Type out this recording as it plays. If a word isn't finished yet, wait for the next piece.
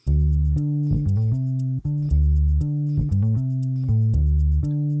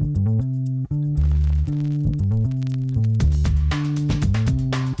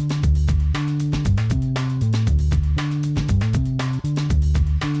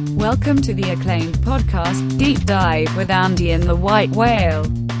Welcome to the acclaimed podcast, Deep Dive with Andy and the White Whale.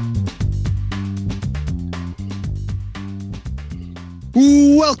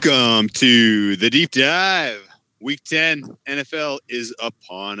 Welcome to the Deep Dive. Week 10 NFL is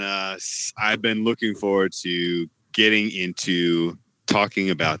upon us. I've been looking forward to getting into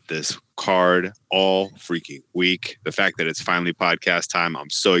talking about this card all freaking week. The fact that it's finally podcast time, I'm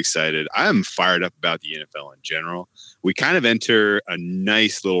so excited. I am fired up about the NFL in general. We kind of enter a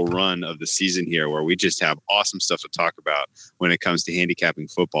nice little run of the season here where we just have awesome stuff to talk about when it comes to handicapping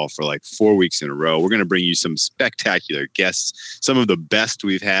football for like 4 weeks in a row. We're going to bring you some spectacular guests, some of the best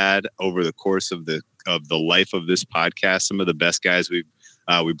we've had over the course of the life of this podcast, some of the best guys we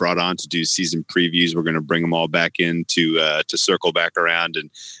brought on to do season previews. We're going to bring them all back in to circle back around and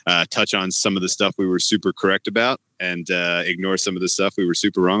touch on some of the stuff we were super correct about and ignore some of the stuff we were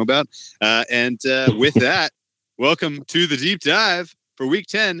super wrong about. With that, welcome to the Deep Dive for Week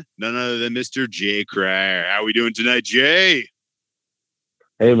 10. None other than Mr. Jay Cryer. How are we doing tonight, Jay?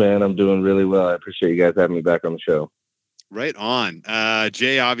 Hey, man, I'm doing really well. I appreciate you guys having me back on the show. Right on.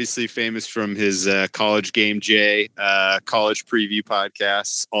 Jay, obviously famous from his College Game Jay, college preview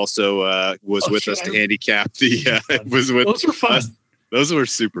podcasts. Also was with us to handicap the. Those were fun. Those were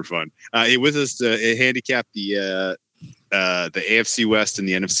super fun. He was with us to handicap the AFC West and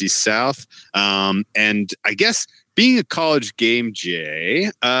the NFC South. And I guess being a College Game Jay,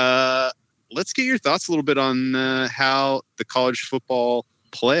 let's get your thoughts a little bit on how the college football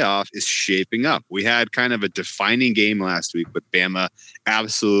playoff is shaping up. We had kind of a defining game last week with Bama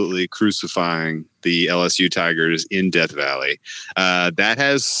absolutely crucifying the LSU Tigers in Death Valley. That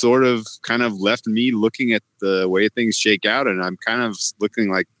has sort of kind of left me looking at the way things shake out, and I'm kind of looking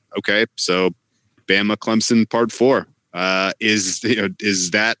like, okay, so Bama Clemson Part 4 is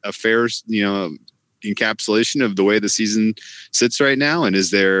that a fair encapsulation of the way the season sits right now? And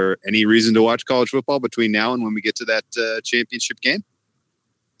is there any reason to watch college football between now and when we get to that championship game?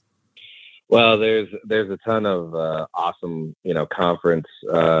 Well, there's a ton of awesome, conference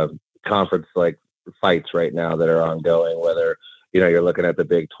like fights right now that are ongoing, whether, you're looking at the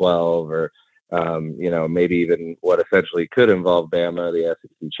Big 12 or, maybe even what essentially could involve Bama, the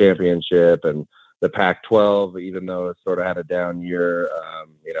SEC championship, and the Pac-12, even though it sort of had a down year.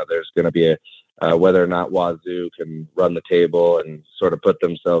 There's going to be whether or not Wazoo can run the table and sort of put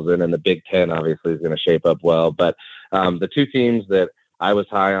themselves in, and the Big 10 obviously is going to shape up well. But the two teams that I was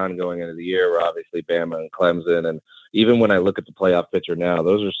high on going into the year were obviously Bama and Clemson. And even when I look at the playoff picture now,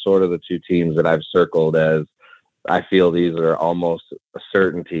 those are sort of the two teams that I've circled as I feel these are almost a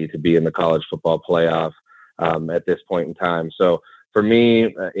certainty to be in the college football playoff at this point in time. So for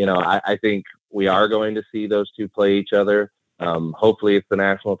me, I think we are going to see those two play each other. Hopefully it's the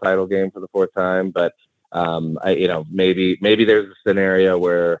national title game for the fourth time, but maybe there's a scenario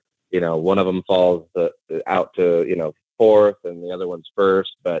where, one of them falls out to, fourth and the other one's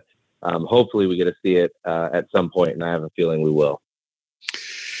first, but hopefully we get to see it at some point, and I have a feeling we will.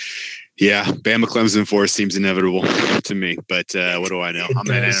 Yeah, Bama Clemson 4 seems inevitable to me, but what do I know? I'm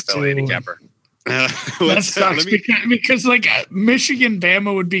an NFL handicapper. That sucks because like Michigan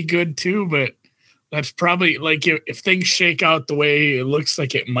Bama would be good too, but that's probably like if things shake out the way it looks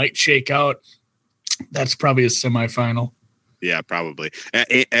like it might shake out, that's probably a semifinal. Yeah, probably.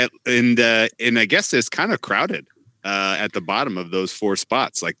 And I guess it's kind of crowded at the bottom of those 4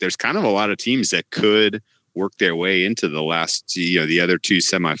 spots. Like there's kind of a lot of teams that could work their way into the last, the other 2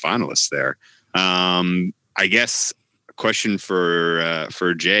 semifinalists there. I guess a question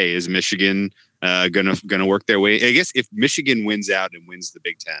for Jay, is Michigan gonna work their way? I guess if Michigan wins out and wins the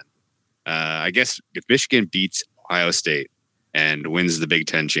Big 10, I guess if Michigan beats Ohio State and wins the Big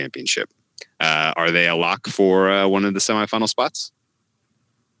 10 championship, are they a lock for one of the semifinal spots?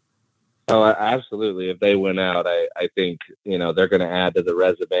 Oh, absolutely. If they win out, I think, they're going to add to the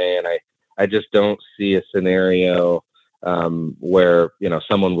resume. And I just don't see a scenario where,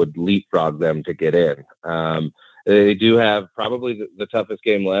 someone would leapfrog them to get in. They do have probably the toughest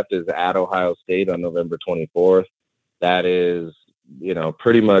game left is at Ohio State on November 24th. That is,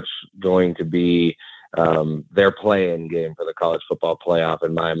 pretty much going to be their play-in game for the college football playoff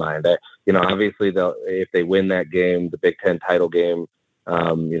in my mind. Obviously, if they win that game, the Big 10 title game,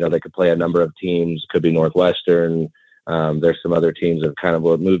 they could play a number of teams, could be Northwestern. There's some other teams that have kind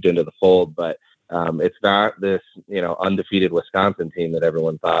of moved into the fold, but it's not this, undefeated Wisconsin team that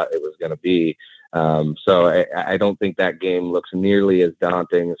everyone thought it was going to be. So I don't think that game looks nearly as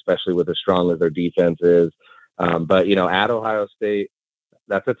daunting, especially with as strong as their defense is. But, at Ohio State,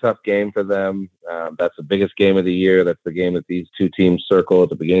 that's a tough game for them. That's the biggest game of the year. That's the game that these two teams circle at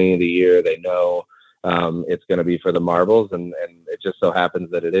the beginning of the year. They know it's going to be for the marbles, and it just so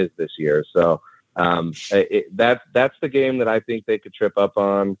happens that it is this year. So that's the game that I think they could trip up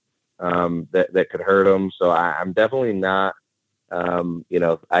on, that could hurt them. So I'm definitely not.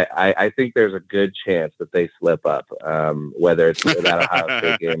 I think there's a good chance that they slip up, whether it's that Ohio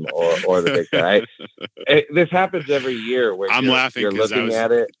State game or the Big Ten. This happens every year where I'm laughing because I was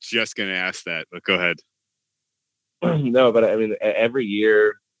at it. Just going to ask that, but go ahead. No, but I mean, every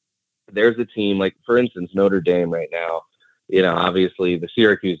year there's a team, like, for instance, Notre Dame right now. Obviously the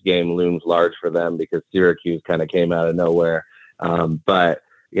Syracuse game looms large for them because Syracuse kind of came out of nowhere. But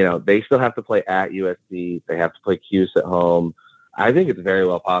they still have to play at USC. They have to play Cuse at home. I think it's very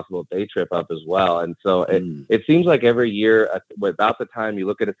well possible that they trip up as well. And so it seems like every year, about the time you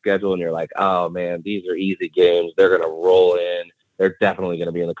look at a schedule and you're like, oh man, these are easy games. They're going to roll in. They're definitely going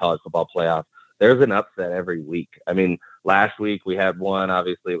to be in the college football playoff. There's an upset every week. I mean, last week we had one.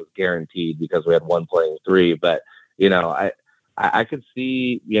 Obviously, it was guaranteed because we had one playing three. But I could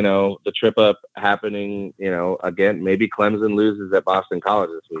see the trip up happening. Again, maybe Clemson loses at Boston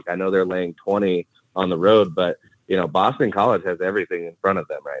College this week. I know they're laying 20 on the road, but Boston College has everything in front of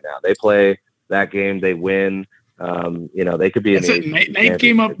them right now. They play that game, they win. They could be in the night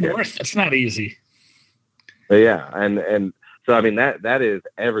game up north. That's not easy. But yeah, and so I mean that is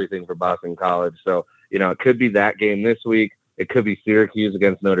everything for Boston College. So it could be that game this week. It could be Syracuse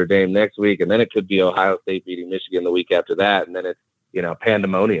against Notre Dame next week, and then it could be Ohio State beating Michigan the week after that, and then it's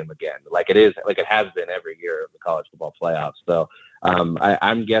pandemonium again, like it has been every year of the college football playoffs. So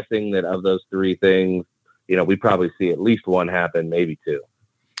I'm guessing that of those three things, we probably see at least one happen, maybe two.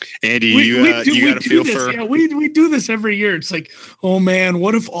 Andy, you got to feel for. Yeah, we do this every year. It's like, oh man,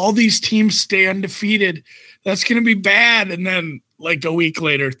 what if all these teams stay undefeated? That's going to be bad. And then like a week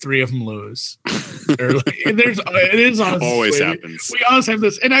later, three of them lose. It is always happens. We always have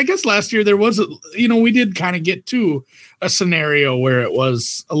this. And I guess last year there was, we did kind of get to a scenario where it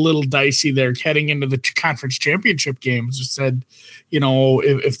was a little dicey there heading into the conference championship games. Just said,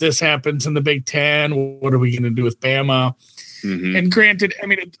 if this happens in the Big Ten, what are we going to do with Bama? Mm-hmm. And granted, I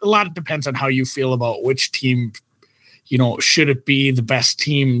mean, a lot depends on how you feel about which team, should it be the best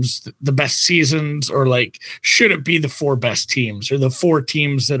teams, the best seasons, or like, should it be the four best teams or the four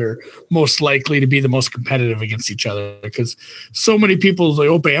teams that are most likely to be the most competitive against each other? Because so many people say,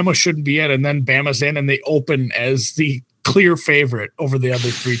 oh, Bama shouldn't be in, and then Bama's in and they open as the clear favorite over the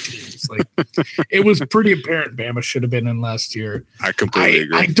other three teams. Like it was pretty apparent Bama should have been in last year. I completely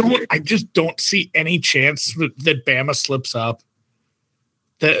agree. I just don't see any chance that Bama slips up.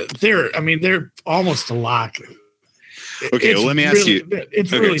 They're almost a lock. Okay, well, let me ask you.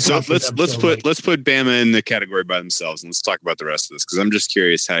 It's really so let's put Bama in the category by themselves, and let's talk about the rest of this because I'm just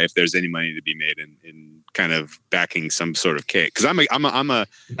curious if there's any money to be made in kind of backing some sort of cake. Because I'm a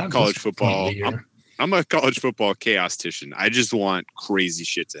college football. I'm a college football chaos-tician. I just want crazy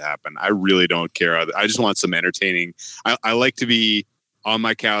shit to happen. I really don't care. I just want some entertaining. I like to be on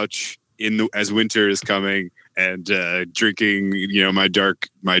my couch as winter is coming and drinking, my dark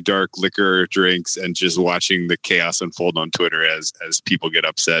liquor drinks and just watching the chaos unfold on Twitter as people get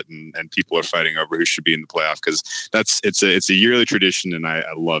upset and people are fighting over who should be in the playoff because it's a yearly tradition and I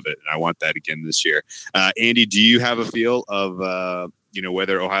love it and I want that again this year. Andy, do you have a feel of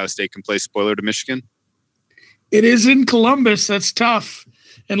whether Ohio State can play spoiler to Michigan? It is in Columbus. That's tough.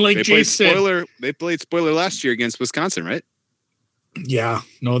 And like Jay said, they played spoiler last year against Wisconsin, right? Yeah,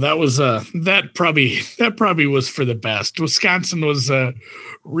 no, that was that probably was for the best. Wisconsin was a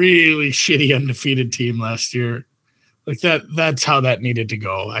really shitty undefeated team last year. Like that's how that needed to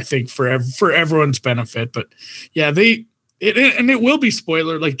go. I think for everyone's benefit. But yeah, it will be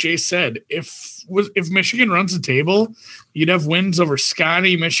spoiler, like Jay said. If Michigan runs the table, you'd have wins over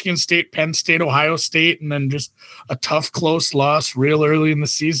Scotty, Michigan State, Penn State, Ohio State, and then just a tough, close loss real early in the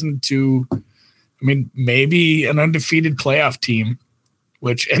season to, I mean, maybe an undefeated playoff team.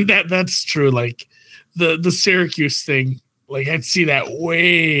 And that's true. Like the Syracuse thing, like I'd see that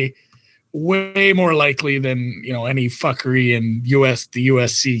way, way more likely than any fuckery in the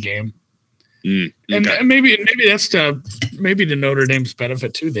USC game. Okay. And maybe that's to Notre Dame's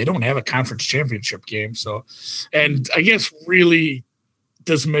benefit too. They don't have a conference championship game, so, and I guess really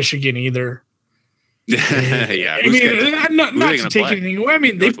does Michigan either. Yeah, I mean, not to take anything away. I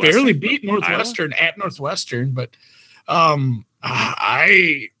mean, they barely beat Northwestern at Northwestern, but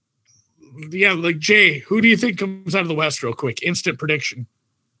like Jay, who do you think comes out of the West real quick? Instant prediction.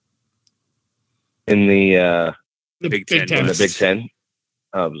 In the Big Ten. In the Big Ten.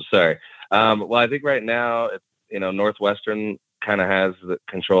 Sorry. Well, I think right now, it's, Northwestern kind of has the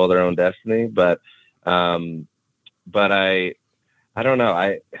control of their own destiny, but I don't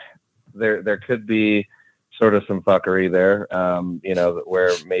know. there could be sort of some fuckery there,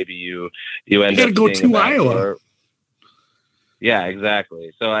 where maybe you end up go to Iowa. Yeah,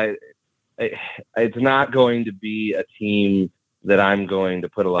 exactly. So it's not going to be a team that I'm going to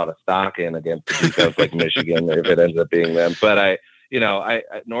put a lot of stock in against a defense like Michigan if it ends up being them. But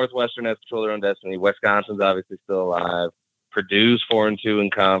Northwestern has control their own destiny. Wisconsin's obviously still alive. Purdue's 4-2 in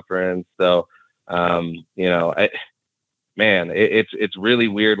conference. So, it's really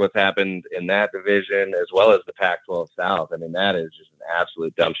weird what's happened in that division as well as the Pac-12 South. I mean, that is just an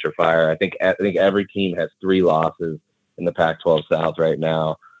absolute dumpster fire. I think every team has 3 losses in the Pac-12 South right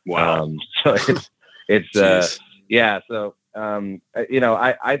now. Wow. So it's So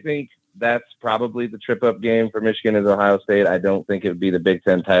I think that's probably the trip-up game for Michigan is Ohio State. I don't think it would be the Big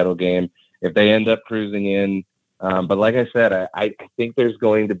Ten title game if they end up cruising in. But like I said, I think there's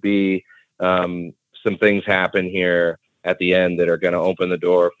going to be some things happen here at the end that are going to open the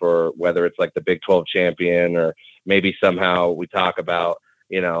door for whether it's like the Big 12 champion or maybe somehow we talk about,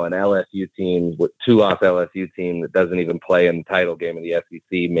 an LSU team, 2-loss LSU team that doesn't even play in the title game of the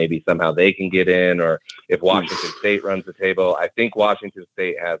SEC. Maybe somehow they can get in, or if Washington State runs the table. I think Washington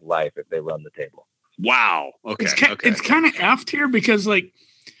State has life if they run the table. Wow. Okay. It's kind of aft here because like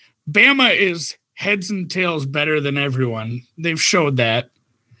Bama is heads and tails better than everyone. They've showed that.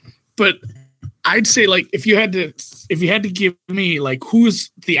 But I'd say like if you had to give me like who's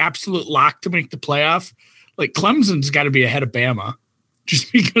the absolute lock to make the playoff, like Clemson's got to be ahead of Bama.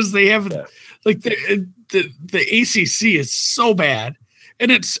 Just because they have like the ACC is so bad,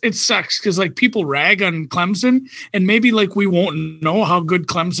 and it sucks because like people rag on Clemson, and maybe like we won't know how good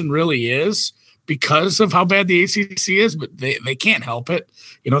Clemson really is because of how bad the ACC is, but they can't help it.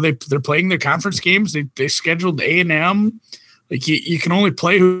 They're playing their conference games. They scheduled A&M. Like you can only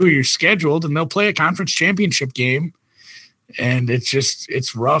play who you're scheduled, and they'll play a conference championship game. And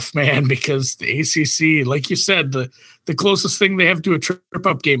it's rough, man, because the ACC, like you said, the closest thing they have to a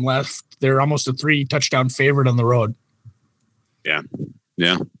trip-up game left, they're almost a 3-touchdown favorite on the road. Yeah.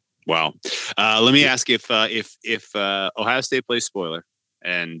 Wow. Let me ask if Ohio State plays spoiler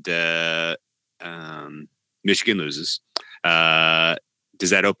and Michigan loses, does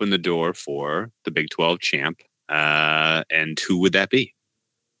that open the door for the Big 12 champ? And who would that be?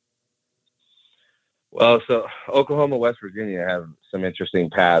 Well, so Oklahoma, West Virginia have some interesting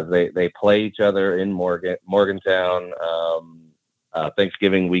paths. They play each other in Morgantown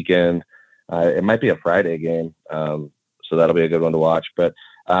Thanksgiving weekend. It might be a Friday game, so that'll be a good one to watch. But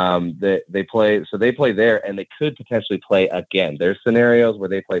they play there, and they could potentially play again. There's scenarios where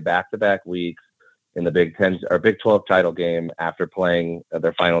they play back-to-back weeks in the Big 10 or Big 12 title game after playing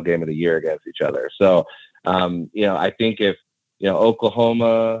their final game of the year against each other. So, I think if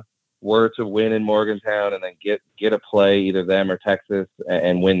Oklahoma were to win in Morgantown and then get a play, either them or Texas,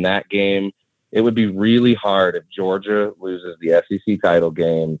 and win that game, it would be really hard if Georgia loses the SEC title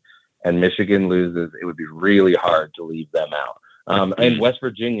game and Michigan loses. It would be really hard to leave them out. And West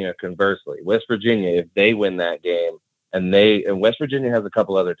Virginia, conversely, if they win that game, and West Virginia has a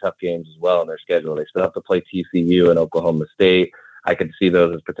couple other tough games as well in their schedule. They still have to play TCU and Oklahoma State. I could see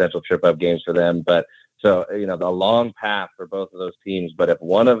those as potential trip-up games for them, but so, the long path for both of those teams. But if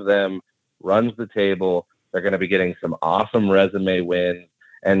one of them runs the table, they're going to be getting some awesome resume wins.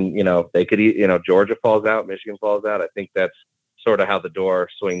 And, they could, Georgia falls out, Michigan falls out. I think that's sort of how the door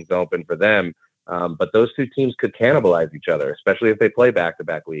swings open for them. But those two teams could cannibalize each other, especially if they play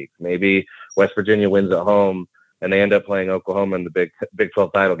back-to-back weeks. Maybe West Virginia wins at home and they end up playing Oklahoma in the Big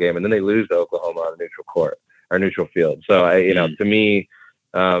 12 title game, and then they lose to Oklahoma on a neutral court or neutral field. So, to me,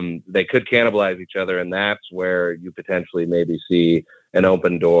 they could cannibalize each other, and that's where you potentially maybe see an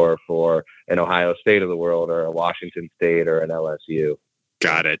open door for an Ohio State of the world or a Washington State or an LSU.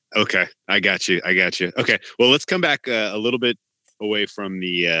 Got it. Okay. I got you. Okay. Well, let's come back a little bit away from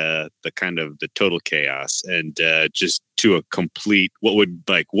the kind of the total chaos and just to a complete, what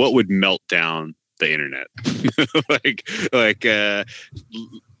would melt down the internet?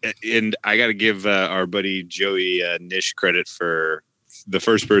 And I got to give our buddy Joey Nish credit for the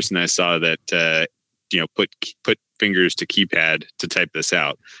first person I saw that put fingers to keypad to type this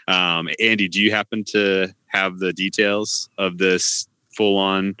out. Andy, do you happen to have the details of this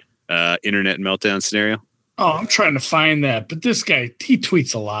full-on internet meltdown scenario? Oh, I'm trying to find that, but this guy, he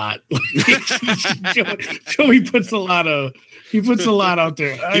tweets a lot. Joey puts a lot out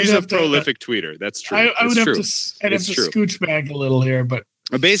there. He's a prolific tweeter. That's true. I'd have to scooch back a little here, but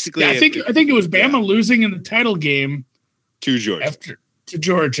basically, I think it was Bama losing in the title game to Georgia.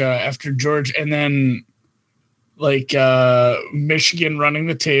 After Georgia, and then Michigan running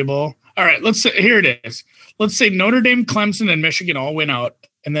the table. All right, here it is. Let's say Notre Dame, Clemson, and Michigan all win out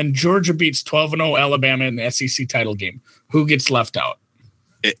and then Georgia beats 12-0 Alabama in the SEC title game. Who gets left out?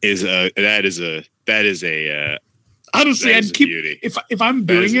 That is a honestly, I'd keep beauty. if I'm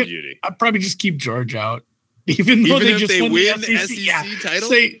doing it, I'd probably just keep Georgia out, even though they just win the SEC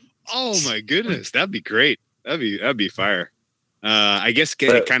title. Oh my goodness, that'd be great. That'd be fire. I guess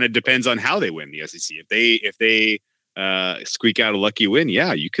it kind of depends on how they win the SEC. If they squeak out a lucky win,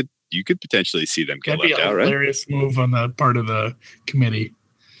 yeah, you could potentially see them get left out. Right? Hilarious move on the part of the committee.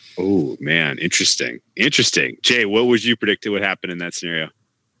 Oh man, interesting. Jay, what would you predict would happen in that scenario?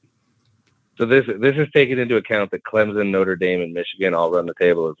 So this is taking into account that Clemson, Notre Dame, and Michigan all run the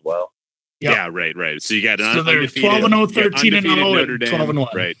table as well. Yep. Yeah, right. So you got an undefeated 12-0, 13-0, Notre Dame,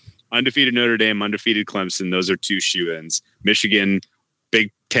 12-1. Right. Undefeated Notre Dame, undefeated Clemson. Those are two shoe-ins. Michigan,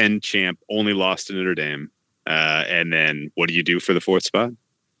 Big Ten champ, only lost to Notre Dame. And then what do you do for the fourth spot?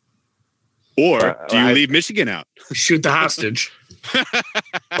 Or do you leave Michigan out? Shoot the hostage.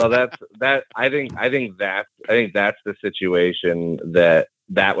 Well, I think that's the situation that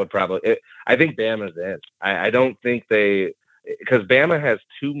would probably. I think Bama's in. I don't think because Bama has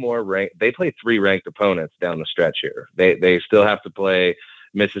two more ranked. They play 3 ranked opponents down the stretch here. They still have to play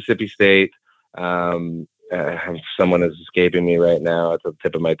Mississippi State. Someone is escaping me right now. It's at the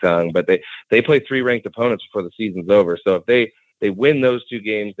tip of my tongue. But they play 3 ranked opponents before the season's over. So if they win those 2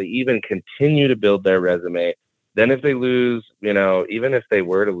 games, they even continue to build their resume. Then if they lose, even if they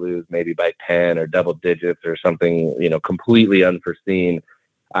were to lose maybe by 10 or double digits or something, completely unforeseen,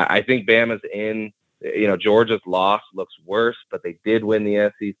 I think Bama's in. Georgia's loss looks worse, but they did win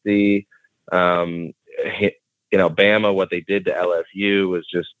the SEC. Bama, what they did to LSU was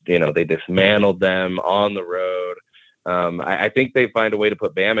just, they dismantled them on the road. I think they find a way to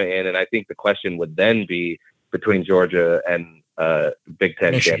put Bama in, and I think the question would then be between Georgia and Big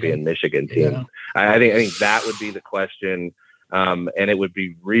Ten champion Michigan team. Yeah. I think that would be the question, and it would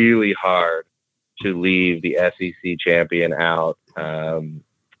be really hard to leave the SEC champion out.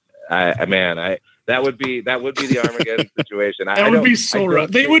 That would be the Armageddon situation. That would be so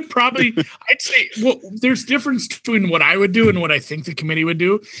rough. They would probably, I'd say, there's difference between what I would do and what I think the committee would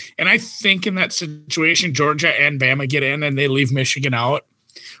do. And I think in that situation, Georgia and Bama get in and they leave Michigan out,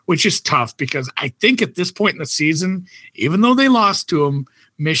 which is tough because I think at this point in the season, even though they lost to them,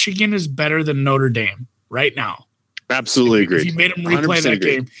 Michigan is better than Notre Dame right now. Absolutely agree. If you made them replay that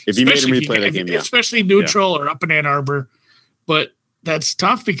game. If you made them replay that game, especially neutral or up in Ann Arbor. But that's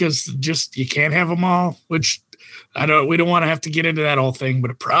tough because just you can't have them all, which we don't want to have to get into that whole thing,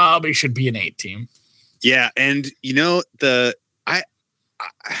 but it probably should be an 8 team. Yeah, and there'll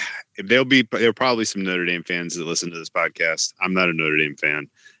probably some Notre Dame fans that listen to this podcast. I'm not a Notre Dame fan.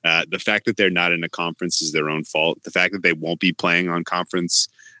 The fact that they're not in a conference is their own fault. The fact that they won't be playing on conference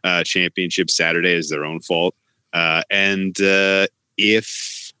championship Saturday is their own fault. And even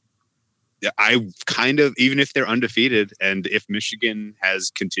if they're undefeated and if Michigan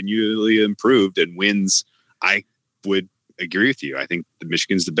has continually improved and wins, I would agree with you. I think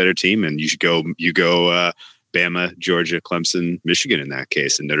Michigan's the better team, and you go Bama, Georgia, Clemson, Michigan in that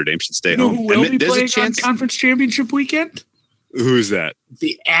case, and Notre Dame should stay home. Who will be playing on conference championship weekend? Who's that?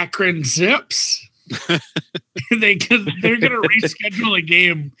 The Akron Zips. They're going to reschedule a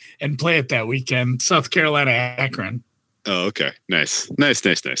game and play it that weekend. South Carolina, Akron. Oh, okay. Nice. Well, that's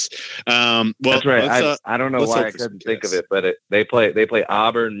right. I don't know why I couldn't think of it, but they play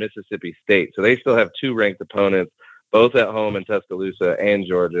Auburn, Mississippi State. So they still have 2 ranked opponents, both at home in Tuscaloosa and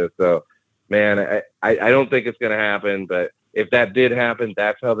Georgia. So, man, I don't think it's going to happen, but if that did happen,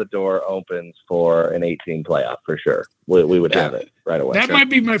 that's how the door opens for an 18 playoff for sure. We would have it right away. That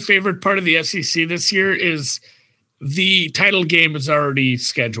might be my favorite part of the SEC this year is the title game is already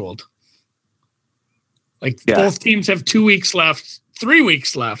scheduled. Both teams have 2 weeks left, 3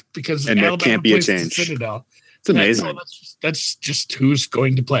 weeks left because Alabama can't be a change. Citadel. It's amazing. That's just who's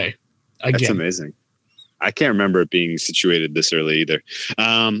going to play. Again. That's amazing. I can't remember it being situated this early either.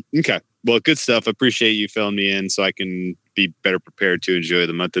 Okay. Well, good stuff. Appreciate you filling me in so I can be better prepared to enjoy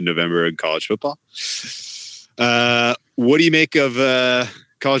the month of November in college football. What do you make of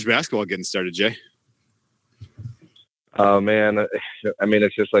college basketball getting started, Jay? Oh man, I mean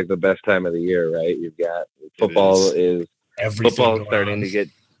it's just like the best time of the year, right? You've got football is starting to get.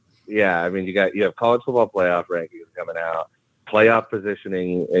 Yeah, I mean you have college football playoff rankings coming out, playoff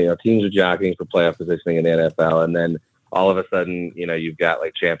positioning. Teams are jockeying for playoff positioning in the NFL, and then all of a sudden, you've got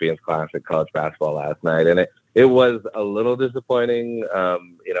like Champions Classic college basketball last night, and it was a little disappointing.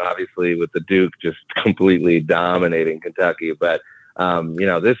 Obviously with the Duke just completely dominating Kentucky, but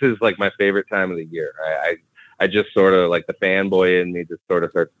this is like my favorite time of the year. I just sort of like the fanboy in me just sort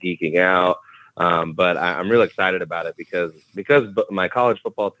of starts geeking out. But I'm really excited about it because my college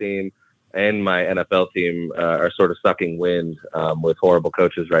football team and my NFL team are sort of sucking wind with horrible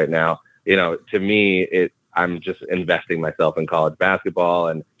coaches right now. To me, I'm just investing myself in college basketball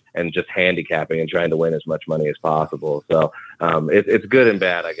and just handicapping and trying to win as much money as possible. So it's good and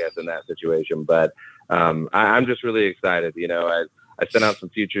bad, I guess, in that situation. But I'm just really excited. I sent out some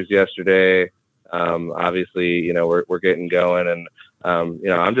futures yesterday. Obviously, we're getting going, and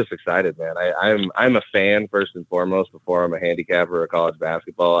I'm just excited, man. I'm a fan first and foremost before I'm a handicapper of college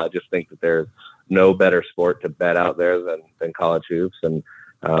basketball. I just think that there's no better sport to bet out there than college hoops, and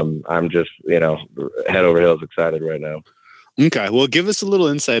I'm just head over heels excited right now. Okay, well, give us a little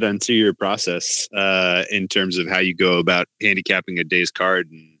insight onto your process in terms of how you go about handicapping a day's card.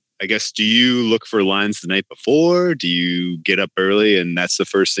 And I guess, do you look for lines the night before? Do you get up early and that's the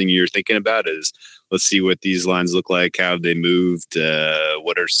first thing you're thinking about is, let's see what these lines look like, how they moved,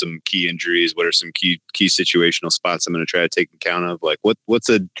 what are some key injuries, what are some key situational spots I'm going to try to take account of? Like what's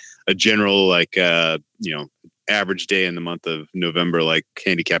a general, like, average day in the month of November, like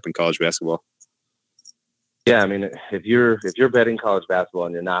handicapping college basketball? Yeah, I mean, if you're betting college basketball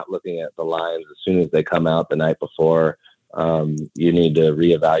and you're not looking at the lines as soon as they come out the night before, you need to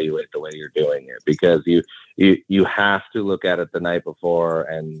reevaluate the way you're doing it, because you have to look at it the night before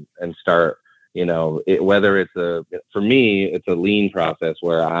and start, whether it's for me, it's a lean process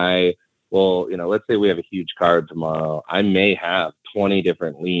where let's say we have a huge card tomorrow. I may have 20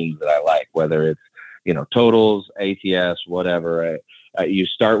 different leans that I like, whether it's, totals, ATS, whatever. You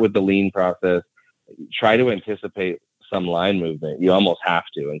start with the lean process, try to anticipate some line movement. You almost have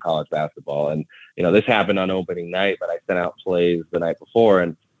to in college basketball. And, this happened on opening night, but I sent out plays the night before,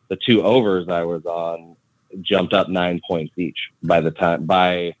 and the two overs I was on jumped up 9 points each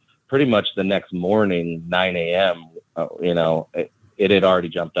by pretty much the next morning, 9 a.m., it had already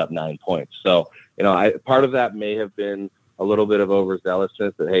jumped up 9 points. So, part of that may have been a little bit of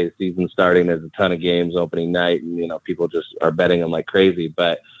overzealousness that, hey, the season's starting, there's a ton of games opening night, and, people just are betting them like crazy.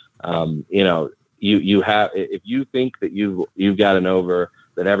 But, you have, if you think that you've got an over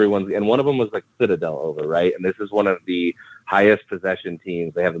that everyone's, and one of them was like Citadel over, right? And this is one of the highest possession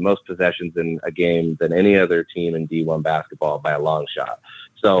teams. They have the most possessions in a game than any other team in D1 basketball by a long shot.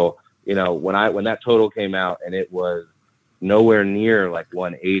 So, when that total came out and it was nowhere near like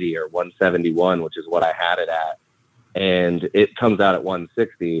 180 or 171, which is what I had it at, and it comes out at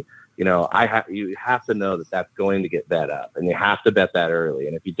 160, you have to know that that's going to get bet up, and you have to bet that early.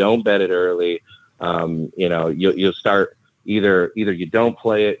 And if you don't bet it early, you'll start either you don't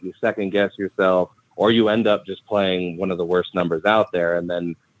play it, you second guess yourself, or you end up just playing one of the worst numbers out there. And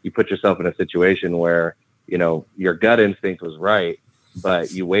then you put yourself in a situation where, your gut instinct was right,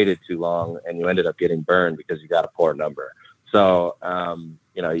 but you waited too long and you ended up getting burned because you got a poor number. So,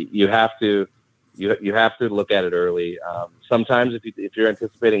 you have to look at it early. Sometimes if you're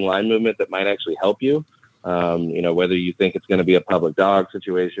anticipating line movement, that might actually help you. Whether you think it's going to be a public dog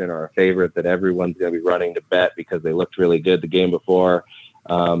situation or a favorite that everyone's going to be running to bet because they looked really good the game before,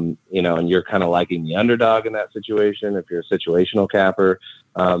 and you're kind of liking the underdog in that situation. If you're a situational capper,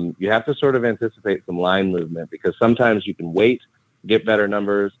 you have to sort of anticipate some line movement, because sometimes you can wait, get better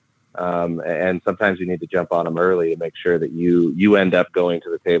numbers, and sometimes you need to jump on them early to make sure that you end up going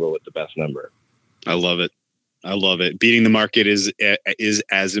to the table with the best number. I love it. Beating the market is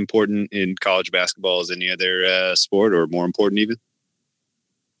as important in college basketball as any other sport, or more important even.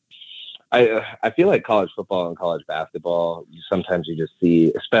 I feel like college football and college basketball, sometimes you just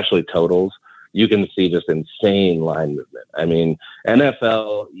see, especially totals, you can see just insane line movement. I mean,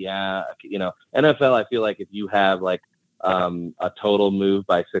 NFL, NFL, I feel like if you have like a total move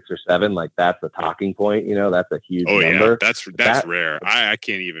by 6 or 7, like that's a talking point, that's a huge number. Yeah, that's rare. I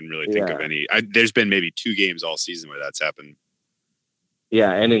can't even really think of any. There's been maybe 2 games all season where that's happened.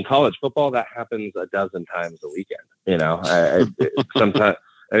 Yeah, and in college football, that happens a dozen times a weekend. Sometimes,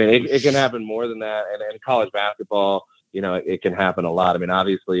 I mean, it can happen more than that. And in college basketball, it can happen a lot. I mean,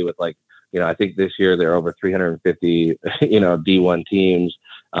 obviously with like, I think this year there are over 350, D1 teams.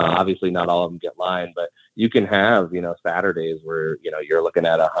 Obviously not all of them get lined, but you can have, Saturdays where, you're looking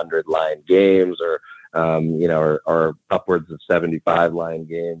at 100 line games or upwards of 75 line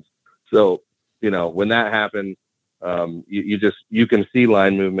games. So, when that happens, you can see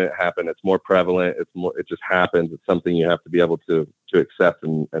line movement happen. It's more prevalent. It just happens. It's something you have to be able to accept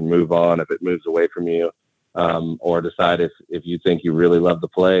and move on if it moves away from you, or decide if you think you really love the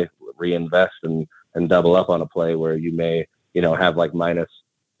play, reinvest and double up on a play where you may, have like minus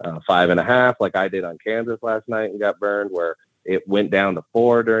 5.5, like I did on Kansas last night and got burned, where, it went down to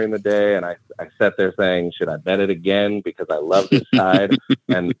 4 during the day, and I sat there saying, should I bet it again because I love this side?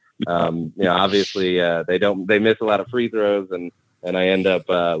 And obviously they miss a lot of free throws, and I end up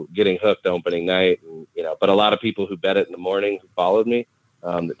getting hooked opening night. And, but a lot of people who bet it in the morning who followed me,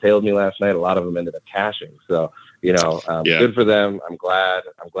 that tailed me last night, a lot of them ended up cashing. So good for them. I'm glad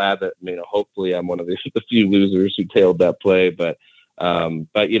that hopefully I'm one of the few losers who tailed that play, but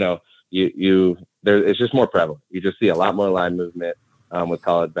it's just more prevalent. You just see a lot more line movement with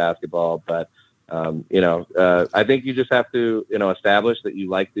college basketball. But, I think you just have to, establish that you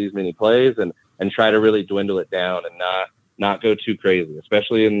like these many plays and try to really dwindle it down and not go too crazy,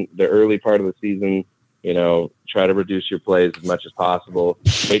 especially in the early part of the season. Try to reduce your plays as much as possible.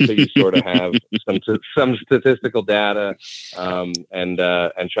 Wait till you sort of have some statistical data and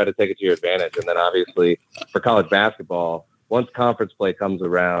try to take it to your advantage. And then obviously for college basketball, once conference play comes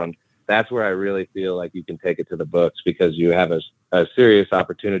around, that's where I really feel like you can take it to the books, because you have a serious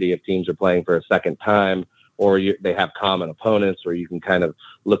opportunity if teams are playing for a second time, or they have common opponents, or you can kind of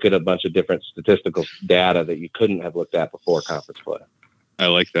look at a bunch of different statistical data that you couldn't have looked at before conference play. I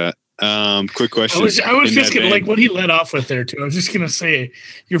like that. Quick question. I was just going to like what he led off with there too. I was just going to say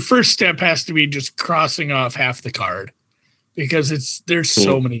your first step has to be just crossing off half the card, because there's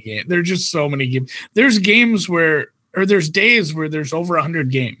so many games. There's just so many games. There's games there's days where there's over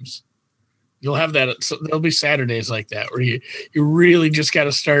 100 games. You'll have that. So there'll be Saturdays like that where you really just got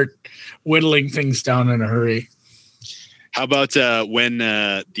to start whittling things down in a hurry. How about when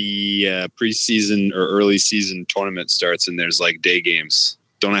the preseason or early season tournament starts and there's like day games?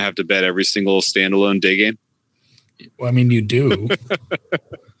 Don't I have to bet every single standalone day game? Well, I mean, you do.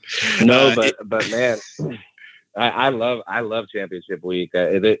 No, but man, I love championship week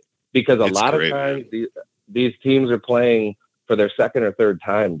because a lot of times these teams are playing for their second or third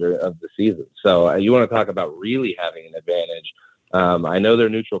time of the season. So you want to talk about really having an advantage. I know they're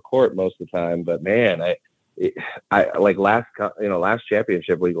neutral court most of the time, but man, I like last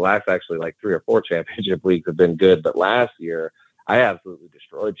championship week, actually like 3 or 4 championship weeks have been good. But last year I absolutely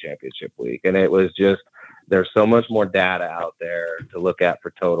destroyed championship week. And it was just, there's so much more data out there to look at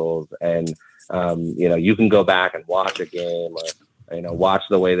for totals. And, you can go back and watch a game or, watch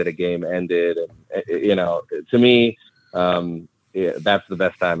the way that a game ended. And, to me, that's the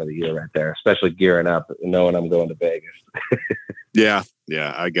best time of the year right there, especially gearing up and knowing I'm going to Vegas. Yeah,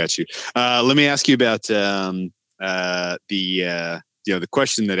 I got you. Let me ask you about the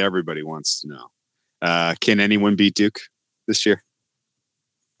question that everybody wants to know. Can anyone beat Duke this year?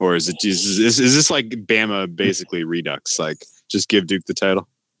 Or is this like Bama basically redux? Like just give Duke the title,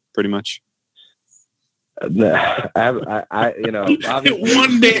 pretty much? Obviously.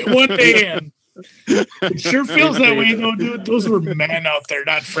 one day in. It sure feels that way though, dude. Those were men out there,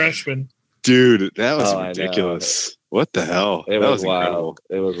 not freshmen. Dude, that was ridiculous. What the hell? That was wild.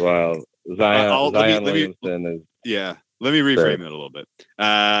 It was wild. Zion Williamson is. Yeah, let me reframe it a little bit.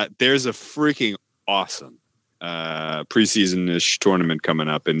 There's a freaking awesome preseason-ish tournament coming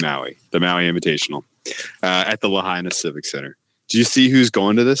up in Maui, the Maui Invitational, at the Lahaina Civic Center. Do you see who's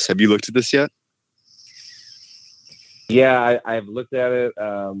going to this? Have you looked at this yet? Yeah, I've looked at it.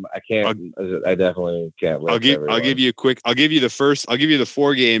 I can't. I definitely can't. I'll give you the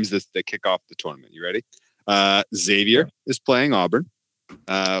 4 games that kick off the tournament. You ready? Xavier is playing Auburn.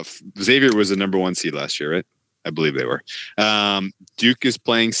 Xavier was the number 1 seed last year, right? I believe they were. Duke is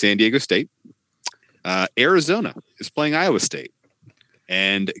playing San Diego State. Arizona is playing Iowa State,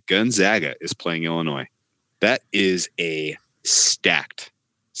 and Gonzaga is playing Illinois. That is a stacked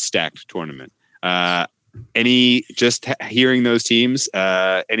tournament. Hearing those teams,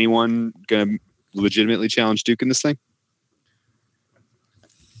 anyone gonna legitimately challenge Duke in this thing?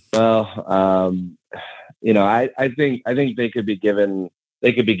 Well, I think they could be given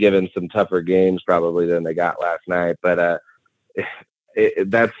some tougher games probably than they got last night. But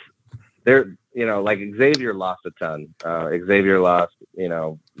that's they're like Xavier lost a ton. Xavier lost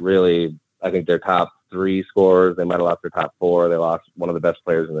really I think their top 3 scorers. They might have lost their top 4. They lost one of the best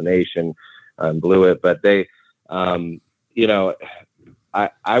players in the nation. Blew it, but they, I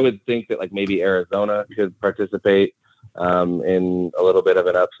would think that like maybe Arizona could participate in a little bit of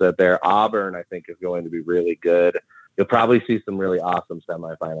an upset there. Auburn, I think, is going to be really good. You'll probably see some really awesome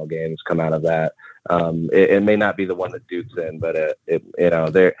semifinal games come out of that. It may not be the one that Duke's in, but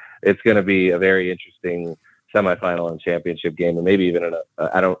it's going to be a very interesting semifinal and championship game, and maybe even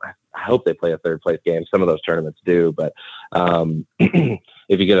I hope they play a third place game. Some of those tournaments do, but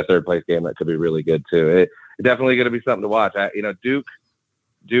if you get a third place game, that could be really good too. It's definitely going to be something to watch.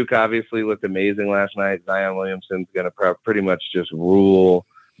 Duke obviously looked amazing last night. Zion Williamson's going to pretty much just rule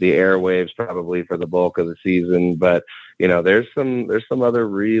the airwaves probably for the bulk of the season. But there's some other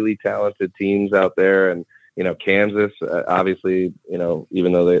really talented teams out there, and Kansas, obviously,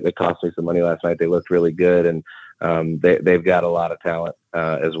 even though they cost me some money last night, they looked really good, and they've got a lot of talent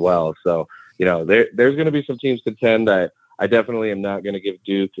as well. So there's going to be some teams contend. I definitely am not going to give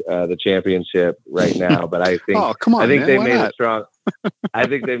Duke the championship right now, but I think they made a strong. I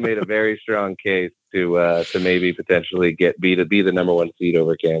think they made a very strong case to maybe potentially be the number one seed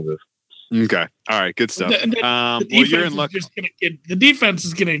over Kansas. Okay, all right, good stuff. You're in luck. The defense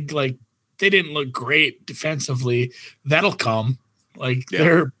is going to they didn't look great defensively. That'll come.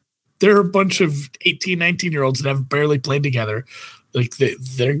 They're a bunch of 18, 19-year-olds that have barely played together.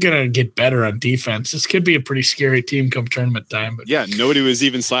 They're gonna get better on defense. This could be a pretty scary team come tournament time. But yeah, nobody was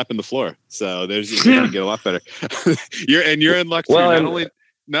even slapping the floor, so they're gonna get a lot better. You're in luck too. Well,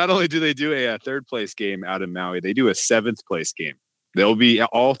 not only do they do a third place game out in Maui, they do a 7th place game. They'll be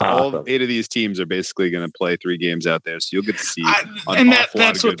all 8 of these teams are basically going to play 3 games out there, so you'll get to see.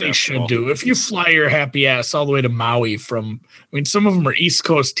 That's what they should do. If you fly your happy ass all the way to Maui some of them are East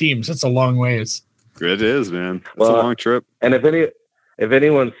Coast teams. That's a long ways. It is, man. It's a long trip. And if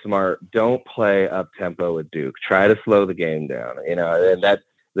anyone's smart, don't play up tempo with Duke. Try to slow the game down. And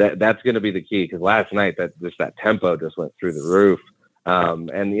that's going to be the key, because last night that tempo just went through the roof. And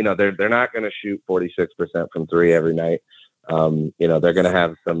they're not going to shoot 46% from 3 every night. They're going to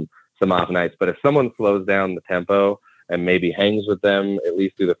have some off nights, but if someone slows down the tempo and maybe hangs with them at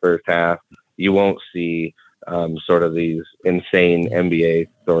least through the first half, you won't see sort of these insane NBA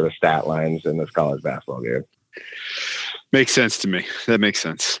sort of stat lines in this college basketball game. Makes sense to me. That makes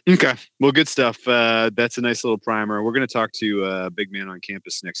sense. Okay. Well, good stuff. That's a nice little primer. We're going to talk to a big man on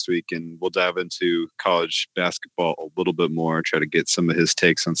campus next week, and we'll dive into college basketball a little bit more, try to get some of his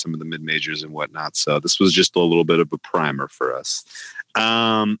takes on some of the mid-majors and whatnot. So this was just a little bit of a primer for us.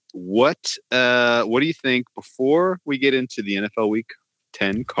 What do you think before we get into the NFL Week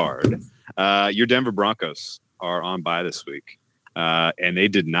 10 card? Your Denver Broncos are on bye this week, and they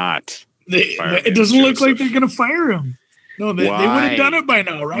did not. It doesn't look like they're going to fire him. No, they would have done it by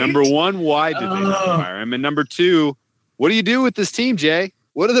now, right? Number one, why did they not fire him? And number two, what do you do with this team, Jay?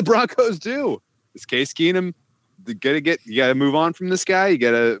 What do the Broncos do? Is Case Keenum you got to move on from this guy? You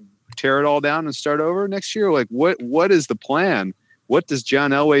got to tear it all down and start over next year? What is the plan? What does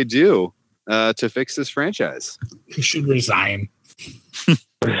John Elway do to fix this franchise? He should resign.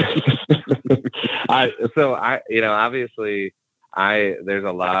 Obviously, there's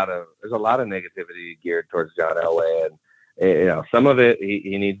a lot of negativity geared towards John Elway, and some of it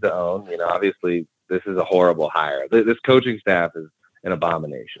he needs to own. Obviously, this is a horrible hire. This coaching staff is an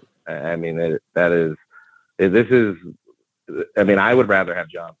abomination. I would rather have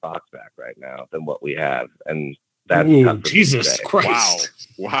John Fox back right now than what we have, and that's tough. Jesus Christ!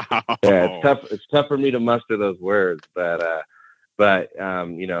 Wow. Yeah, it's tough for me to muster those words, but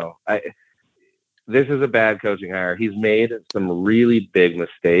this is a bad coaching hire. He's made some really big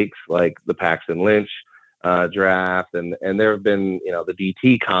mistakes, like the Paxton Lynch draft, and there have been, the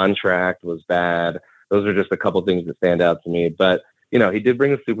DT contract was bad. Those are just a couple things that stand out to me. But he did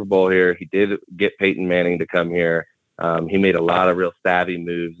bring a Super Bowl here. He did get Peyton Manning to come here. He made a lot of real savvy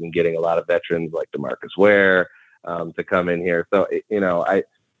moves and getting a lot of veterans like DeMarcus Ware to come in here. So to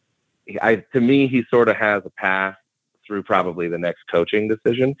me, he sort of has a path through probably the next coaching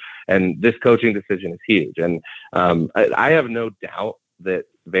decision. And this coaching decision is huge. And I have no doubt that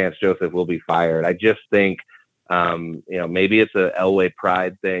Vance Joseph will be fired. I just think, maybe it's a Elway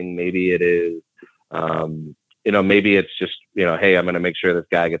pride thing. Maybe it is, maybe it's just, hey, I'm going to make sure this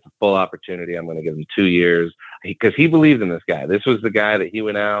guy gets a full opportunity. I'm going to give him 2 years because he believes in this guy. This was the guy that he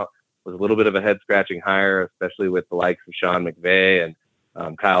went out, was a little bit of a head scratching hire, especially with the likes of Sean McVay and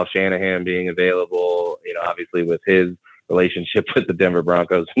Kyle Shanahan being available, obviously with his relationship with the Denver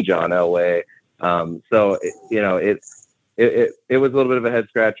Broncos and John Elway. It was a little bit of a head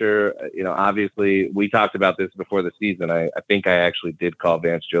scratcher. Obviously we talked about this before the season. I think I actually did call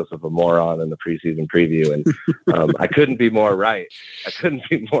Vance Joseph a moron in the preseason preview, and I couldn't be more right.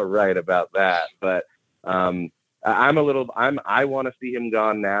 About that. But I want to see him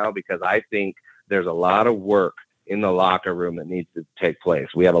gone now because I think there's a lot of work in the locker room that needs to take place.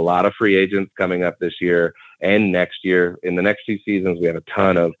 We have a lot of free agents coming up this year and next year. In the next 2 seasons, we have a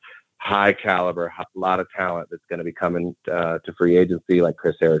ton of high caliber, a lot of talent that's going to be coming to free agency, like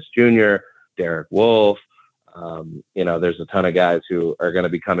Chris Harris Jr., Derek Wolfe. There's a ton of guys who are going to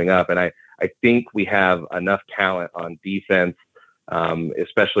be coming up. And I think we have enough talent on defense,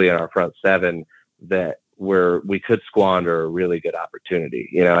 especially in our front seven, that we could squander a really good opportunity.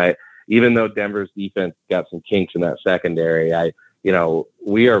 Even though Denver's defense got some kinks in that secondary,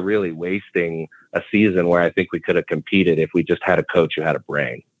 we are really wasting a season where I think we could have competed if we just had a coach who had a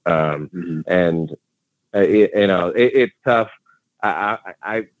brain. And it's tough.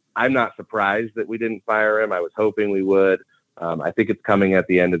 I'm not surprised that we didn't fire him. I was hoping we would. I think it's coming at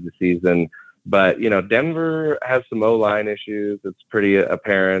the end of the season. But, Denver has some O-line issues. It's pretty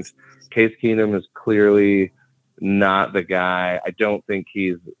apparent. Case Keenum is clearly not the guy. I don't think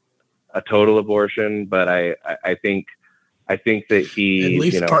he's a total abortion, but I think that he, at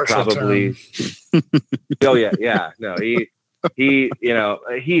least probably. Oh yeah. No, he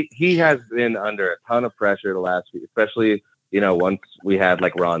has been under a ton of pressure the last week, especially, once we had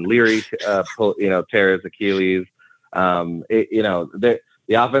like Ron Leary, tear his Achilles.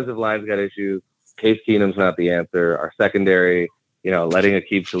 The offensive line's got issues. Case Keenum's not the answer. Our secondary, letting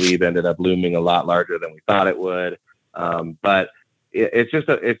Aqib Talib ended up looming a lot larger than we thought it would. But it's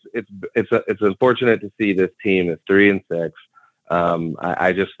unfortunate to see this team is 3-6.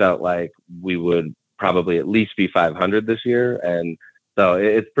 I just felt like we would probably at least be 500 this year. And so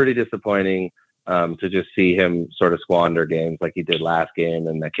it's pretty disappointing to just see him sort of squander games like he did last game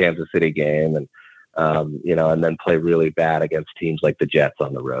and the Kansas City game. And, and then play really bad against teams like the Jets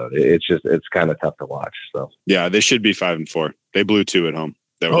on the road. It's kind of tough to watch. So yeah, they should be 5-4. They blew 2 at home.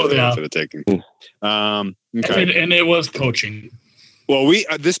 That was for the taking. Okay. And it was coaching. Well,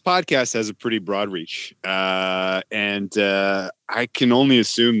 this podcast has a pretty broad reach, and I can only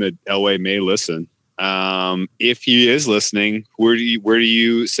assume that Elway may listen. If he is listening, where do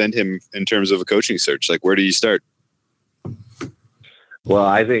you send him in terms of a coaching search? Like, where do you start? Well,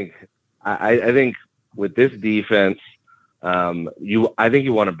 I think with this defense, I think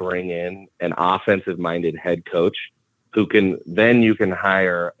you want to bring in an offensive-minded head coach who you can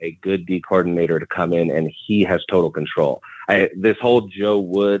hire a good D coordinator to come in, and he has total control. This whole Joe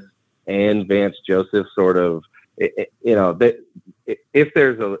Woods and Vance Joseph sort of, if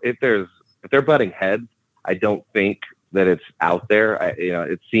they're butting heads, I don't think that it's out there.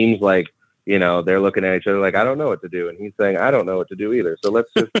 It seems like, they're looking at each other like, I don't know what to do. And he's saying, I don't know what to do either. So let's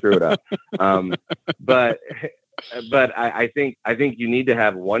just screw it up. But I think you need to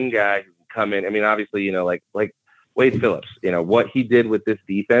have one guy who can come in. I mean, obviously, like Wade Phillips, what he did with this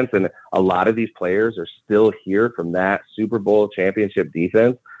defense, and a lot of these players are still here from that Super Bowl championship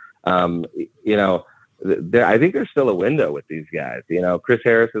defense. I think there's still a window with these guys. Chris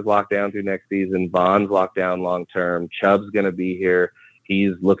Harris is locked down through next season. Vaughn's locked down long-term. Chubb's going to be here.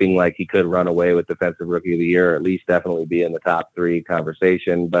 He's looking like he could run away with Defensive Rookie of the Year, or at least definitely be in the top 3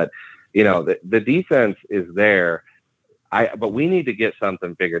 conversation. But, the defense is there. But we need to get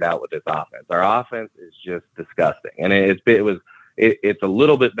something figured out with this offense. Our offense is just disgusting. And it's a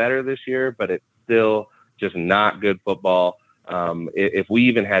little bit better this year, but it's still just not good football. If we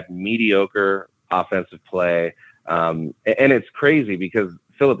even had mediocre offensive play, and it's crazy because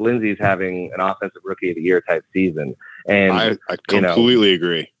Philip Lindsay's having an Offensive Rookie of the Year type season. And I completely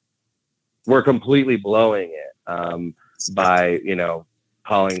agree. We're completely blowing it by,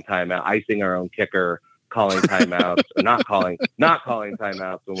 calling timeout, icing our own kicker, calling timeouts, not calling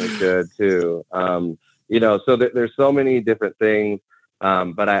timeouts when we should too. So there's so many different things.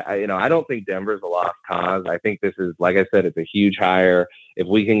 But I don't think Denver's a lost cause. I think this is, like I said, it's a huge hire. If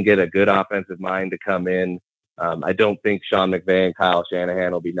we can get a good offensive mind to come in, I don't think Sean McVay and Kyle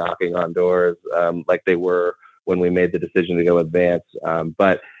Shanahan will be knocking on doors like they were when we made the decision to go with Vance.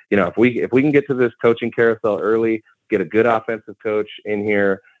 But if we can get to this coaching carousel early, get a good offensive coach in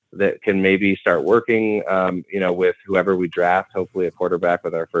here that can maybe start working, with whoever we draft, hopefully a quarterback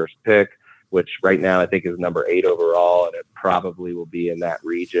with our first pick, which right now I think is number 8 overall, and it probably will be in that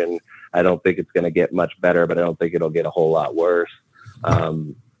region. I don't think it's going to get much better, but I don't think it'll get a whole lot worse.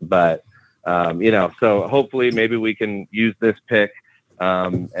 So hopefully maybe we can use this pick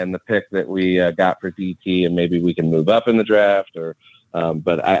and the pick that we got for DT, and maybe we can move up in the draft.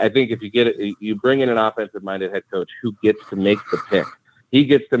 But I think if you bring in an offensive-minded head coach who gets to make the pick. He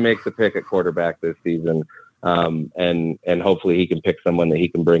gets to make the pick at quarterback this season, and hopefully he can pick someone that he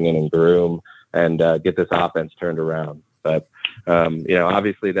can bring in and groom and get this offense turned around. But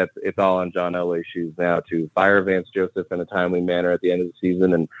obviously it's all on John Elway's shoes now to fire Vance Joseph in a timely manner at the end of the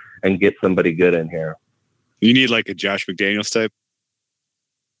season and get somebody good in here. You need like a Josh McDaniels type.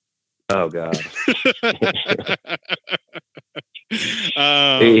 Oh God.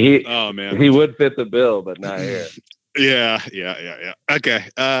 Oh man, he would fit the bill, but not here. Yeah. Okay.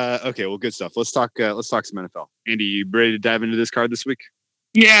 Well, good stuff. Let's talk some NFL. Andy, you ready to dive into this card this week?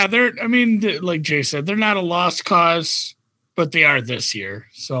 Yeah, like Jay said, they're not a lost cause, but they are this year.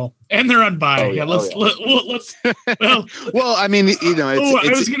 So, and they're on bye. Let's. Well, I mean, I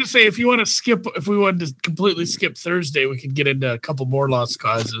was going to say, if we wanted to completely skip Thursday, we could get into a couple more lost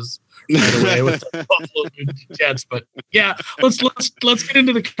causes right away with the Buffalo Jets. But yeah, let's get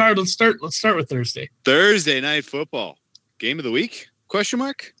into the card. Let's start with Thursday. Thursday night football game of the week? Question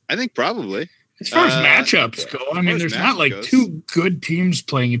mark? I think probably. As far as matchups go, I mean, there's not like two good teams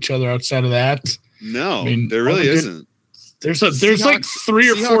playing each other outside of that. No, there really isn't. There's like 3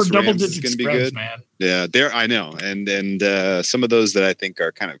 or 4 double-digit spreads, man. Yeah, I know, and some of those that I think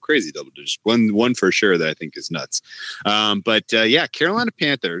are kind of crazy double digits. One for sure that I think is nuts. But Carolina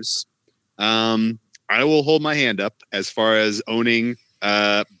Panthers. I will hold my hand up as far as owning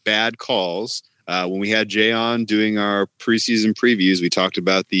bad calls. When we had Jay on doing our preseason previews, we talked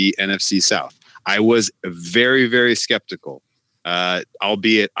about the NFC South. I was very, very skeptical,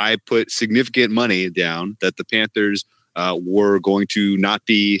 albeit I put significant money down that the Panthers were going to not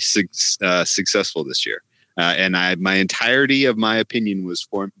be successful this year. And my entirety of my opinion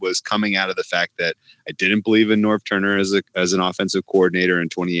was coming out of the fact that I didn't believe in Norv Turner as an offensive coordinator in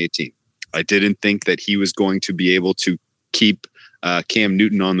 2018. I didn't think that he was going to be able to keep Cam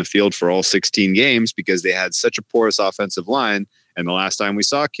Newton on the field for all 16 games because they had such a porous offensive line. And the last time we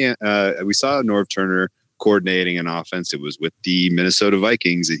saw Norv Turner coordinating an offense, it was with the Minnesota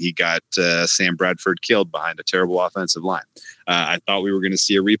Vikings, and he got Sam Bradford killed behind a terrible offensive line. I thought we were going to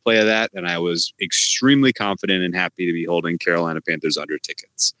see a replay of that, and I was extremely confident and happy to be holding Carolina Panthers under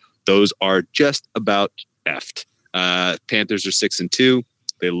tickets. Those are just about effed. Panthers are 6-2.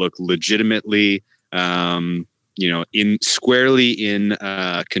 They look legitimately, squarely in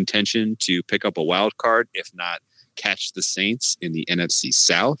contention to pick up a wild card, if not catch the Saints in the NFC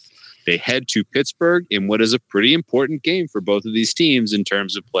South. They head to Pittsburgh in what is a pretty important game for both of these teams in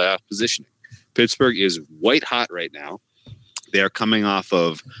terms of playoff positioning. Pittsburgh is white hot right now. They are coming off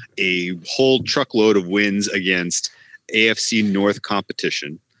of a whole truckload of wins against AFC North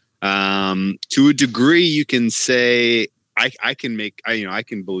competition. To a degree, you can say I can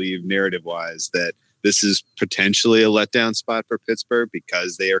believe narrative wise that this is potentially a letdown spot for Pittsburgh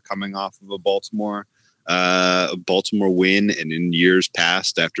because they are coming off of a Baltimore win, and in years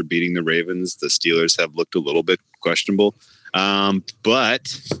past, after beating the Ravens, the Steelers have looked a little bit questionable. But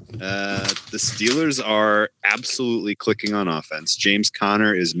the Steelers are absolutely clicking on offense. James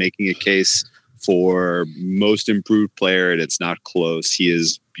Conner is making a case for most improved player, and it's not close. He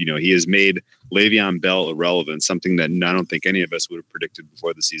has made Le'Veon Bell irrelevant, something that I don't think any of us would have predicted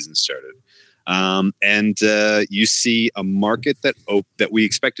before the season started. And you see a market that we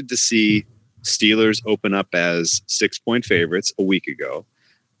expected to see Steelers open up as 6-point favorites a week ago.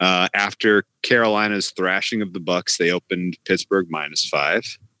 After Carolina's thrashing of the Bucs, they opened Pittsburgh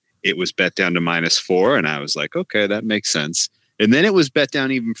 -5. It was bet down to -4, and I was like, okay, that makes sense. And then it was bet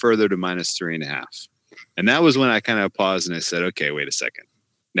down even further to -3.5. And that was when I kind of paused and I said, okay, wait a second.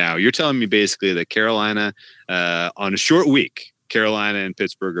 Now you're telling me basically that Carolina, on a short week, Carolina and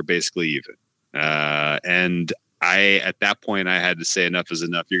Pittsburgh are basically even. And at that point, I had to say enough is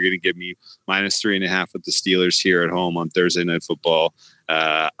enough. You're going to give me -3.5 with the Steelers here at home on Thursday Night Football.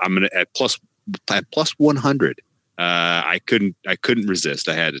 I'm going to at plus 100. I couldn't resist.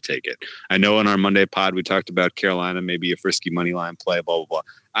 I had to take it. I know in our Monday pod we talked about Carolina, maybe a frisky money line play, blah blah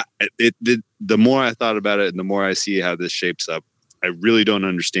blah. The more I thought about it, and the more I see how this shapes up, I really don't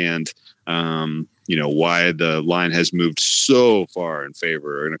understand. Why the line has moved so far in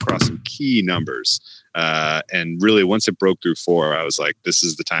favor and across some key numbers. And really, once it broke through 4, I was like, this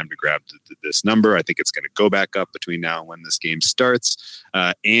is the time to grab this number. I think it's going to go back up between now and when this game starts.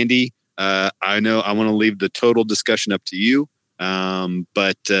 Andy, I know I want to leave the total discussion up to you.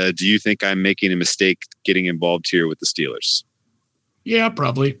 But do you think I'm making a mistake getting involved here with the Steelers? Yeah,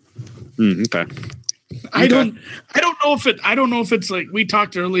 probably. Okay. I don't know if it's like we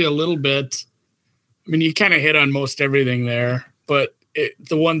talked earlier a little bit. I mean, you kind of hit on most everything there, but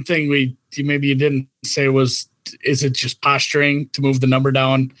the one thing maybe you didn't say was, is it just posturing to move the number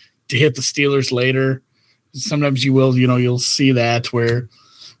down to hit the Steelers later? Sometimes you'll see that where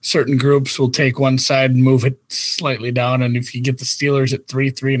certain groups will take one side and move it slightly down. And if you get the Steelers at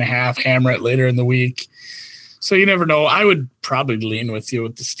 3.5, hammer it later in the week. So you never know. I would probably lean with you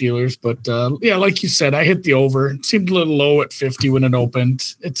with the Steelers, but yeah, like you said, I hit the over. It seemed a little low at 50 when it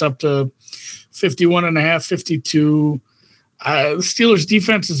opened. It's up to 51.5, 52. The Steelers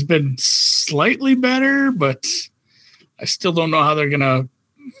defense has been slightly better, but I still don't know how they're going to,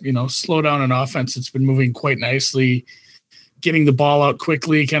 slow down an offense. It's been moving quite nicely, getting the ball out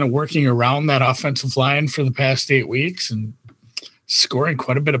quickly, kind of working around that offensive line for the past 8 weeks. And scoring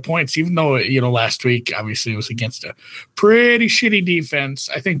quite a bit of points, even though, last week obviously it was against a pretty shitty defense.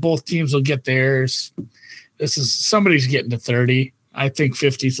 I think both teams will get theirs. Somebody's getting to 30. I think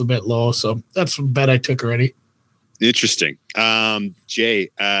 50 is a bit low, so that's a bet I took already. Interesting. Jay,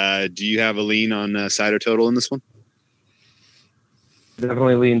 do you have a lean on side or total in this one?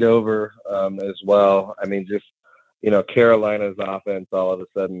 Definitely leaned over as well. I mean, just, Carolina's offense all of a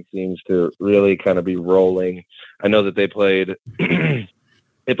sudden seems to really kind of be rolling. I know that they played 2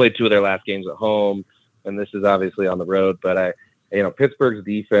 of their last games at home, and this is obviously on the road, but Pittsburgh's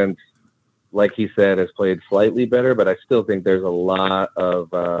defense, like he said, has played slightly better, but I still think there's a lot of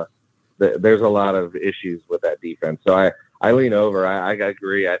issues with that defense. So I lean over. I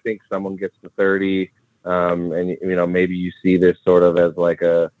agree. I think someone gets to 30, and maybe you see this sort of as like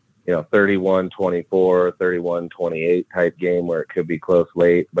a 31-24, 31-28 type game where it could be close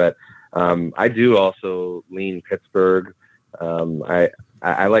late. But I do also lean Pittsburgh. I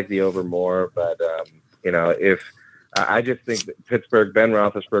like the over more, but if I just think that Pittsburgh, Ben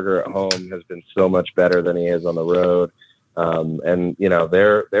Roethlisberger at home has been so much better than he is on the road. And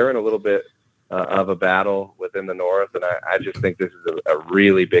they're in a little bit of a battle within the North, and I just think this is a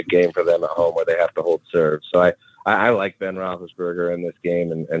really big game for them at home where they have to hold serve. So I like Ben Roethlisberger in this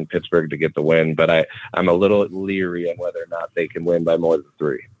game and Pittsburgh to get the win, but I'm a little leery on whether or not they can win by more than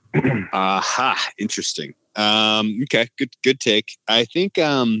 3. Interesting. Okay, good take. I think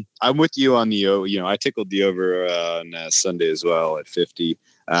I'm with you on the I tickled the over on Sunday as well at 50.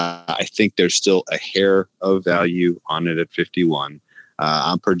 I think there's still a hair of value on it at 51.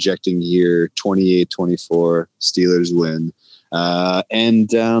 I'm projecting here 28-24 Steelers win. The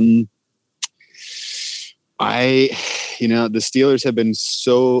Steelers have been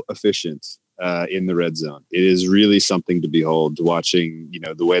so efficient in the red zone. It is really something to behold, watching,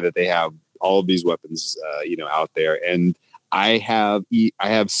 the way that they have all of these weapons, out there. And I have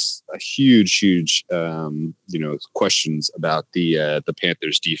a huge, questions about the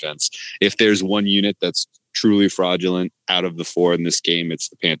Panthers defense. If there's one unit that's truly fraudulent out of the 4 in this game, it's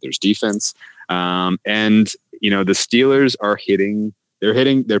the Panthers defense. The Steelers are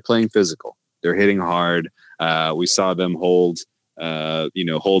they're playing physical. They're hitting hard. We saw them hold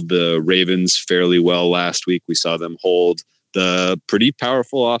the Ravens fairly well last week. We saw them hold the pretty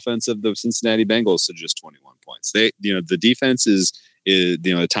powerful offense of the Cincinnati Bengals to just 21 points. The defense is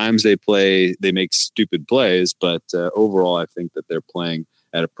at times they make stupid plays, but overall, I think that they're playing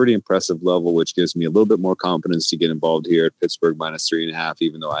at a pretty impressive level, which gives me a little bit more confidence to get involved here at Pittsburgh -3.5,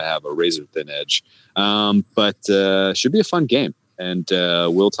 even though I have a razor thin edge. But should be a fun game, and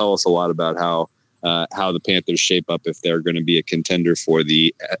will tell us a lot about how the Panthers shape up, if they're going to be a contender for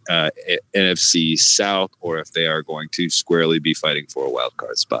the NFC South, or if they are going to squarely be fighting for a wild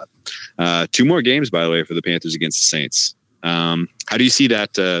card spot. 2 more games, by the way, for the Panthers against the Saints. How do you see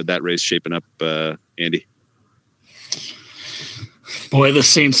that race shaping up, Andy? Boy, the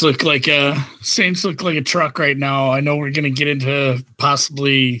Saints look like a truck right now. I know we're going to get into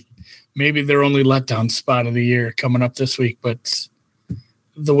possibly maybe their only letdown spot of the year coming up this week, but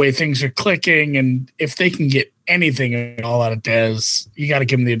the way things are clicking, and if they can get anything at all out of Dez, you got to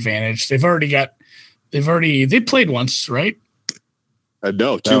give them the advantage. They played once, right?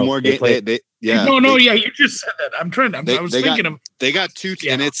 No, 2 more games. You just said that. They got 2,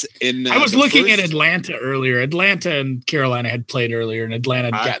 and it's in. I was looking at Atlanta earlier. Atlanta and Carolina had played earlier, and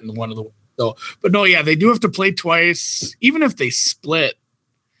Atlanta had gotten one of the. So, but no, they do have to play twice. Even if they split,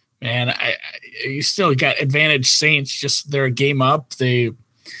 man, you still got advantage Saints. Just they're a game up.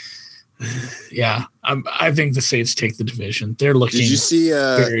 I think the Saints take the division. They're looking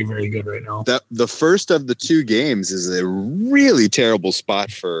very, very good right now. The first of the 2 games is a really terrible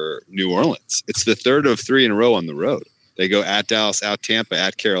spot for New Orleans. It's the 3rd of 3 in a row on the road. They go at Dallas, at Tampa,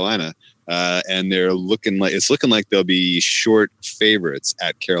 at Carolina, and they're looking like they'll be short favorites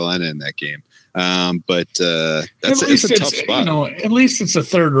at Carolina in that game. But it's a tough spot. At least it's a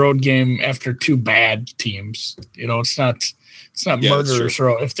 3rd road game after 2 bad teams. It's not murderous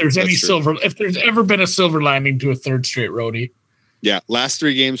row. If there's if there's ever been a silver lining to a 3rd straight roadie. Yeah, last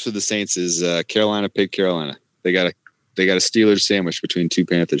 3 games for the Saints is Carolina, pick Carolina. They got a Steelers sandwich between 2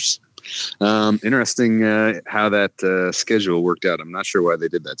 Panthers. Interesting how that schedule worked out. I'm not sure why they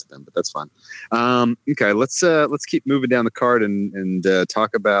did that to them, but that's fine. Okay, let's keep moving down the card and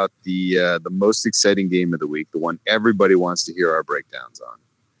talk about the most exciting game of the week, the one everybody wants to hear our breakdowns on.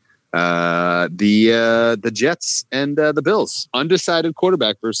 The Jets and the Bills. Undecided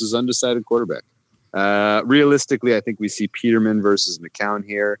quarterback versus undecided quarterback. Realistically, I think we see Peterman versus McCown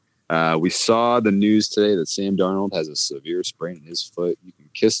here. We saw the news today that Sam Darnold has a severe sprain in his foot. You can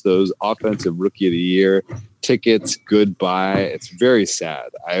kiss those offensive rookie of the year tickets goodbye. It's very sad.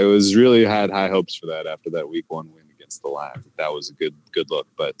 I was really had high hopes for that after that week 1 win against the Lions. That was a good look.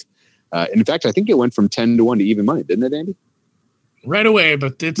 But in fact, I think it went from 10-1 to even money, didn't it, Andy? Right away,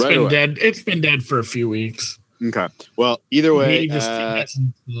 but it's been dead. It's been dead for a few weeks. Okay. Well, either way,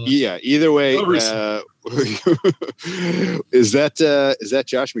 either way, is that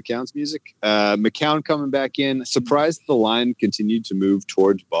Josh McCown's music? McCown coming back in. Surprised the line continued to move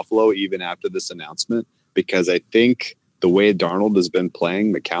towards Buffalo even after this announcement, because I think the way Darnold has been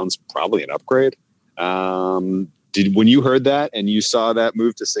playing, McCown's probably an upgrade. When you heard that and you saw that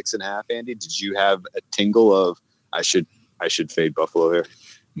move to 6.5, Andy, did you have a tingle of I should fade Buffalo here?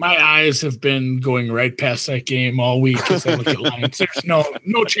 My eyes have been going right past that game all week as I look at lines. There's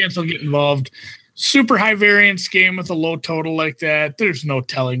no chance I'll get involved. Super high variance game with a low total like that. There's no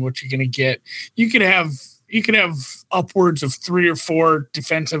telling what you're going to get. You could have upwards of 3 or 4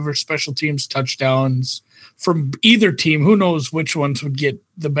 defensive or special teams touchdowns from either team. Who knows which ones would get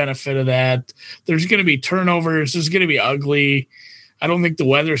the benefit of that? There's going to be turnovers. There's going to be ugly. I don't think the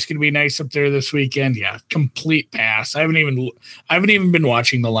weather's going to be nice up there this weekend. Yeah, complete pass. I haven't even been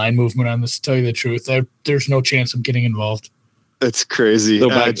watching the line movement on this, to tell you the truth. There's no chance of getting involved. That's crazy.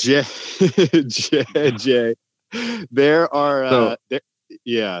 Jay, there are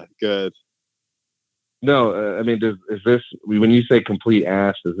yeah, good. No, I mean, is this, when you say complete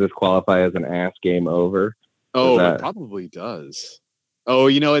ass, does this qualify as an ass game over? Oh, it probably does. Oh,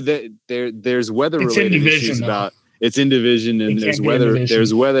 there's weather-related issues about. It's in division, and there's weather.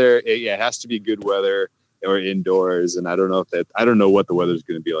 There's weather. It has to be good weather or indoors. And I don't know what the weather's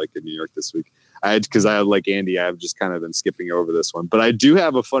going to be like in New York this week. Because I like Andy, I've just kind of been skipping over this one. But I do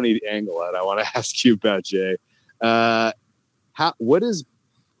have a funny angle that I want to ask you about, Jay. What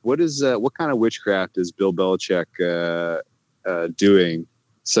kind of witchcraft is Bill Belichick doing,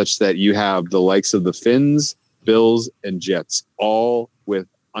 such that you have the likes of the Finns, Bills, and Jets all with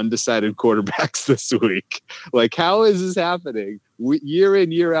undecided quarterbacks this week? Like, how is this happening? Year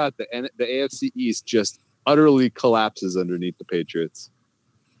in, year out, the AFC East just utterly collapses underneath the Patriots.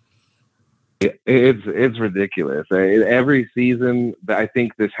 It's ridiculous. Every season, I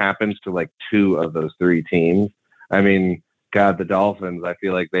think this happens to like 2 of those 3 teams. I mean, God, the Dolphins, I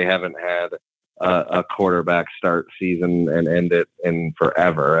feel like they haven't had a quarterback start season and end it in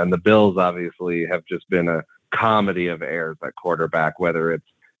forever. And the Bills obviously have just been a comedy of errors at quarterback, whether it's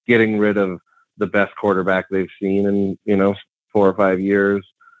getting rid of the best quarterback they've seen in 4 or 5 years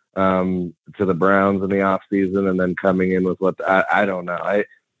to the Browns in the offseason, and then coming in with what I don't know.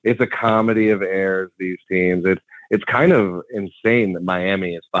 It's a comedy of errors, these teams. It's kind of insane that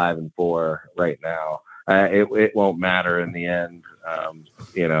Miami is 5-4 right now. It won't matter in the end. I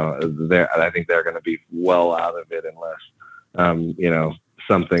think they're going to be well out of it unless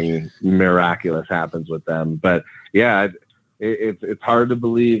something miraculous happens with them. But yeah, it's hard to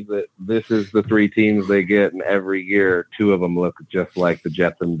believe that this is the 3 teams they get, and every year 2 of them look just like the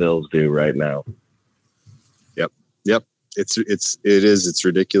Jets and Bills do right now. Yep. It's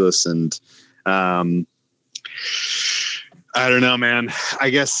ridiculous. And I don't know, man. I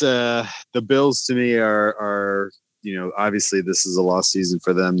guess the Bills to me are obviously this is a lost season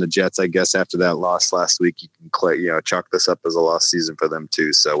for them. The Jets, I guess, after that loss last week, you can chalk this up as a lost season for them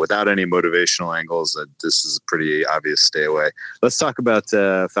too. So without any motivational angles, this is a pretty obvious stay away. Let's talk about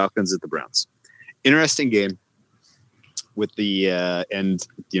Falcons at the Browns. Interesting game with the I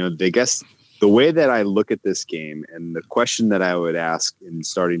guess the way that I look at this game and the question that I would ask in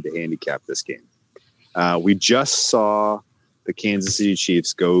starting to handicap this game. We just saw the Kansas City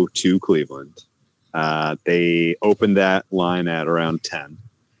Chiefs go to Cleveland. They opened that line at around 10.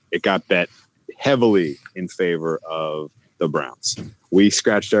 It got bet heavily in favor of the Browns. We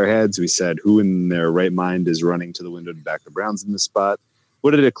scratched our heads. We said, who in their right mind is running to the window to back the Browns in this spot?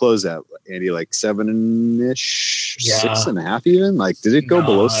 What did it close at, Andy? Like 7-ish, 6.5 even? Like, did it go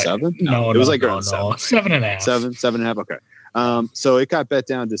below 7? No, it was like around 7.5. 7.5. Okay. So it got bet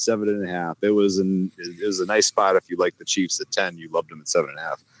down to 7.5. It was a nice spot. If you like the Chiefs at 10, you loved them at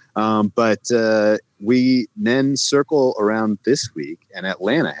 7.5. But we then circle around this week, and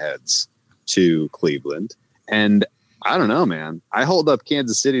Atlanta heads to Cleveland. And I don't know, man. I hold up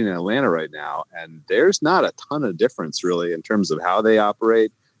Kansas City and Atlanta right now, and there's not a ton of difference really in terms of how they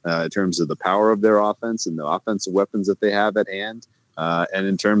operate, in terms of the power of their offense and the offensive weapons that they have at hand, and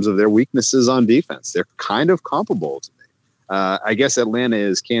in terms of their weaknesses on defense. They're kind of comparable to me. I guess Atlanta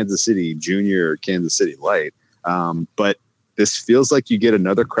is Kansas City Junior, Kansas City Light, but this feels like you get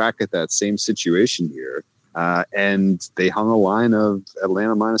another crack at that same situation here, and they hung a line of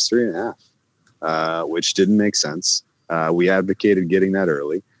Atlanta -3.5, which didn't make sense. We advocated getting that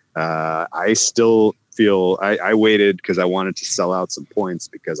early. I still feel I waited because I wanted to sell out some points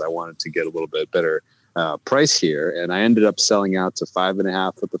because I wanted to get a little bit better price here, and I ended up selling out to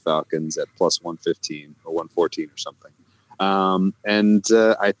 5.5 with the Falcons at plus 115 or 114 or something.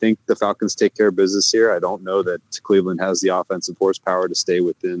 I think the Falcons take care of business here. I don't know that Cleveland has the offensive horsepower to stay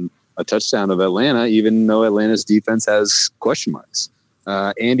within a touchdown of Atlanta, even though Atlanta's defense has question marks.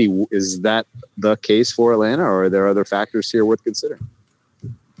 Andy, is that the case for Atlanta, or are there other factors here worth considering?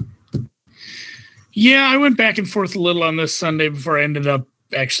 Yeah, I went back and forth a little on this Sunday before I ended up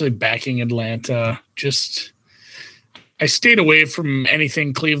actually backing Atlanta. I stayed away from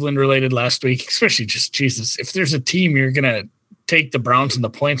anything Cleveland related last week, especially just Jesus. If there's a team you're going to take the Browns and the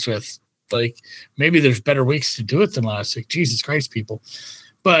points with, like maybe there's better weeks to do it than last week. Jesus Christ, people.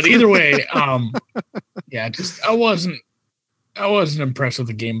 But either way, I wasn't impressed with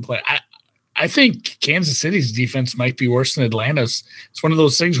the gameplay. I think Kansas City's defense might be worse than Atlanta's. It's one of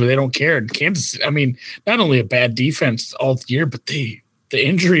those things where they don't care. And Kansas, I mean, not only a bad defense all year, but the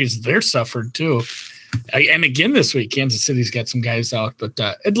injuries they're suffered too. And again this week, Kansas City's got some guys out, but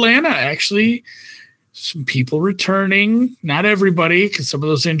Atlanta actually some people returning. Not everybody, because some of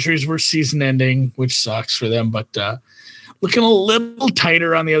those injuries were season-ending, which sucks for them. But looking a little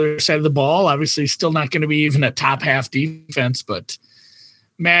tighter on the other side of the ball. Obviously, still not going to be even a top half defense, but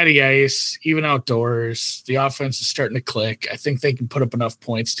Matty Ice, even outdoors, the offense is starting to click. I think they can put up enough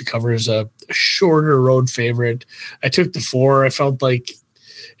points to cover as a shorter road favorite. I took the 4. I felt like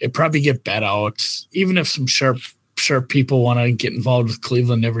it'd probably get bet out, even if some sharp people want to get involved with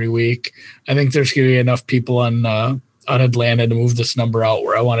Cleveland every week. I think there's going to be enough people on Atlanta to move this number out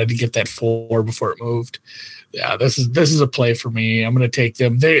where I wanted to get that 4 before it moved. Yeah, this is a play for me. I'm going to take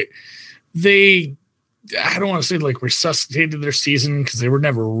them. They I don't want to say like resuscitated their season because they were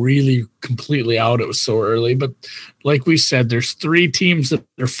never really completely out. It was so early, but like we said, there's 3 teams that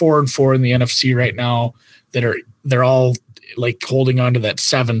are 4-4 in the NFC right now they're all like holding on to that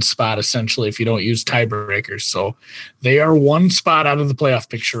 7 spot essentially if you don't use tiebreakers. So they are 1 spot out of the playoff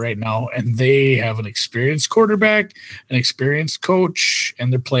picture right now, and they have an experienced quarterback, an experienced coach,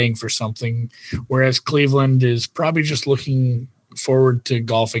 and they're playing for something. Whereas Cleveland is probably just looking forward to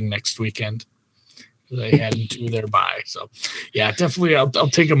golfing next weekend. They had into their bye. So yeah, definitely I'll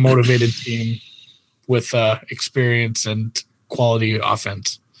take a motivated team with experience and quality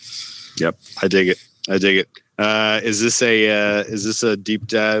offense. Yep. I dig it. Is this a deep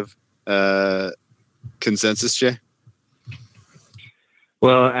dive consensus, Jay?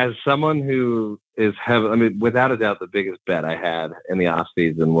 Well, as someone who is without a doubt, the biggest bet I had in the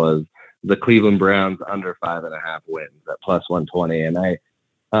offseason was the Cleveland Browns under 5.5 wins at plus 120. And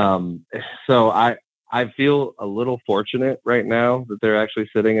I feel a little fortunate right now that they're actually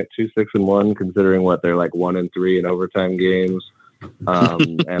sitting at 2-6-1, considering what they're like 1-3 in overtime games,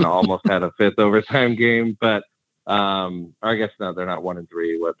 and almost had a 5th overtime game. But or I guess no, they're not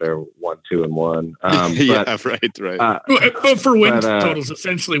 1-3. What they're 1-2-1. Yeah, right. But for win totals,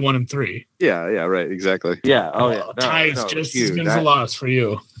 essentially 1-3. Yeah, right, exactly. Yeah. Oh yeah. Ties just as good as a loss for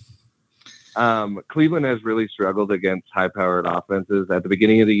you. Cleveland has really struggled against high-powered offenses. At the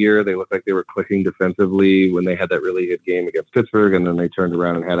beginning of the year, they looked like they were clicking defensively when they had that really good game against Pittsburgh, and then they turned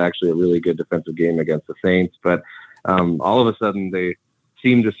around and had actually a really good defensive game against the Saints. But all of a sudden, they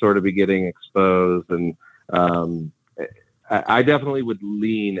seem to sort of be getting exposed, and I definitely would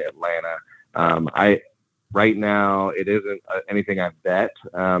lean Atlanta. Right now, it isn't anything I bet,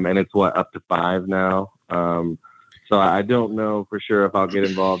 and it's up to 5 now. So I don't know for sure if I'll get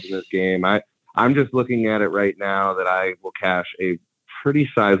involved in this game. I'm just looking at it right now that I will cash a pretty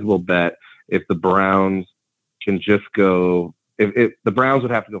sizable bet if the Browns can just go. If the Browns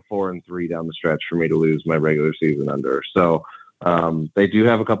would have to go 4-3 down the stretch for me to lose my regular season under. So they do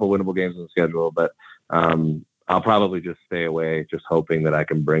have a couple winnable games on the schedule, but I'll probably just stay away, just hoping that I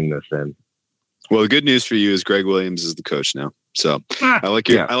can bring this in. Well, the good news for you is Greg Williams is the coach now. So I like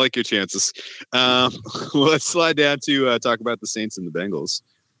your chances. Let's slide down to talk about the Saints and the Bengals.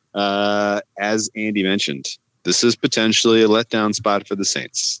 As Andy mentioned, this is potentially a letdown spot for the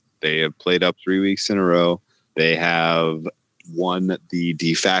Saints. They have played up 3 weeks in a row. They have won the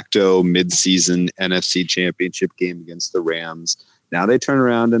de facto midseason NFC championship game against the Rams. Now they turn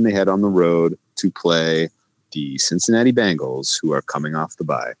around and they head on the road to play the Cincinnati Bengals, who are coming off the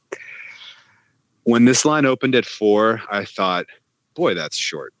bye. When this line opened at 4, I thought, boy, that's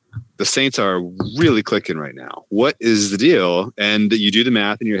short. The Saints are really clicking right now. What is the deal? And you do the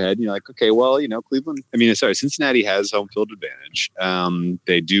math in your head and you're like, okay, well, Cincinnati has home field advantage.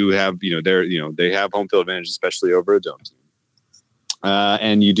 They do have, they have home field advantage, especially over a dome team.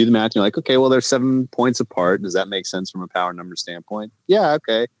 And you do the math, and you're like, okay, well, they're 7 points apart. Does that make sense from a power number standpoint? Yeah,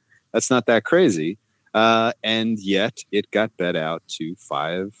 okay. That's not that crazy. And yet it got bet out to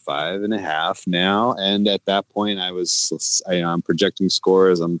 5.5 now. And at that point, I'm projecting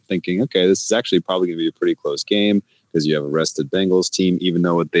scores. I'm thinking, okay, this is actually probably going to be a pretty close game because you have a rested Bengals team, even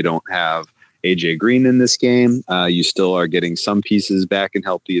though they don't have AJ Green in this game. You still are getting some pieces back and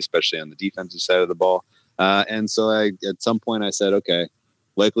healthy, especially on the defensive side of the ball. And so at some point I said, okay,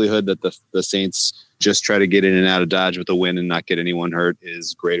 likelihood that the Saints just try to get in and out of Dodge with a win and not get anyone hurt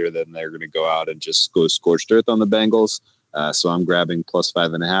is greater than they're going to go out and just go scorched earth on the Bengals. So I'm grabbing plus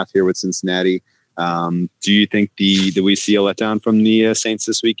 5.5 here with Cincinnati. Do you think that we see a letdown from the Saints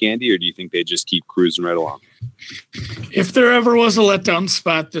this week, Andy, or do you think they just keep cruising right along? If there ever was a letdown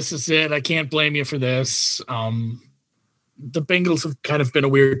spot, this is it. I can't blame you for this. The Bengals have kind of been a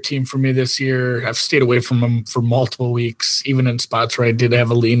weird team for me this year. I've stayed away from them for multiple weeks, even in spots where I did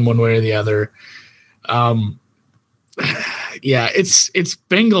have a lean one way or the other. Yeah, it's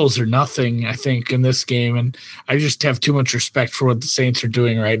Bengals or nothing, I think, in this game. And I just have too much respect for what the Saints are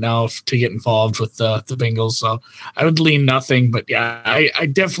doing right now to get involved with the Bengals. So I would lean nothing. But yeah, I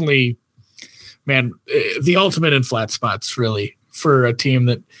definitely, man, the ultimate in flat spots, really, for a team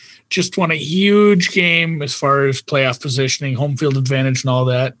that just won a huge game as far as playoff positioning, home field advantage, and all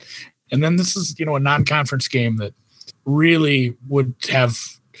that. And then this is, a non-conference game that really would have.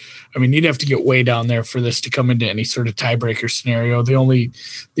 I mean, you'd have to get way down there for this to come into any sort of tiebreaker scenario. The only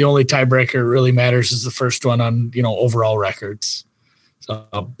tiebreaker really matters is the first one on overall records.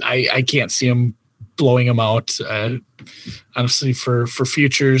 So I can't see them blowing them out. Honestly, for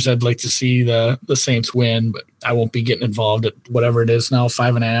futures, I'd like to see the Saints win, but I won't be getting involved at whatever it is now,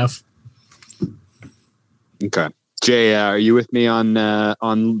 5.5. Okay, Jay, are you with me on the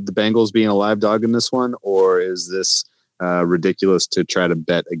Bengals being a live dog in this one, or is this ridiculous to try to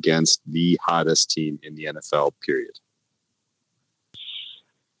bet against the hottest team in the NFL, period?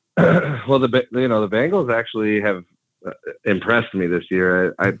 Well, the Bengals actually have impressed me this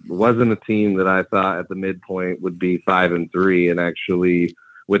year. I wasn't a team that I thought at the midpoint would be 5-3 and actually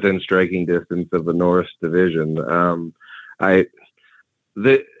within striking distance of the North Division.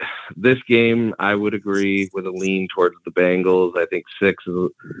 This game, I would agree with a lean towards the Bengals. I think 6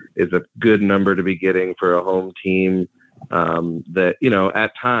 is a good number to be getting for a home team. That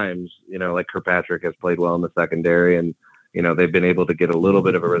at times like Kirkpatrick has played well in the secondary, and they've been able to get a little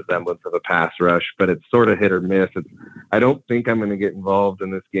bit of a resemblance of a pass rush, but it's sort of hit or miss. I don't think I'm going to get involved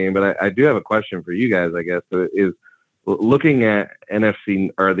in this game, but I do have a question for you guys, I guess, is looking at NFC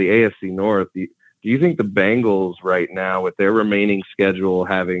or the AFC North. Do you think the Bengals right now, with their remaining schedule,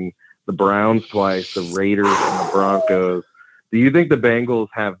 having the Browns twice, the Raiders and the Broncos, do you think the Bengals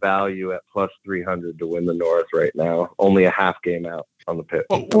have value at plus 300 to win the North right now? Only a half game out on the pit.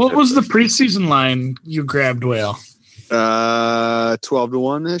 What was the preseason line you grabbed, Whale?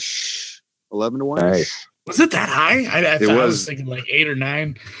 12-1 ish, 11-1. Nice. Was it that high? I was thinking like 8 or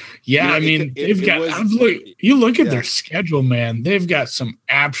 9. Yeah, you look at their schedule, man. They've got some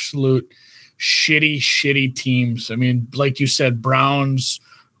absolute shitty teams. I mean, like you said, Browns,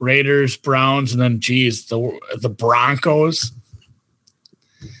 Raiders, Browns, and then the Broncos.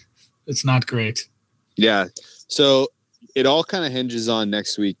 It's not great. Yeah. So it all kind of hinges on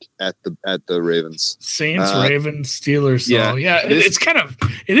next week at the Ravens. Saints, Ravens, Steelers. So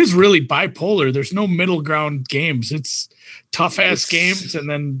it is really bipolar. There's no middle ground games. It's tough ass games and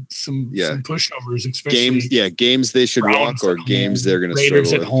then some pushovers, especially games they should walk or games they're going to struggle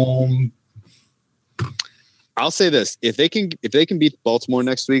Raiders at home. I'll say this: if they can beat Baltimore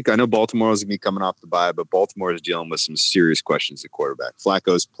next week, I know Baltimore is going to be coming off the bye, but Baltimore is dealing with some serious questions at quarterback.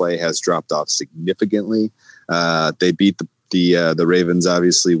 Flacco's play has dropped off significantly. They beat the Ravens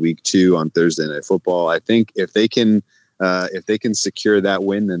obviously week 2 on Thursday Night Football. I think if they can secure that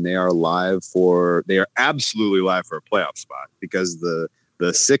win, then they are absolutely live for a playoff spot, because the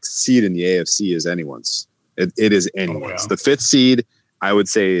 6th seed in the AFC is anyone's. It is anyone's. The 5th seed, I would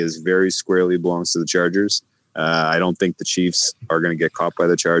say, is very squarely belongs to the Chargers. I don't think the Chiefs are going to get caught by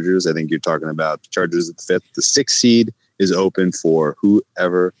the Chargers. I think you're talking about the Chargers at the 5th. The 6th seed is open for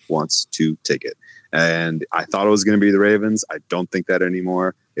whoever wants to take it. And I thought it was going to be the Ravens. I don't think that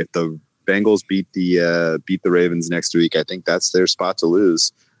anymore. If the Bengals beat the Ravens next week, I think that's their spot to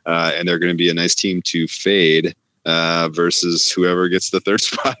lose. And they're going to be a nice team to fade versus whoever gets the 3rd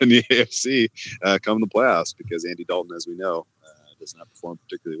spot in the AFC come the playoffs, because Andy Dalton, as we know, does not perform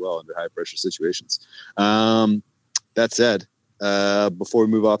particularly well under high pressure situations. That said, before we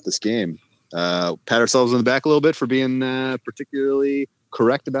move off this game, pat ourselves on the back a little bit for being particularly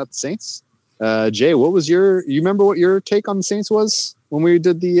correct about the Saints. Jay, what was you remember what your take on the Saints was when we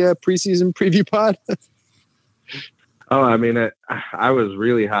did the preseason preview pod? Oh, I mean, I was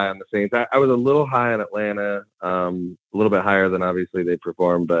really high on the Saints. I was a little high on Atlanta, a little bit higher than obviously they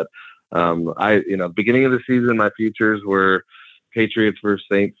performed. But beginning of the season, my futures were Patriots versus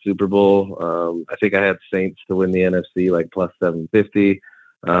Saints Super Bowl. I think I had Saints to win the NFC like plus 750.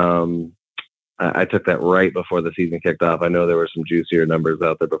 I took that right before the season kicked off. I know there were some juicier numbers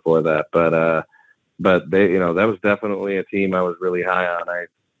out there before that, but they, that was definitely a team I was really high on.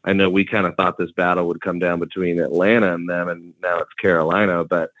 I know we kind of thought this battle would come down between Atlanta and them, and now it's Carolina.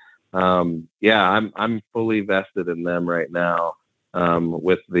 But I'm fully vested in them right now,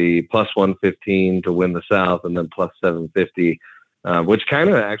 with the plus 115 to win the South, and then plus 750, which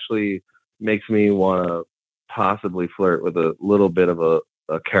kind of actually makes me want to possibly flirt with a little bit of a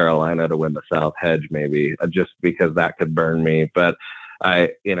Carolina to win the South hedge, maybe, just because that could burn me. But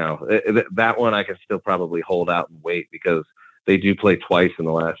that one I can still probably hold out and wait, because they do play twice in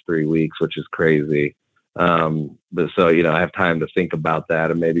the last 3 weeks, which is crazy. But so, I have time to think about that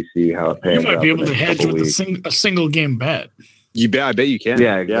and maybe see how it pans out. You might be able to hedge with a single game bet. I bet you can.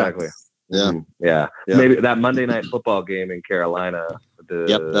 Yeah, exactly. Yeah. Yeah. Maybe that Monday Night Football game in Carolina.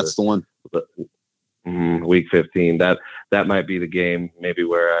 That's the one. Week 15. That might be the game, maybe,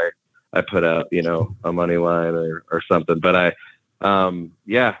 where I put out, a money line or something. But I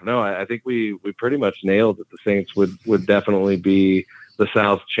think we pretty much nailed it. The Saints would definitely be the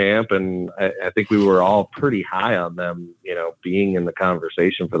South champ, and I think we were all pretty high on them, being in the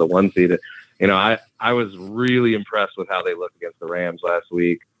conversation for the 1 seed. I was really impressed with how they looked against the Rams last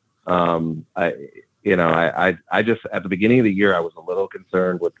week. I just, at the beginning of the year, I was a little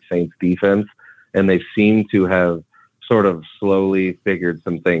concerned with the Saints defense, and they seem to have sort of slowly figured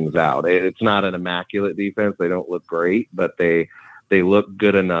some things out. It's not an immaculate defense. They don't look great, but they look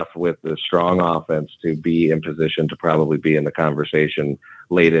good enough with the strong offense to be in position to probably be in the conversation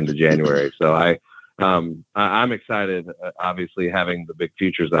late into January. So I'm excited, obviously, having the big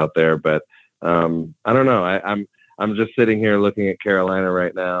futures out there, but I don't know. I'm just sitting here looking at Carolina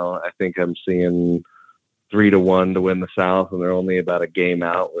right now. I think I'm seeing 3-1 to win the South, and they're only about a game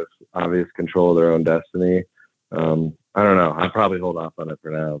out with obvious control of their own destiny. I don't know. I'll probably hold off on it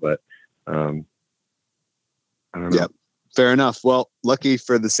for now, but I don't know. Yep. Fair enough. Well, lucky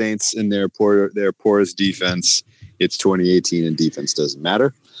for the Saints and their porous defense, it's 2018 and defense doesn't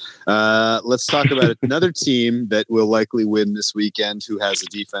matter. Let's talk about another team that will likely win this weekend, who has a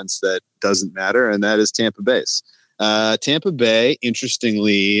defense that doesn't matter, and that is Tampa Bay. Tampa Bay,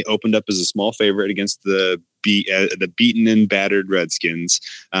 interestingly, opened up as a small favorite against the beaten and battered Redskins.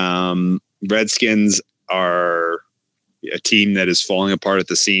 Redskins are a team that is falling apart at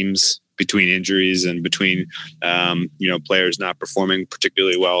the seams between injuries and between, players not performing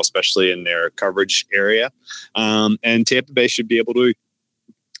particularly well, especially in their coverage area. And Tampa Bay should be able to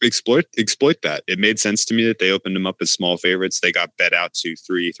exploit that. It made sense to me that they opened them up as small favorites. They got bet out to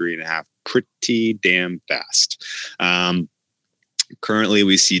 3.5 pretty damn fast. Currently,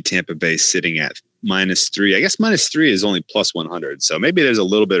 we see Tampa Bay sitting at -3. I guess -3 is only plus 100. So maybe there's a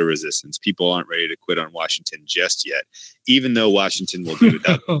little bit of resistance. People aren't ready to quit on Washington just yet, even though Washington will be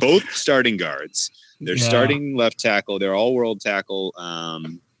without both starting guards. Their starting left tackle, their all-world tackle,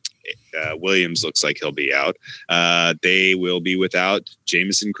 Williams looks like he'll be out. They will be without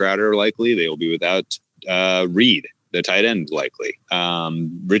Jamison Crowder, likely. They will be without Reed, the tight end, likely.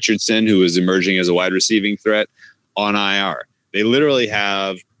 Richardson, who is emerging as a wide receiving threat, on IR. They literally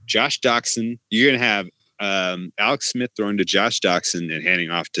have Josh Doxson. You're going to have Alex Smith throwing to Josh Doxson and handing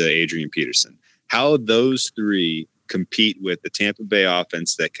off to Adrian Peterson. How those three compete with the Tampa Bay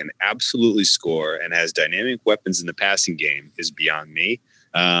offense that can absolutely score and has dynamic weapons in the passing game is beyond me.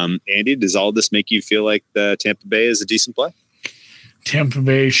 Andy, does all this make you feel like the Tampa Bay is a decent play? Tampa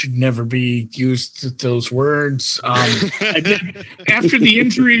Bay should never be used those words. I did, after the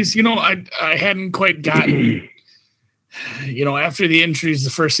injuries, I hadn't quite gotten. After the injuries, the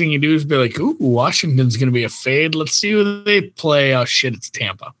first thing you do is be like, "Ooh, Washington's going to be a fade. Let's see who they play." Oh shit, it's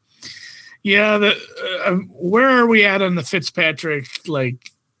Tampa. Yeah, where are we at on the Fitzpatrick?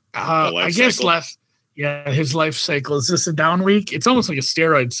 I guess cycle. His life cycle. Is this a down week? It's almost like a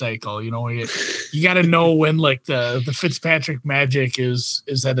steroid cycle. You got to know when the Fitzpatrick magic is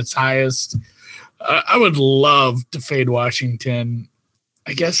at its highest. I would love to fade Washington.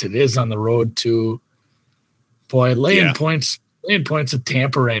 I guess it is on the road too. Boy, laying points at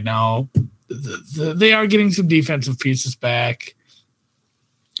Tampa right now. They are getting some defensive pieces back.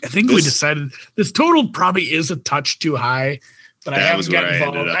 I think we decided this total probably is a touch too high, but I haven't gotten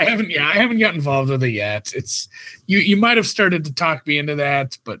involved. I haven't gotten involved with it yet. It's you might have started to talk me into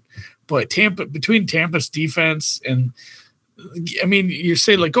that, but boy, between Tampa's defense and, I mean, you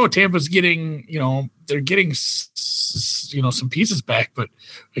say like, oh, Tampa's getting, they're getting, some pieces back, but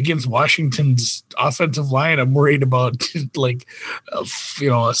against Washington's offensive line, I'm worried about like, a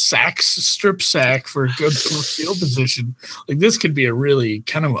strip sack for a good field position. Like this could be a really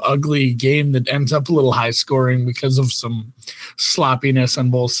kind of ugly game that ends up a little high scoring because of some sloppiness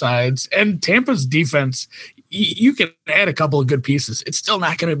on both sides. And Tampa's defense, you can add a couple of good pieces. It's still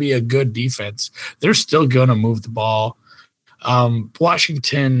not going to be a good defense. They're still going to move the ball.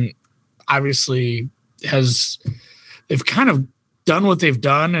 Washington obviously they've kind of done what they've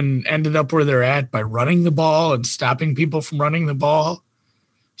done and ended up where they're at by running the ball and stopping people from running the ball.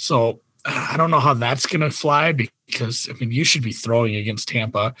 So I don't know how that's going to fly because, I mean, you should be throwing against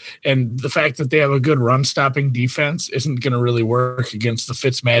Tampa. And the fact that they have a good run-stopping defense isn't going to really work against the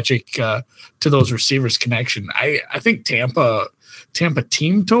Fitzmagic to those receivers connection. I think Tampa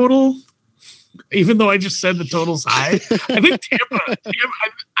team total, even though I just said the total's high, I think Tampa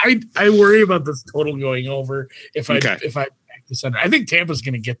I worry about this total going over if I back the center. I think Tampa's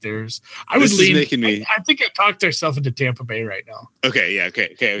going to get theirs. I think I talked ourselves into Tampa Bay right now. Okay, yeah,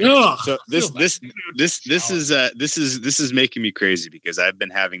 okay. Ugh, so this is making me crazy because I've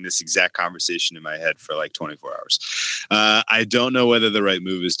been having this exact conversation in my head for like 24 hours. I don't know whether the right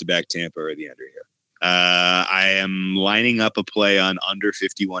move is to back Tampa or the under here. I am lining up a play on under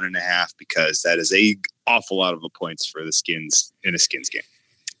 51.5 because that is a awful lot of points for the Skins in a Skins game.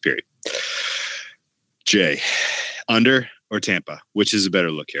 Period. Jay, under or Tampa, which is a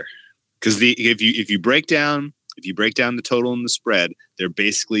better look here? Because if you break down the total and the spread, they're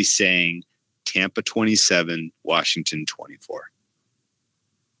basically saying Tampa 27, Washington 24.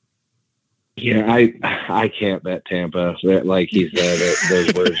 Yeah, I can't bet Tampa. Like he said,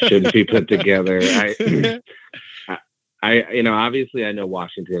 those words shouldn't be put together. I obviously I know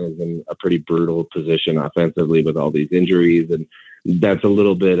Washington is in a pretty brutal position offensively with all these injuries, and that's a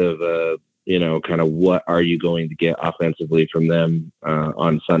little bit of a, kind of what are you going to get offensively from them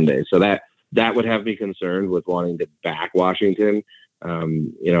on Sunday? So that would have me concerned with wanting to back Washington.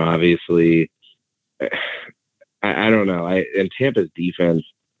 Obviously, I don't know. And Tampa's defense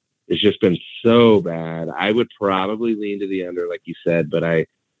has just been so bad. I would probably lean to the under, like you said, but I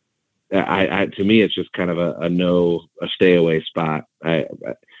to me, it's just kind of a stay away spot. I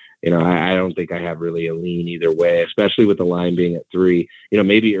don't think I have really a lean either way, especially with the line being at 3.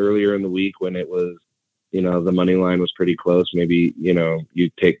 Maybe earlier in the week when it was, the money line was pretty close. Maybe, you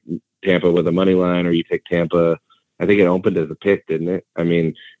take Tampa with a money line, or you take Tampa. I think it opened as a pick, didn't it? I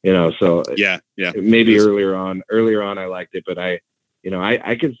mean, so yeah. Maybe earlier on I liked it, but I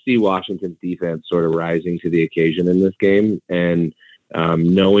could see Washington's defense sort of rising to the occasion in this game, and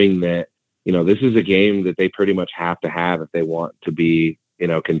knowing that, this is a game that they pretty much have to have if they want to be,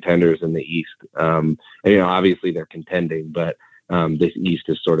 contenders in the East. And, obviously they're contending, but this East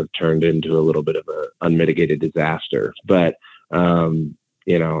has sort of turned into a little bit of an unmitigated disaster. But,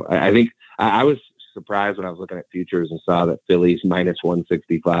 I think I was surprised when I was looking at futures and saw that Philly's minus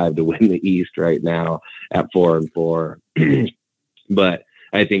 165 to win the East right now at 4-4. But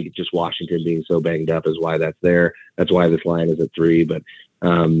I think just Washington being so banged up is why that's there. That's why this line is at 3. But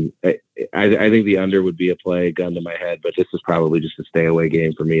I think the under would be a play, gun to my head. But this is probably just a stay away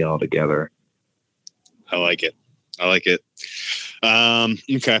game for me altogether. I like it. Okay.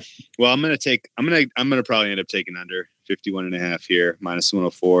 Well, I'm gonna probably end up taking under 51.5 here, minus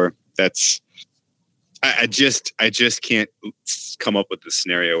 104. I just can't come up with the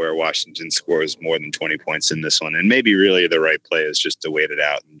scenario where Washington scores more than 20 points in this one. And maybe really the right play is just to wait it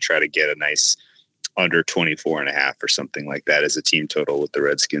out and try to get a nice under 24.5 or something like that as a team total with the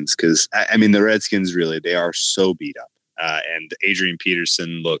Redskins. Cause I mean, the Redskins really, they are so beat up. And Adrian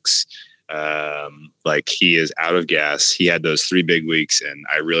Peterson looks like he is out of gas. He had those 3 big weeks. And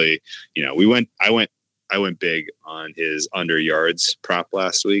I really, I went big on his under yards prop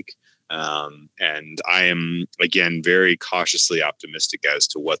last week. And I am, again, very cautiously optimistic as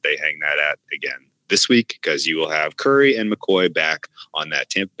to what they hang that at again this week, because you will have Curry and McCoy back on that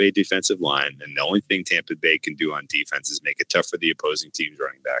Tampa Bay defensive line. And the only thing Tampa Bay can do on defense is make it tough for the opposing team's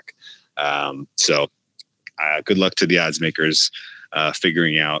running back. So good luck to the odds makers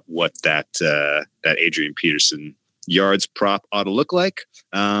figuring out what that Adrian Peterson yards prop ought to look like.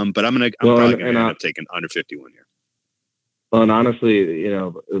 But I'm probably going to end up taking under 51 here. Well, and honestly,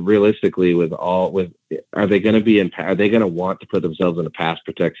 realistically, are they going to want to put themselves in a pass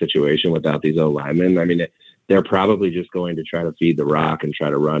protect situation without these O linemen? I mean, they're probably just going to try to feed the rock and try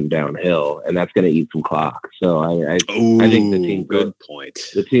to run downhill, and that's going to eat some clock. So I think the team, good point.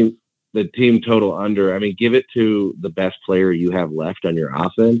 The team total under. I mean, give it to the best player you have left on your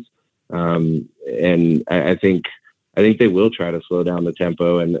offense. And I think they will try to slow down the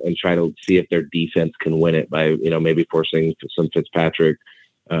tempo and try to see if their defense can win it by, maybe forcing some Fitzpatrick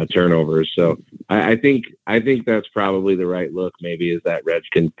turnovers. So I think that's probably the right look. Maybe is that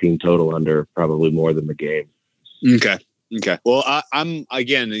Redskins team total under probably more than the game. Okay. Well, I'm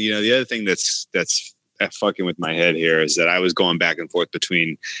again, the other thing that's fucking with my head here is that I was going back and forth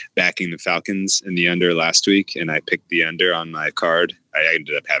between backing the Falcons and the under last week, and I picked the under on my card. I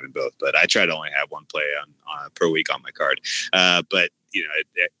ended up having both, but I try to only have one play on per week on my card. But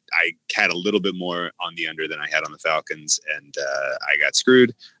I had a little bit more on the under than I had on the Falcons, and I got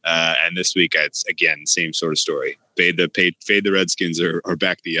screwed. And this week, it's again same sort of story. Fade the Redskins or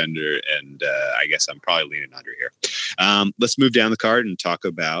back the under, and I guess I'm probably leaning under here. Let's move down the card and talk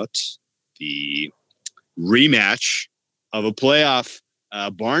about the rematch of a playoff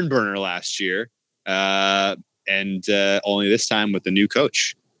barn burner last year, and only this time with the new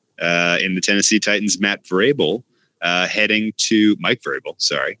coach in the Tennessee Titans, Mike Vrabel. Heading to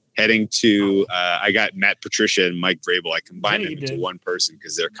I got Matt Patricia and Mike Vrabel. I combined them into one person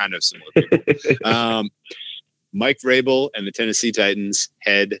because they're kind of similar people. Mike Vrabel and the Tennessee Titans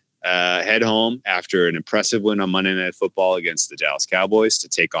head home after an impressive win on Monday Night Football against the Dallas Cowboys to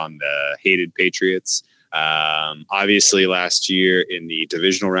take on the hated Patriots. Obviously last year in the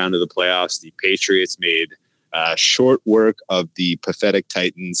divisional round of the playoffs, the Patriots made short work of the pathetic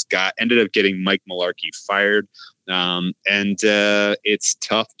Titans, ended up getting Mike Mularkey fired. And it's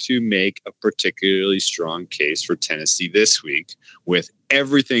tough to make a particularly strong case for Tennessee this week with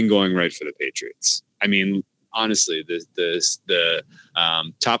everything going right for the Patriots. I mean, honestly, the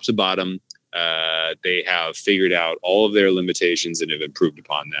top to bottom, they have figured out all of their limitations and have improved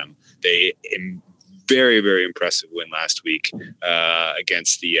upon them. Very, very impressive win last week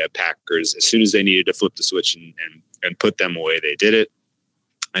against the Packers. As soon as they needed to flip the switch and put them away, they did it.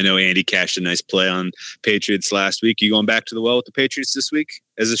 I know Andy cashed a nice play on Patriots last week. You going back to the well with the Patriots this week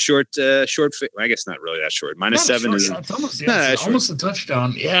as a short? I guess not really that short. -7 is almost a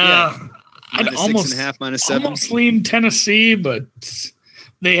touchdown. Yeah. I'd almost -6.5, -7. Almost lean Tennessee, but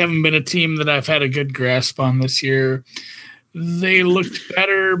they haven't been a team that I've had a good grasp on this year. They looked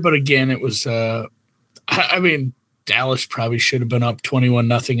better, but again, it was. Dallas probably should have been up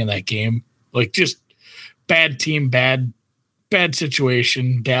 21-0 in that game. Like, just bad team, bad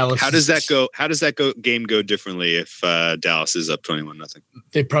situation. Dallas. How does that game go differently if Dallas is up 21-0?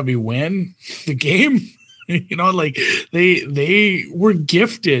 They probably win the game. They were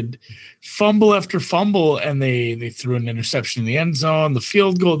gifted fumble after fumble, and they threw an interception in the end zone. The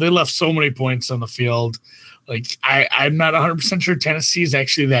field goal, they left so many points on the field. Like, I'm not 100% sure Tennessee is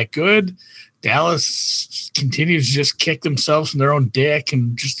actually that good. Dallas continues to just kick themselves in their own dick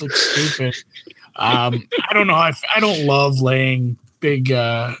and just look stupid. I don't know. I don't love laying big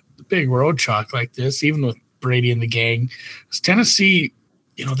road chalk like this, even with Brady and the gang. Tennessee,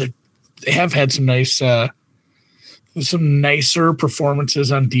 they have had some nicer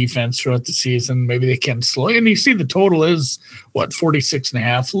performances on defense throughout the season. Maybe they can slow. And you see the total is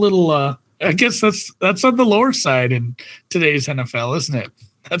 46.5. Little. I guess that's on the lower side in today's NFL, isn't it?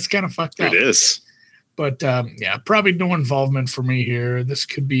 That's kind of fucked up. It is. But, probably no involvement for me here. This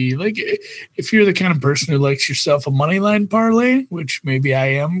could be like if you're the kind of person who likes yourself a money line parlay, which maybe I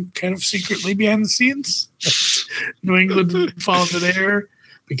am kind of secretly behind the scenes. New England fall into there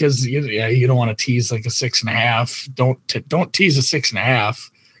because you don't want to tease like a 6.5. Don't tease a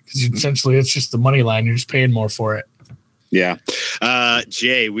 6.5 because essentially it's just the money line. You're just paying more for it. Yeah.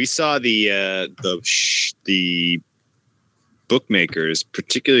 Jay, we saw the bookmakers,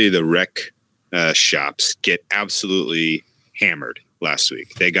 particularly the rec shops, get absolutely hammered last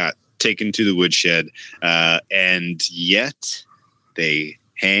week. They got taken to the woodshed, and yet they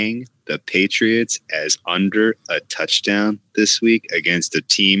hang the Patriots as under a touchdown this week against a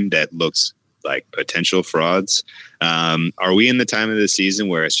team that looks like potential frauds. Are we in the time of the season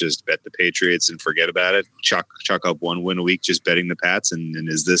where it's just bet the Patriots and forget about it? Chalk up one win a week, just betting the Pats. And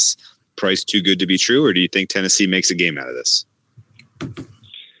is this price too good to be true, or do you think Tennessee makes a game out of this?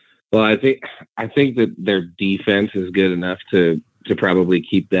 Well, I think that their defense is good enough to probably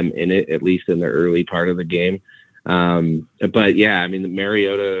keep them in it, at least in the early part of the game. But yeah, I mean, the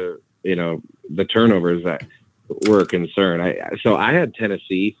Mariota, the turnovers that were a concern. I had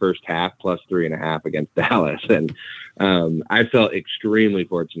Tennessee first half +3.5 against Dallas, and I felt extremely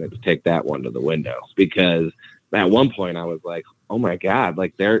fortunate to take that one to the window because at one point I was like, oh my God,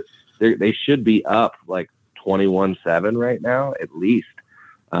 like they should be up like 21-7 right now at least.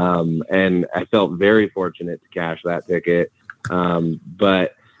 And I felt very fortunate to cash that ticket.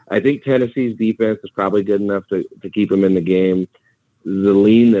 But I think Tennessee's defense is probably good enough to keep them in the game. the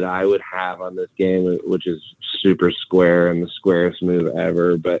lean that I would have on this game, which is super square and the squarest move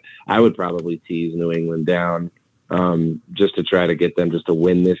ever, but I would probably tease New England down just to try to get them just to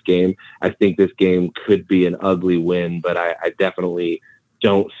win this game. I think this game could be an ugly win, but I definitely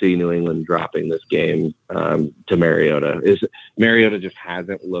don't see New England dropping this game to Mariota. Mariota just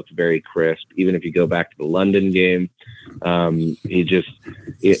hasn't looked very crisp. Even if you go back to the London game, he just,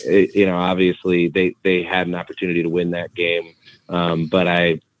 obviously they had an opportunity to win that game,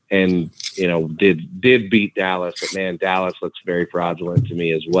 did beat Dallas, but man, Dallas looks very fraudulent to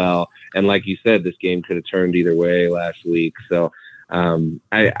me as well. And like you said, this game could have turned either way last week. So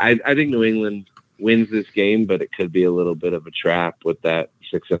I think New England wins this game, but it could be a little bit of a trap with that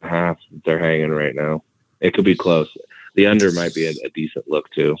 6.5 that they're hanging right now. It could be close. The under might be a decent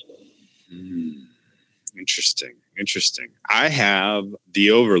look too. Interesting. I have the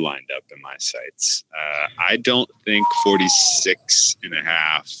over lined up in my sights. I don't think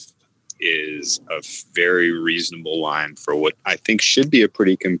 46.5 is a very reasonable line for what I think should be a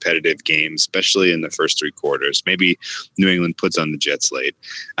pretty competitive game, especially in the first three quarters. Maybe New England puts on the Jets late.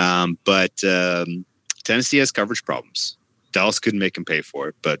 But Tennessee has coverage problems. Dallas couldn't make him pay for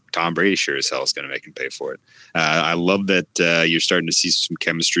it, but Tom Brady sure as hell is going to make him pay for it. I love that you're starting to see some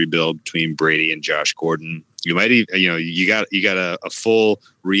chemistry build between Brady and Josh Gordon. You might even, you got a full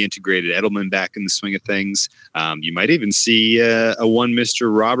reintegrated Edelman back in the swing of things. You might even see a one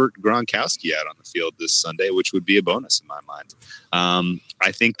Mr. Robert Gronkowski out on the field this Sunday, which would be a bonus in my mind.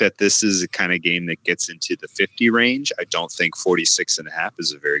 I think that this is a kind of game that gets into the 50 range. I don't think 46.5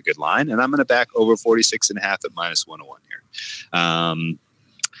 is a very good line, and I'm going to back over 46.5 at -101 here.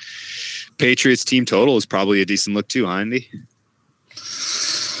 Patriots team total is probably a decent look too, Andy.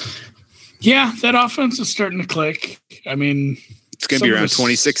 Yeah, that offense is starting to click. I mean, it's going to be around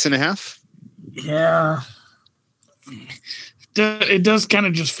 26.5. Yeah. It does kind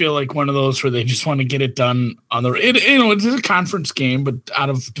of just feel like one of those where they just want to get it done on the, it's a conference game, but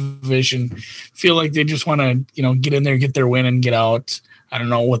out of division. Feel like they just want to, get in there, get their win and get out. I don't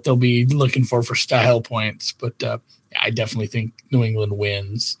know what they'll be looking for style points, but I definitely think New England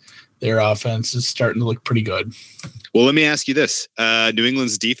wins. Their offense is starting to look pretty good. Well, let me ask you this. New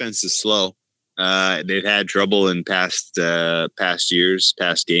England's defense is slow. They've had trouble in past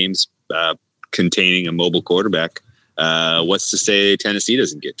games containing a mobile quarterback. What's to say Tennessee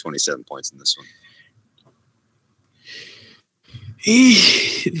doesn't get 27 points in this one?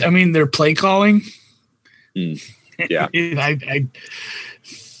 I mean, their play calling. Yeah.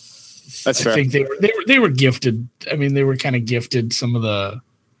 That's fair. I think they were gifted. I mean, they were kind of gifted some of the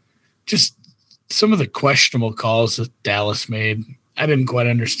questionable calls that Dallas made. I didn't quite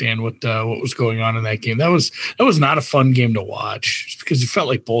understand what was going on in that game. That was not a fun game to watch just because it felt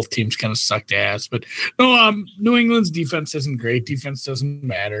like both teams kind of sucked ass. But no, New England's defense isn't great. Defense doesn't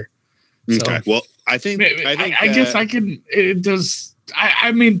matter. Okay. So, well, I guess I can. It does.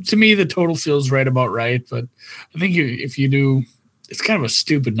 I mean, to me, the total feels right about right. But I think if you do. It's kind of a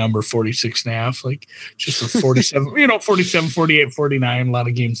stupid number, 46.5, like just a 47, 47, 48, 49. A lot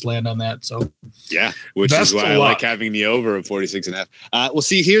of games land on that. So, yeah, which is why I like having the over of 46.5. Well,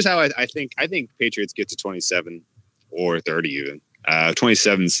 see, here's how I think Patriots get to 27 or 30 even.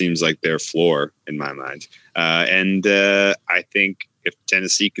 27 seems like their floor in my mind. And I think if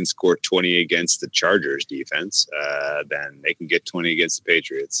Tennessee can score 20 against the Chargers defense, then they can get 20 against the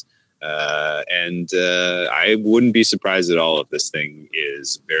Patriots. I wouldn't be surprised at all if this thing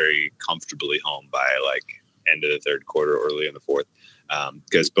is very comfortably home by like end of the third quarter, early in the fourth,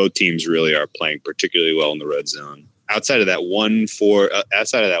 because both teams really are playing particularly well in the red zone. Outside of that one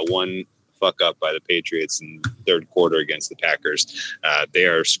fuck up by the Patriots in third quarter against the Packers, they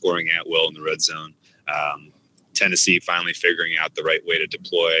are scoring at will in the red zone. Tennessee finally figuring out the right way to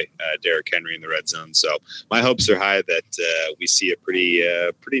deploy Derrick Henry in the red zone. So my hopes are high that we see a pretty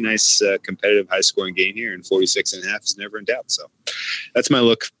nice competitive high-scoring game here, and 46.5 is never in doubt. So that's my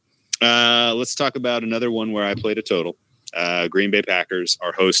look. Let's talk about another one where I played a total. Green Bay Packers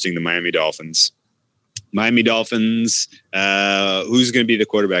are hosting the Miami Dolphins. Miami Dolphins, who's going to be the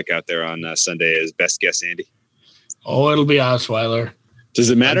quarterback out there on Sunday is best guess, Andy? Oh, it'll be Osweiler. Does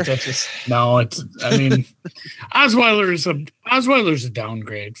it matter? No, I mean, Osweiler's a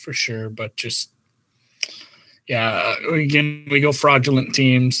downgrade for sure, but just, yeah, again, we go fraudulent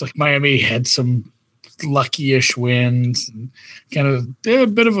teams. Like Miami had some lucky-ish wins and kind of a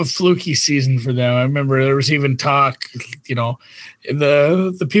bit of a fluky season for them. I remember there was even talk,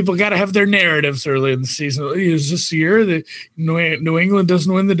 the people got to have their narratives early in the season. Is this the year that New England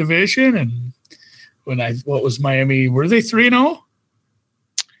doesn't win the division? And what was Miami? Were they 3-0?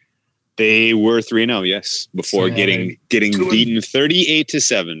 They were 3-0, yes, before getting beaten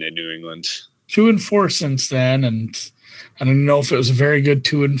 38-7 in New England. 2-4 since then, and I don't know if it was a very good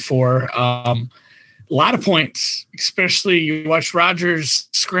 2-4. A lot of points, especially you watch Rodgers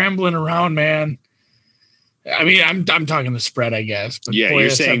scrambling around, man. I mean, I'm talking the spread, I guess. But yeah, boy, you're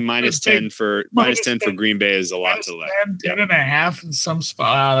saying -10 for Green Bay is a lot to let. 10.5 in some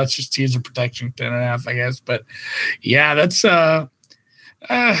spot. Wow, that's just teaser protection, 10.5, I guess. But yeah, that's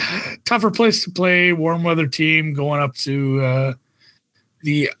tougher place to play. Warm weather team going up to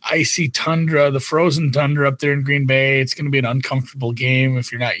the icy tundra, the frozen tundra up there in Green Bay. It's going to be an uncomfortable game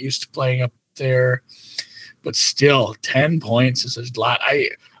if you're not used to playing up there. But still, 10 points is a lot.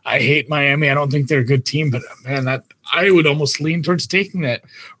 I hate Miami. I don't think they're a good team, but man, that I would almost lean towards taking that.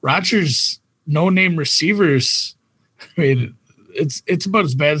 Rodgers, no-name receivers. I mean, it's about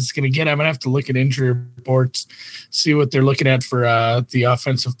as bad as it's going to get. I'm going to have to look at injury reports, see what they're looking at for the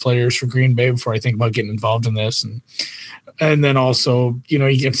offensive players for Green Bay before I think about getting involved in this. And then also, you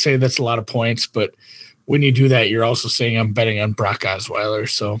can say that's a lot of points, but when you do that, you're also saying I'm betting on Brock Osweiler.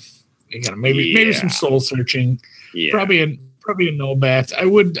 So you got to maybe some soul searching. Yeah. Probably a no bet. I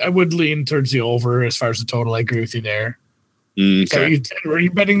would lean towards the over as far as the total. I agree with you there. Okay. So were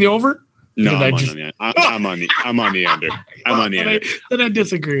you betting the over? No, I'm on the under. I'm on the under. Then I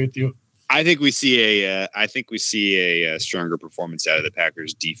disagree with you. I think we see a stronger performance out of the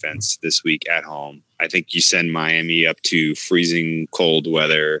Packers defense this week at home. I think you send Miami up to freezing cold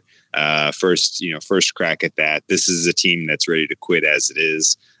weather. First crack at that. This is a team that's ready to quit as it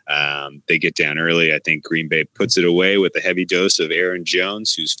is. They get down early. I think Green Bay puts it away with a heavy dose of Aaron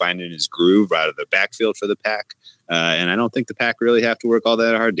Jones, who's finding his groove out of the backfield for the Pack. And I don't think the Pack really have to work all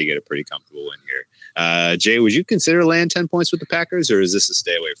that hard to get a pretty comfortable win here. Jay, would you consider laying 10 points with the Packers, or is this a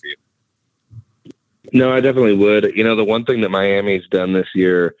stay away for you? No, I definitely would. The one thing that Miami's done this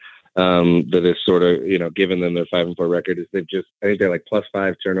year that is sort of, given them their 5-4 record is I think they're like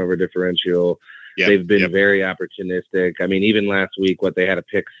 +5 turnover differential. Yep, they've been very opportunistic. I mean, even last week, they had a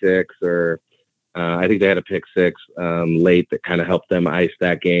pick six, or I think they had a pick six late that kind of helped them ice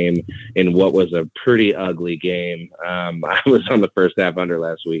that game in what was a pretty ugly game. I was on the first half under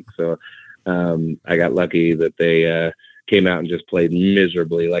last week, so I got lucky that they came out and just played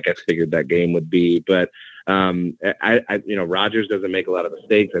miserably, like I figured that game would be. But Rodgers doesn't make a lot of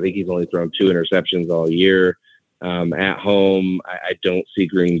mistakes. I think he's only thrown 2 interceptions all year. At home, I don't see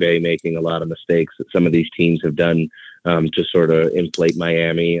Green Bay making a lot of mistakes that some of these teams have done to sort of inflate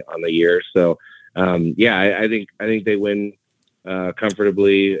Miami on the year. So, I think they win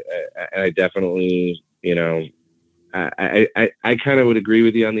comfortably. And I definitely, I kind of would agree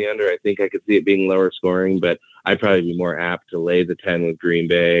with you on the under. I think I could see it being lower scoring, but I'd probably be more apt to lay the 10 with Green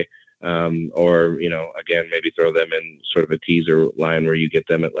Bay. Or, again, maybe throw them in sort of a teaser line where you get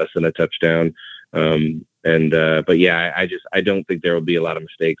them at less than a touchdown. I don't think there will be a lot of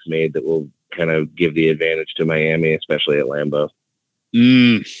mistakes made that will kind of give the advantage to Miami, especially at Lambeau.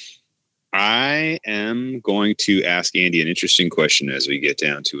 I am going to ask Andy an interesting question as we get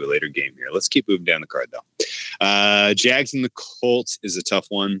down to a later game here. Let's keep moving down the card, though. Jags and the Colts is a tough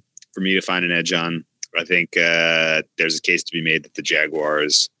one for me to find an edge on. I think there's a case to be made that the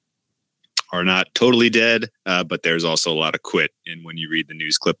Jaguars are not totally dead, but there's also a lot of quit. And when you read the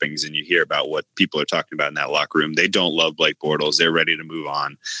news clippings and you hear about what people are talking about in that locker room, they don't love Blake Bortles. They're ready to move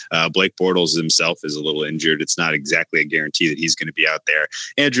on. Blake Bortles himself is a little injured. It's not exactly a guarantee that he's going to be out there.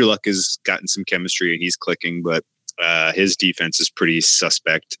 Andrew Luck has gotten some chemistry and he's clicking, but his defense is pretty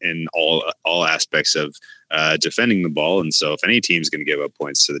suspect in all aspects of defending the ball. And so if any team's going to give up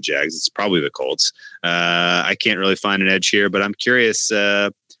points to the Jags, it's probably the Colts. I can't really find an edge here, but I'm curious,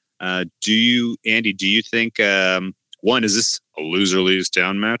 do you think, one, is this a loser leaves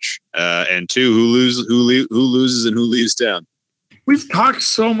town match? And two, who loses and who leaves town? We've talked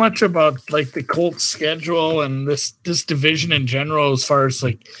so much about like the Colts schedule and this division in general, as far as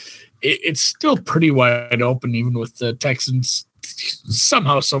like, it's still pretty wide open, even with the Texans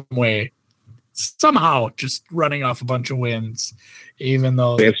somehow just running off a bunch of wins, even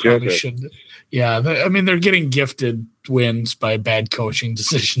though they probably should. Yeah, they're getting gifted wins by bad coaching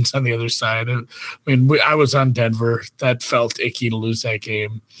decisions on the other side. I was on Denver. That felt icky to lose that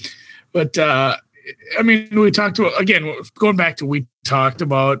game. But, we talked about, again, we talked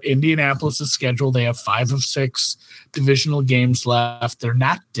about Indianapolis' schedule. They have 5 of 6 divisional games left. They're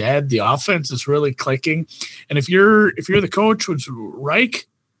not dead. The offense is really clicking. And if you're the coach, which Reich,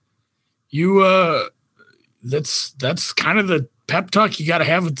 that's kind of the pep talk you got to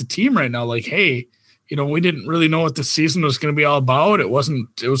have with the team right now. Like, hey, we didn't really know what the season was going to be all about. It was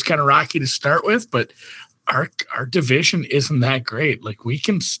kind of rocky to start with, but our division isn't that great. Like we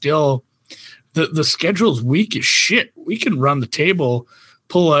can still, the schedule's weak as shit. We can run the table,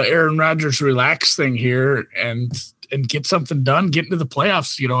 pull a Aaron Rodgers relax thing here and get something done, get into the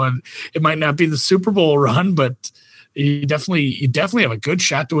playoffs, and it might not be the Super Bowl run, but you definitely have a good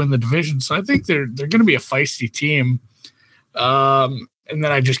shot to win the division. So I think they're going to be a feisty team. And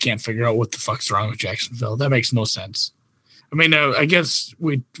then I just can't figure out what the fuck's wrong with Jacksonville. That makes no sense. I mean, I guess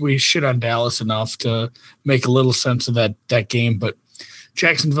we shit on Dallas enough to make a little sense of that game, but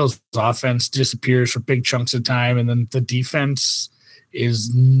Jacksonville's offense disappears for big chunks of time, and then the defense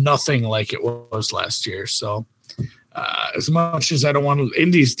is nothing like it was last year. So as much as I don't want to,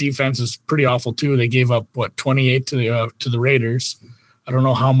 Indy's defense is pretty awful too. They gave up 28 to the Raiders. I don't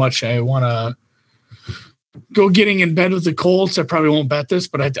know how much I want to go getting in bed with the Colts. I probably won't bet this,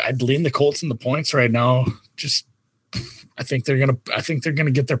 but I'd lean the Colts in the points right now. Just I think they're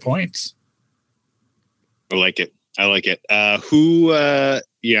gonna get their points. I like it. I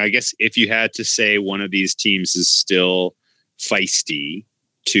guess if you had to say one of these teams is still feisty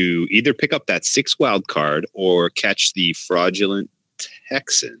to either pick up that 6 wild card or catch the fraudulent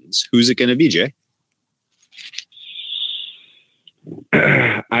Texans, who's it going to be, Jay?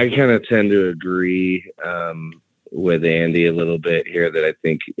 I kind of tend to agree with Andy a little bit here that I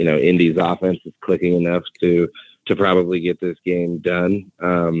think, Indy's offense is clicking enough to probably get this game done.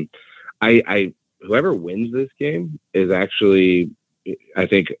 Whoever wins this game is actually, I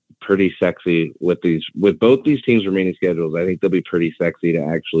think, pretty sexy with both these teams' remaining schedules. I think they'll be pretty sexy to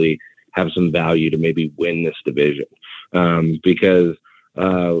actually have some value to maybe win this division. Because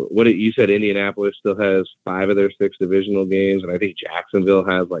you said Indianapolis still has 5 of their 6 divisional games, and I think Jacksonville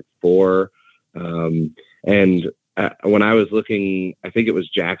has like 4. And when I was looking, I think it was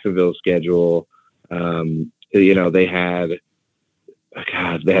Jacksonville's schedule. They had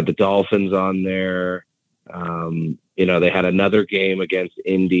the Dolphins on there. They had another game against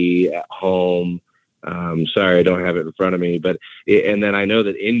Indy at home. Sorry, I don't have it in front of me, and then I know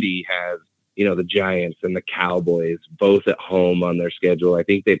that Indy has, the Giants and the Cowboys both at home on their schedule. I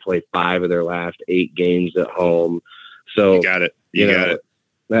think they play 5 of their last 8 games at home. So you got it. You got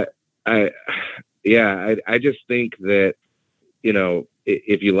it. I just think that,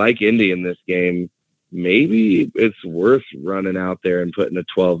 if you like Indy in this game, maybe it's worth running out there and putting a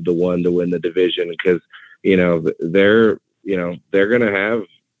 12-1 to win the division because, they're going to have,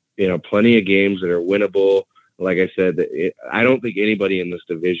 plenty of games that are winnable. Like I said, I don't think anybody in this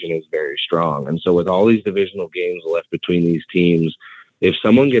division is very strong. And so with all these divisional games left between these teams, if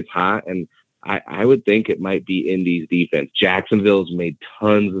someone gets hot, and I would think it might be Indy's defense. Jacksonville's made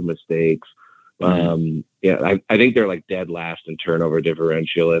tons of mistakes. I think they're like dead last in turnover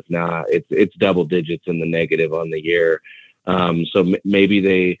differential. If not, it's double digits in the negative on the year. So maybe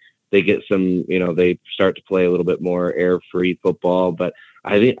they get some, they start to play a little bit more air-free football. But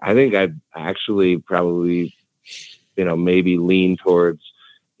I think I'd actually probably, maybe lean towards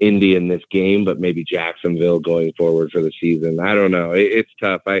Indy in this game, but maybe Jacksonville going forward for the season. I don't know. It's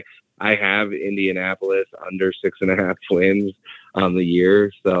tough. I have Indianapolis under 6.5 wins on the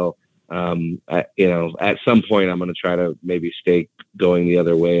year. So, at some point I'm going to try to maybe stake going the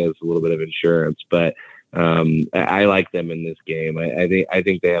other way as a little bit of insurance, but I like them in this game. I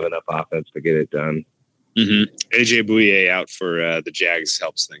think they have enough offense to get it done. Mm-hmm. AJ Bouye out for the Jags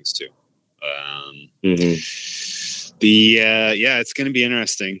helps things too. It's going to be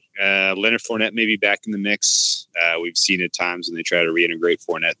interesting. Leonard Fournette may be back in the mix. We've seen at times when they try to reintegrate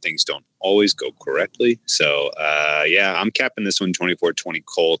Fournette, things don't always go correctly. So, I'm capping this one 24-20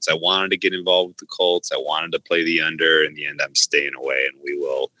 Colts. I wanted to get involved with the Colts. I wanted to play the under. In the end, I'm staying away, and we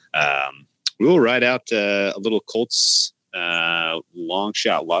will ride out a little Colts long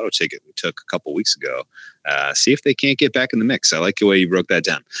shot lotto ticket we took a couple weeks ago. See if they can't get back in the mix. I like the way you broke that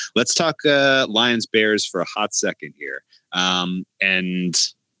down. Let's talk Lions Bears for a hot second here. And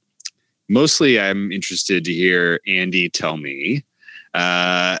mostly I'm interested to hear Andy tell me,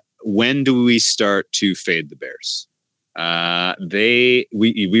 when do we start to fade the Bears?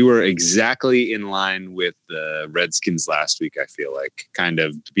 We were exactly in line with the Redskins last week. I feel like kind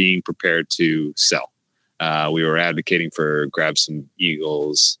of being prepared to sell. We were advocating for grab some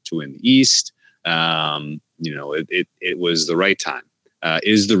Eagles to win the East. It was the right time.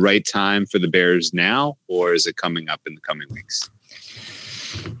 Is the right time for the Bears now, or is it coming up in the coming weeks?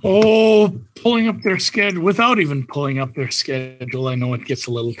 Oh, pulling up their schedule without even pulling up their schedule. I know it gets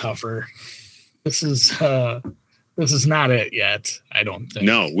a little tougher. This is not it yet. I don't think.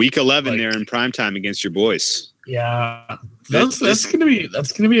 No, week 11 there in primetime against your boys. Yeah, that's gonna be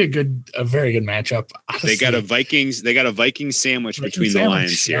a very good matchup. Honestly. They got a Vikings sandwich between the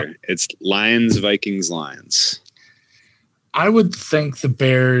Lions here. It's Lions, Vikings, Lions. I would think the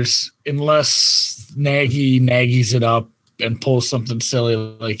Bears, unless Nagy's it up and pulls something silly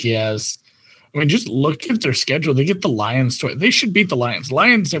like he has. I mean, just look at their schedule. They get the Lions. They should beat the Lions.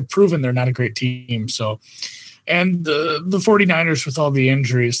 Lions have proven they're not a great team. So, and the 49ers with all the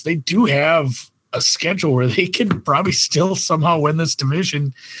injuries, they do have a schedule where they can probably still somehow win this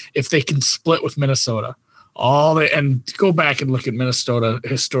division if they can split with Minnesota. And go back and look at Minnesota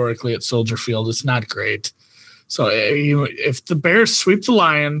historically at Soldier Field. It's not great. So if the Bears sweep the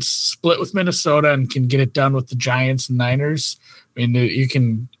Lions, split with Minnesota, and can get it done with the Giants and Niners, I mean, you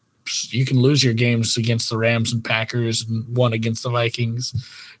can lose your games against the Rams and Packers and one against the Vikings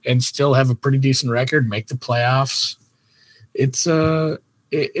and still have a pretty decent record, make the playoffs. It's not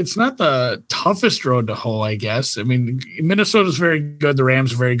the toughest road to hoe, I guess. I mean, Minnesota's very good, the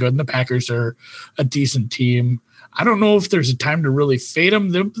Rams are very good, and the Packers are a decent team. I don't know if there's a time to really fade them.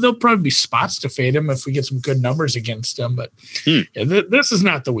 There'll probably be spots to fade them if we get some good numbers against them. But this is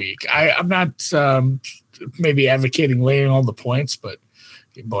not the week. I'm not maybe advocating laying all the points, but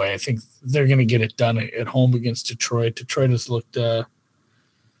boy, I think they're going to get it done at home against Detroit. Detroit has looked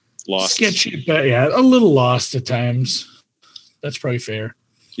lost, sketchy, but yeah, a little lost at times. That's probably fair.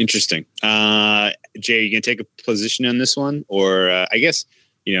 Interesting. Jay, you gonna take a position on this one, or I guess.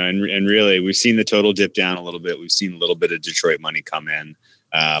 And really, we've seen the total dip down a little bit. We've seen a little bit of Detroit money come in.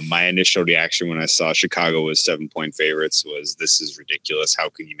 My initial reaction when I saw Chicago was 7-point favorites was, this is ridiculous. How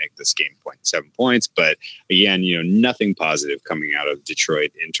can you make this game 7 points? But again, nothing positive coming out of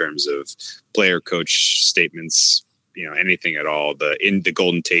Detroit in terms of player coach statements, anything at all. The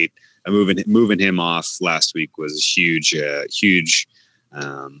Golden Tate moving him off last week was huge,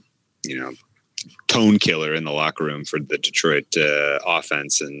 tone killer in the locker room for the Detroit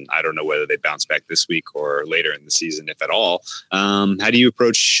offense. And I don't know whether they bounce back this week or later in the season, if at all. How do you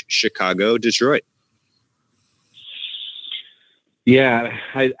approach Chicago, Detroit? Yeah,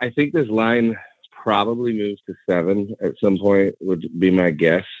 I think this line probably moves to 7 at some point, would be my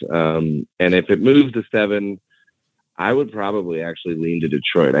guess. And if it moves to 7, I would probably actually lean to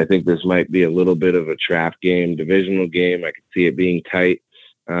Detroit. I think this might be a little bit of a trap game, divisional game. I could see it being tight.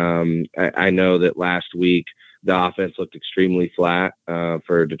 I know that last week the offense looked extremely flat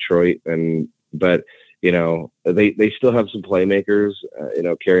for Detroit, but they still have some playmakers.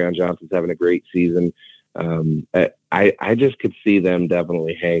 Kerryon Johnson's having a great season. I just could see them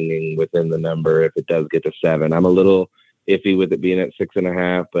definitely hanging within the number if it does get to 7. I'm a little iffy with it being at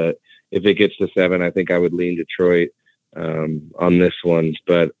 6.5, but if it gets to 7, I think I would lean Detroit on this one.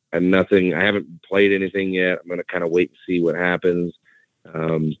 But I haven't played anything yet. I'm going to kind of wait and see what happens.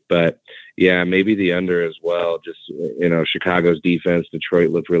 But yeah, maybe the under as well. Just, Chicago's defense, Detroit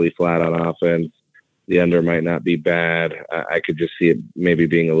looked really flat on offense. The under might not be bad. I could just see it maybe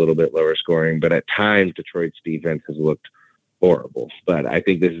being a little bit lower scoring, but at times Detroit's defense has looked horrible. But I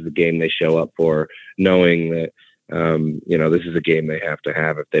think this is a game they show up for, knowing that, this is a game they have to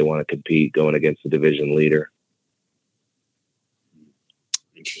have if they want to compete going against the division leader.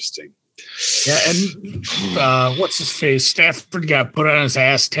 Interesting. Yeah, and what's his face? Stafford got put on his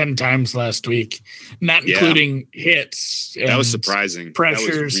ass 10 times last week, not including hits. That was surprising. Pressures.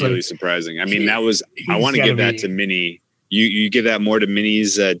 That was really surprising. I mean, I want to give that to Minnie. You give that more to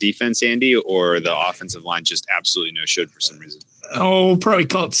Minnie's defense, Andy, or the offensive line just absolutely no showed for some reason? Oh, probably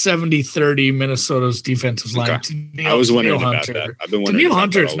call it 70-30 Minnesota's defensive line. Okay. I was wondering about that. I've been wondering. Danielle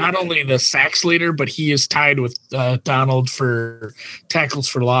Hunter is not only the sacks leader, but he is tied with Donald for tackles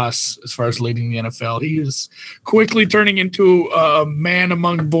for loss as far as leading the NFL. He is quickly turning into a man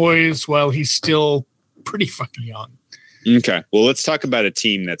among boys while he's still pretty fucking young. Okay. Well, let's talk about a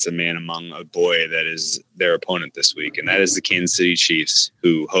team that's a man among a boy that is their opponent this week, and that is the Kansas City Chiefs,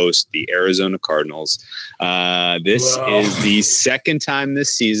 who host the Arizona Cardinals. This is the second time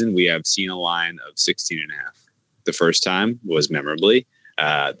this season we have seen a line of 16.5. The first time was memorably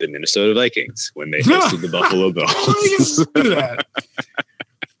the Minnesota Vikings when they hosted the Buffalo Bills.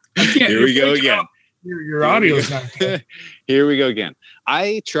 Here we go again. Your audio is not good. Here we go again.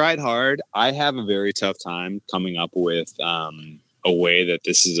 I tried hard. I have a very tough time coming up with a way that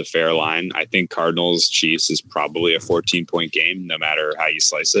this is a fair line. I think Cardinals Chiefs is probably a 14-point game, no matter how you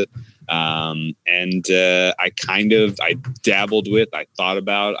slice it. I dabbled with, I thought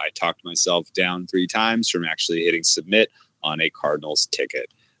about, I talked myself down 3 times from actually hitting submit on a Cardinals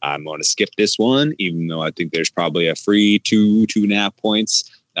ticket. I'm going to skip this one, even though I think there's probably a free 2.5 points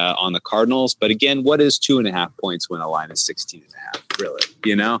on the Cardinals. But again, what is 2.5 points when a line is 16.5? Really,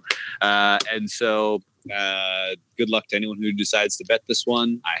 And so Good luck to anyone who decides to bet this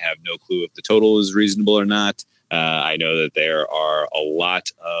one. I have no clue if the total is reasonable or not. I know that there are a lot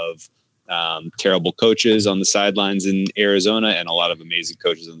of terrible coaches on the sidelines in Arizona and a lot of amazing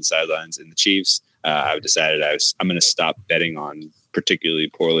coaches on the sidelines in the Chiefs. I've decided I'm going to stop betting on particularly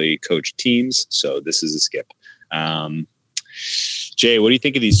poorly coached teams. So this is a skip. Jay, what do you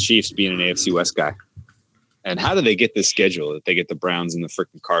think of these Chiefs being an AFC West guy? And how do they get this schedule that they get the Browns and the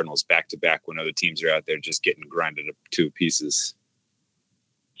freaking Cardinals back to back when other teams are out there just getting grinded up to pieces?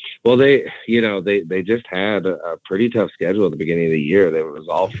 Well, they just had a pretty tough schedule at the beginning of the year. It was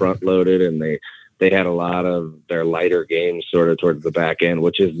all front loaded, and they had a lot of their lighter games sort of towards the back end,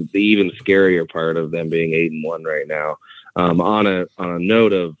 which is the even scarier part of them being 8-1 right now. On a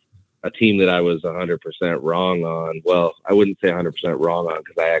note of a team that I was 100% wrong on. Well, I wouldn't say 100% wrong on,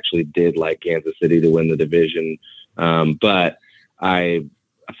 because I actually did like Kansas City to win the division. But I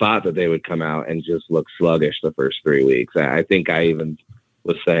thought that they would come out and just look sluggish the first 3 weeks. I think I even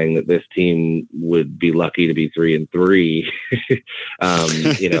was saying that this team would be lucky to be 3-3,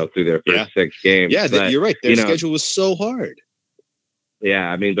 through their first 6 games. Yeah, but, you're right. Their schedule was so hard.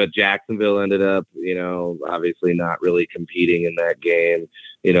 Yeah, I mean, but Jacksonville ended up, obviously not really competing in that game.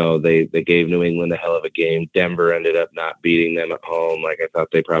 They gave New England a hell of a game. Denver ended up not beating them at home like I thought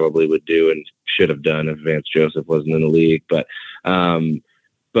they probably would do and should have done if Vance Joseph wasn't in the league. But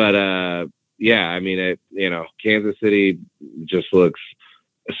yeah, I mean, Kansas City just looks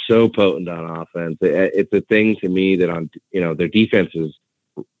so potent on offense. It's a thing to me that their defense is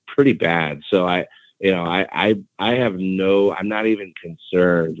pretty bad. So I'm not even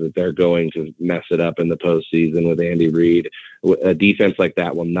concerned that they're going to mess it up in the postseason with Andy Reid. A defense like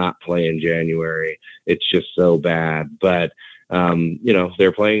that will not play in January. It's just so bad. But,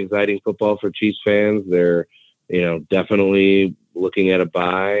 they're playing exciting football for Chiefs fans. They're, definitely looking at a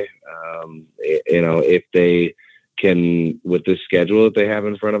bye. If they can, with this schedule that they have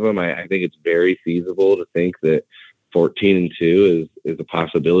in front of them, I think it's very feasible to think that 14-2 is a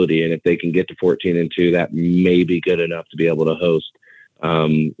possibility. And if they can get to 14-2, that may be good enough to be able to host,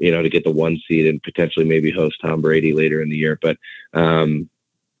 to get the 1 seed and potentially maybe host Tom Brady later in the year. But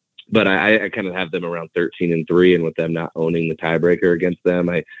I kind of have them around 13-3, and with them not owning the tiebreaker against them,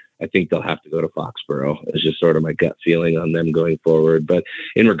 I think they'll have to go to Foxborough. It's just sort of my gut feeling on them going forward. But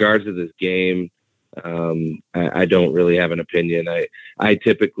in regards to this game, I don't really have an opinion. I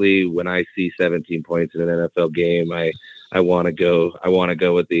typically, when I see 17 points in an NFL game, I want to go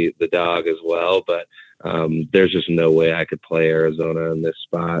with the dog as well. But there's just no way I could play Arizona in this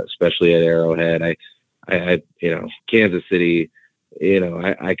spot, especially at Arrowhead. Kansas City,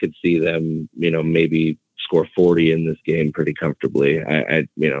 I could see them, maybe score 40 in this game pretty comfortably.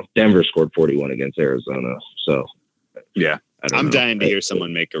 Denver scored 41 against Arizona. So yeah. I'm dying to hear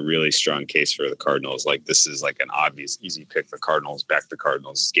someone make a really strong case for the Cardinals. Like, this is like an obvious, easy pick for Cardinals, back the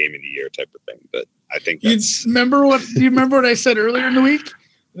Cardinals game of the year type of thing. But I think that's... Do you remember what I said earlier in the week?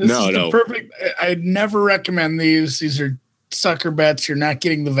 No. Perfect. I'd never recommend these. These are sucker bets. You're not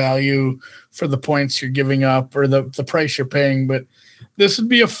getting the value for the points you're giving up or the price you're paying. But this would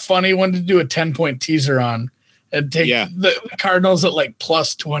be a funny one to do a 10-point teaser on and take the Cardinals at like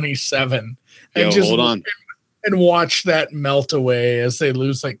plus 27 and just hold on and watch that melt away as they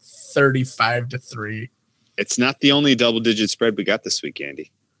lose like 35-3. It's not the only double-digit spread we got this week,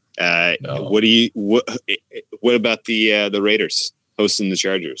 Andy. No. What about the Raiders hosting the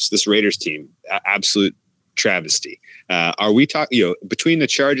Chargers? This Raiders team, absolute travesty. Are we talking? Between the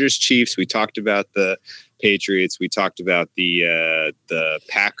Chargers, Chiefs, we talked about the Patriots, we talked about the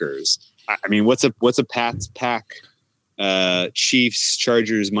Packers. I mean, what's a Pats Pack Chiefs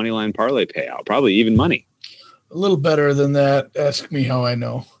Chargers moneyline parlay payout? Probably even money. A little better than that. Ask me how I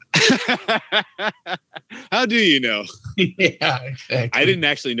know. How do you know? Yeah, exactly. I didn't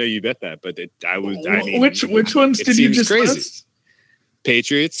actually know you bet that, but which ones did you just crazy? List?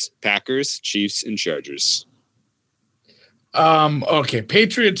 Patriots, Packers, Chiefs, and Chargers. Okay.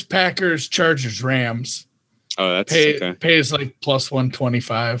 Patriots, Packers, Chargers, Rams. Oh, that's okay. Pays like plus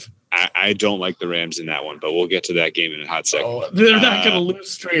 125. I don't like the Rams in that one, but we'll get to that game in a hot second. Oh, they're not going to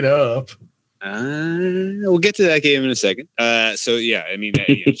lose straight up. We'll get to that game in a second. So yeah, I mean,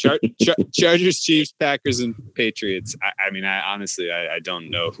 Chargers, Chiefs, Packers, and Patriots. I honestly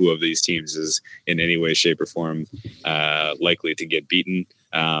don't know who of these teams is in any way, shape, or form likely to get beaten.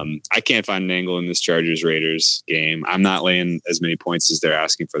 I can't find an angle in this Chargers Raiders game. I'm not laying as many points as they're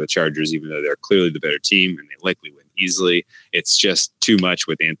asking for the Chargers, even though they're clearly the better team and they likely win easily. It's just too much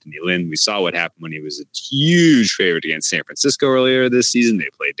with Anthony Lynn. We saw what happened when he was a huge favorite against San Francisco earlier this season. They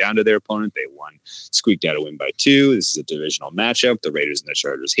played down to their opponent. They squeaked out a win by 2. This is a divisional matchup. The Raiders and the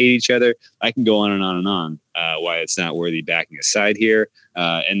Chargers hate each other. I can go on and on and on why it's not worthy backing a side here.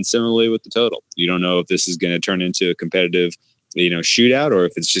 And similarly with the total, you don't know if this is going to turn into a competitive shootout, or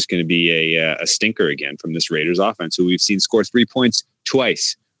if it's just going to be a stinker again from this Raiders offense, who we've seen score 3 points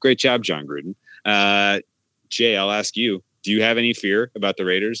twice. Great job, John Gruden. Jay, I'll ask you, do you have any fear about the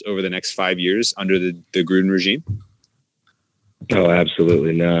Raiders over the next 5 years under the Gruden regime? Oh,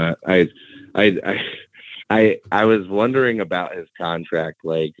 absolutely not. I was wondering about his contract,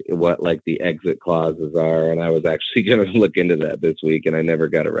 like what like the exit clauses are, and I was actually going to look into that this week, and I never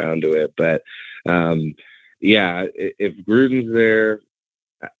got around to it. But yeah, if Gruden's there,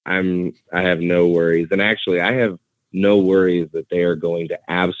 I have no worries, and actually, I have no worries that they are going to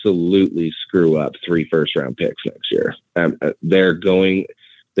absolutely screw up 3 first-round picks next year. They're going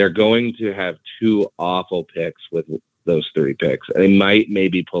to have 2 awful picks with those 3 picks. They might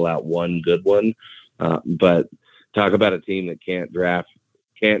maybe pull out 1 good one, but talk about a team that can't draft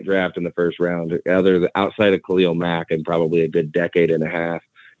in the first round, outside of Khalil Mack in probably a good decade and a half.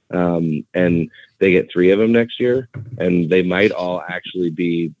 And they get 3 of them next year, and they might all actually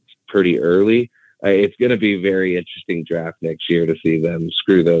be pretty early. It's going to be a very interesting draft next year to see them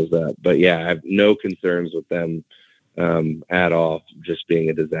screw those up. But yeah, I have no concerns with them at all, just being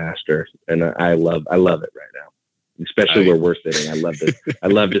a disaster. And I love it right now, especially where we're sitting. I love this. I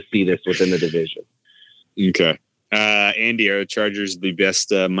love to see this within the division. Okay. Andy, are the Chargers the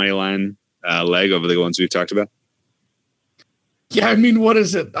best money line leg over the ones we've talked about? Yeah, I mean, what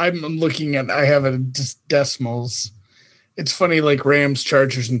is it? I'm looking at, I have it just decimals. It's funny, like Rams,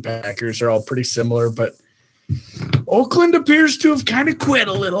 Chargers, and Packers are all pretty similar, but Oakland appears to have kind of quit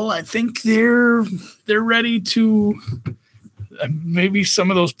a little. I think they're ready to. Maybe some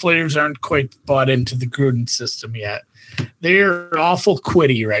of those players aren't quite bought into the Gruden system yet. They're awful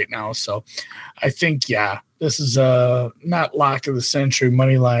quitty right now, so I think this is a not lock of the century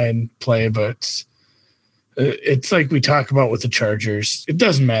money line play, but. It's like we talk about with the Chargers. It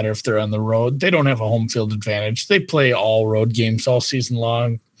doesn't matter if they're on the road. They don't have a home field advantage. They play all road games all season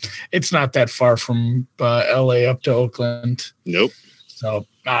long. It's not that far from LA up to Oakland. Nope. So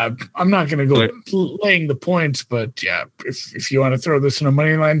I'm not going to go laying the points, but yeah, if you want to throw this in a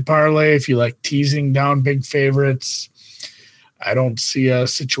money line parlay, if you like teasing down big favorites, I don't see a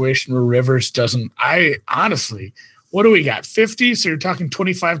situation where Rivers doesn't. I honestly, what do we got? 50? So you're talking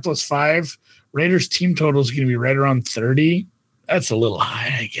 25 plus 5. Raiders team total is going to be right around 30. That's a little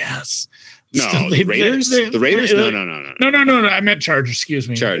high, I guess. No, the Raiders? The Raiders? No. No. I meant Chargers. Excuse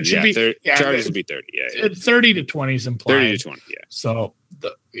me. Chargers, Chargers would be 30. Yeah. 30 to 20 is implied. 30 to 20, yeah. So,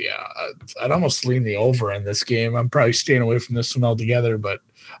 I'd almost lean the over in this game. I'm probably staying away from this one altogether, but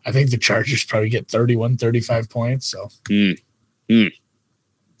I think the Chargers probably get 31, 35 points. So,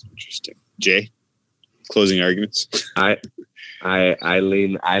 Interesting. Jay, closing arguments? I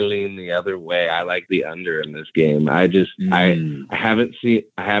lean the other way. I like the under in this game. I haven't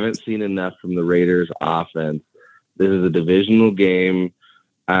seen enough from the Raiders offense. This is a divisional game.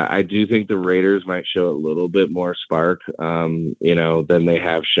 I do think the Raiders might show a little bit more spark, than they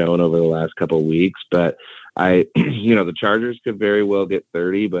have shown over the last couple of weeks. But the Chargers could very well get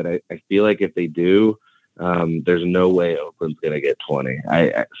 30, but I feel like if they do, there's no way Oakland's going to get 20.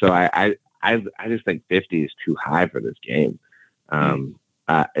 I just think 50 is too high for this game.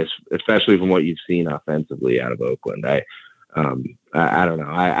 Especially from what you've seen offensively out of Oakland. I don't know.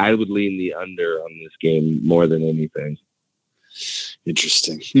 I would lean the under on this game more than anything.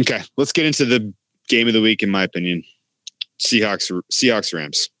 Interesting. Okay, let's get into the game of the week. In my opinion, Seahawks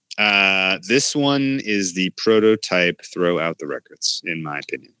Rams. This one is the prototype throw out the records. In my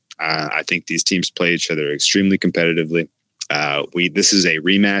opinion, I think these teams play each other extremely competitively. This is a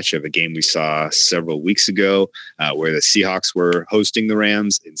rematch of a game we saw several weeks ago where the Seahawks were hosting the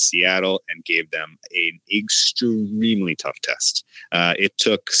Rams in Seattle and gave them an extremely tough test. It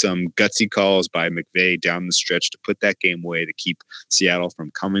took some gutsy calls by McVay down the stretch to put that game away to keep Seattle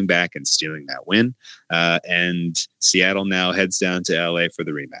from coming back and stealing that win. And Seattle now heads down to LA for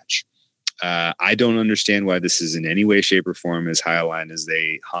the rematch. I don't understand why this is in any way, shape, or form as high a line as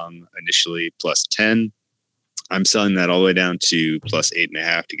they hung initially, plus 10. I'm selling that all the way down to plus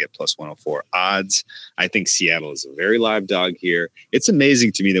 8.5 to get plus 104 odds. I think Seattle is a very live dog here. It's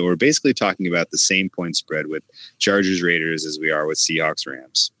amazing to me that we're basically talking about the same point spread with Chargers Raiders as we are with Seahawks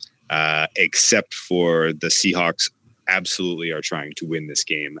Rams, except for the Seahawks absolutely are trying to win this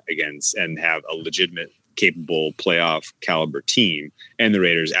game against and have a legitimate, capable playoff caliber team, and the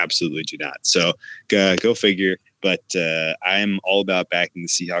Raiders absolutely do not. So go figure. But I'm all about backing the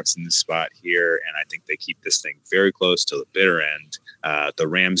Seahawks in this spot here, and I think they keep this thing very close to the bitter end. The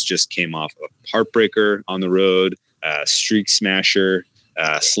Rams just came off a heartbreaker on the road, streak smasher,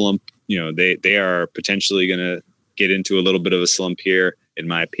 slump. They are potentially going to get into a little bit of a slump here, in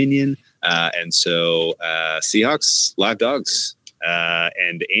my opinion. And so Seahawks, live dogs.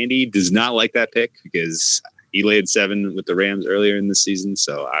 And Andy does not like that pick because he laid 7 with the Rams earlier in the season.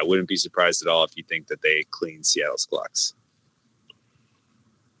 So I wouldn't be surprised at all if you think that they clean Seattle's clocks.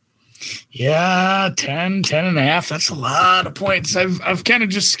 Yeah, 10.5. That's a lot of points. I've kind of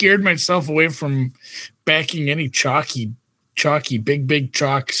just scared myself away from backing any chalky, big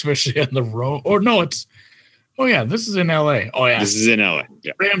chalk, especially on the road. Or no, this is in LA. Oh yeah, this is in LA.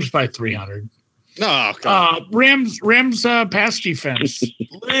 Yeah. Rams by 300. No, Rams pass defense,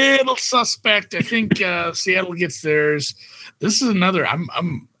 little suspect. I think Seattle gets theirs. This is another.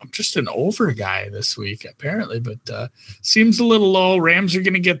 I'm just an over guy this week apparently, but seems a little low. Rams are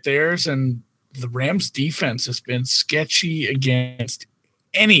going to get theirs, and the Rams defense has been sketchy against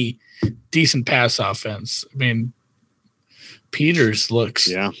any decent pass offense. I mean, Peters looks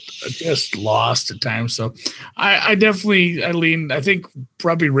just lost at times. So I lean. I think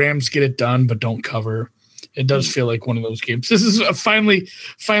probably Rams get it done, but don't cover. It does feel like one of those games. This is finally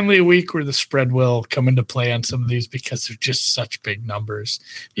a week where the spread will come into play on some of these because they're just such big numbers.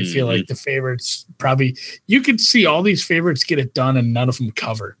 You feel like the favorites probably you could see all these favorites get it done and none of them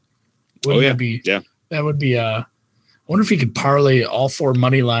cover. That would be I wonder if you could parlay all 4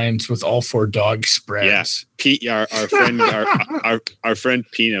 money lines with all 4 dog spreads. Yes, Pete, our friend, our friend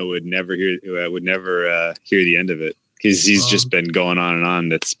Pino would never hear the end of it because he's just been going on and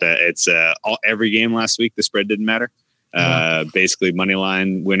on. It's every game last week the spread didn't matter. Basically, money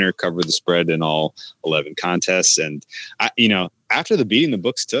line winner covered the spread in all 11 contests, and after the beating the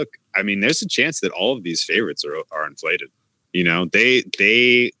books took, I mean, there's a chance that all of these favorites are inflated.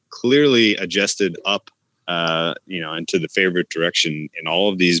 They clearly adjusted up. Into the favorite direction in all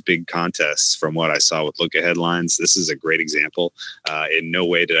of these big contests from what I saw with look ahead lines. This is a great example. In no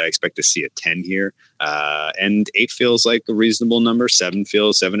way did I expect to see a 10 here. And 8 feels like a reasonable number.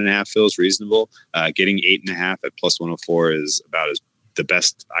 7.5 feels reasonable. Getting 8.5 at plus 104 is about the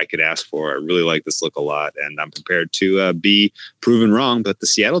best I could ask for. I really like this look a lot, and I'm prepared to be proven wrong. But the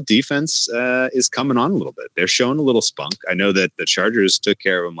Seattle defense is coming on a little bit. They're showing a little spunk. I know that the Chargers took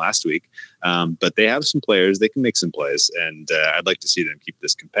care of them last week, but they have some players. They can make some plays, and I'd like to see them keep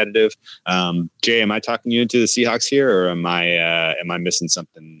this competitive. Jay, am I talking you into the Seahawks here, or am I missing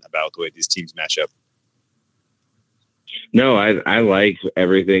something about the way these teams match up? No, I like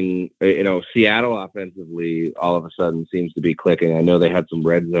everything. Seattle offensively all of a sudden seems to be clicking. I know they had some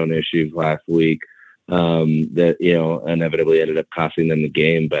red zone issues last week that inevitably ended up costing them the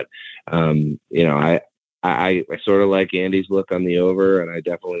game. But I sort of like Andy's look on the over, and I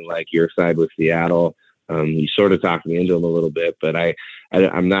definitely like your side with Seattle. You sort of talked me into them a little bit, but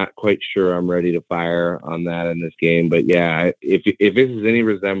I'm not quite sure I'm ready to fire on that in this game. But yeah, if this is any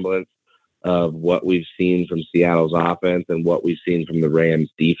resemblance of what we've seen from Seattle's offense and what we've seen from the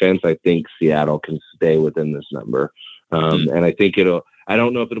Rams defense, I think Seattle can stay within this number. And I think I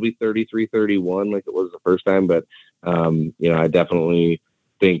don't know if it'll be 33-31 like it was the first time, but I definitely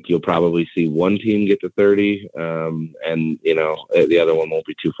think you'll probably see one team get to 30 and the other one won't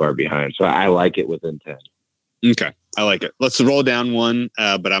be too far behind. So I like it within 10. Okay. I like it. Let's roll down one,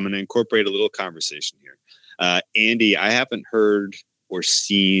 but I'm going to incorporate a little conversation here. Andy, I haven't heard or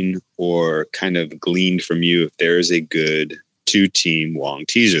seen or kind of gleaned from you if there is a good 2-team Wong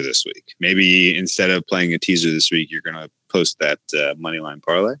teaser this week. Maybe instead of playing a teaser this week, you're going to post that moneyline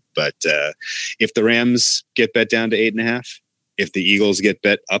parlay. But if the Rams get bet down to 8.5, if the Eagles get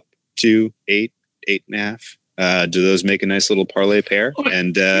bet up to 8.5, do those make a nice little parlay pair?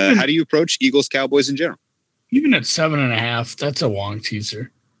 And how do you approach Eagles Cowboys in general? Even at 7.5, that's a Wong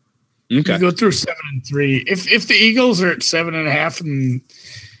teaser. Okay. You go through 7 and 3. If the Eagles are at 7.5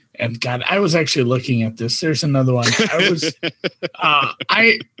 and God, I was actually looking at this. There's another one. If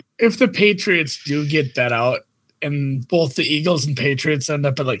the Patriots do get bet out and both the Eagles and Patriots end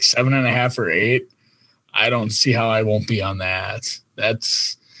up at like 7.5 or 8, I don't see how I won't be on that.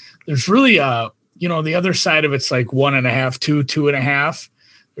 There's really the other side of it's like 1.5, 2.5.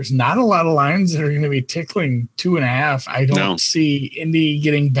 There's not a lot of lines that are going to be tickling 2.5. I don't see Indy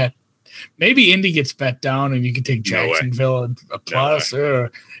getting bet. Maybe Indy gets bet down, and you can take Jacksonville a plus.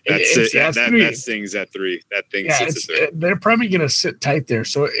 That stings at 3. That thing sits at 3. They're probably going to sit tight there.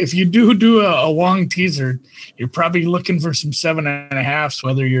 So if you do a Wong teaser, you're probably looking for some 7.5s.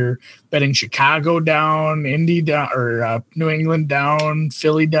 Whether you're betting Chicago down, Indy down, or New England down,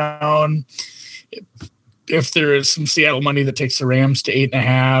 Philly down. if there is some Seattle money that takes the Rams to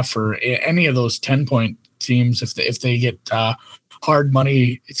 8.5 or any of those 10-point teams, if they get hard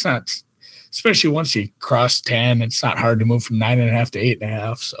money, it's not, especially once you cross 10, it's not hard to move from 9.5 to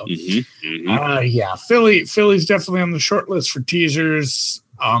 8.5. So, yeah, Philly's definitely on the short list for teasers.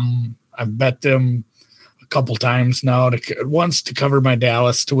 I've bet them a couple times now, once to cover my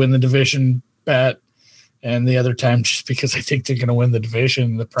Dallas to win the division bet, and the other time just because I think they're going to win the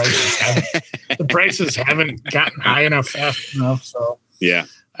division. The prices haven't gotten high enough fast enough. So yeah,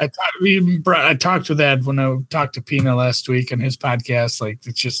 I talked with Ed when I talked to Pina last week on his podcast. Like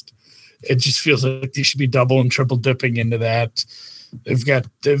it just feels like they should be double and triple dipping into that.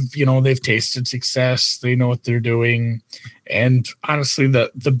 They've tasted success. They know what they're doing. And honestly,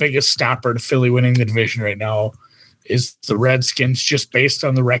 the biggest stopper to Philly winning the division right now is the Redskins, just based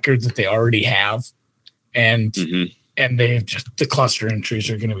on the record that they already have. And they just, the cluster injuries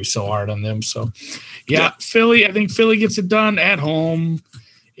are going to be so hard on them. So yeah, Philly, I think Philly gets it done at home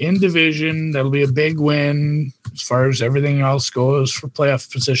in division. That'll be a big win as far as everything else goes for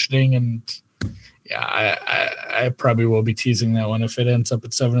playoff positioning. And yeah, I probably will be teasing that one if it ends up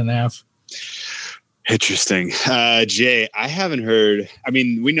at 7.5. Interesting. Jay, I haven't heard. I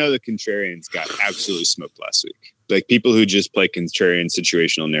mean, we know the contrarians got absolutely smoked last week. Like people who just play contrarian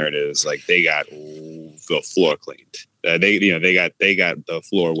situational narratives, like they got the floor cleaned. They got the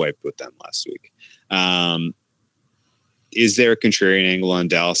floor wiped with them last week. Is there a contrarian angle on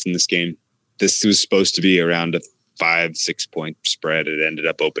Dallas in this game? This was supposed to be around a 5-6 point spread. It ended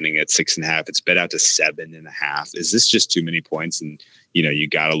up opening at 6.5. It's bet out to 7.5. Is this just too many points? And you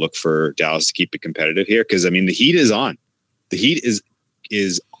got to look for Dallas to keep it competitive here, because I mean the heat is on. The heat is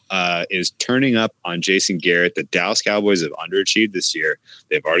turning up on Jason Garrett. The Dallas Cowboys have underachieved this year.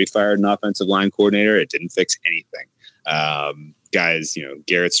 They've already fired an offensive line coordinator. It didn't fix anything. Guys,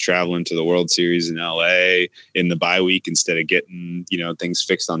 Garrett's traveling to the World Series in LA in the bye week instead of getting, things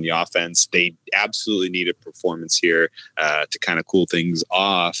fixed on the offense. They absolutely need a performance here to kind of cool things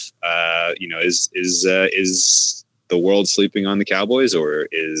off. Is the world sleeping on the Cowboys, or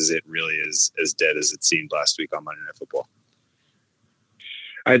is it really as dead as it seemed last week on Monday Night Football?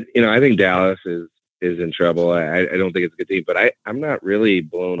 I think Dallas is in trouble. I don't think it's a good team, but I'm not really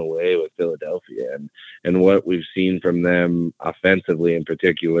blown away with Philadelphia and what we've seen from them offensively in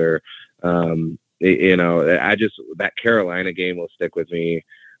particular. That Carolina game will stick with me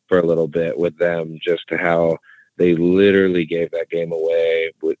for a little bit with them, just to how they literally gave that game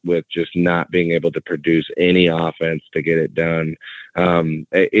away with just not being able to produce any offense to get it done. I'm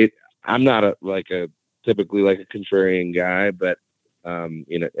not typically a contrarian guy, but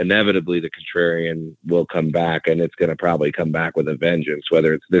inevitably the contrarian will come back, and it's going to probably come back with a vengeance,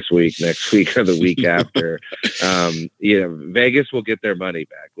 whether it's this week, next week, or the week after. Vegas will get their money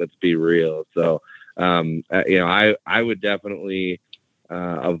back. Let's be real. So, I would definitely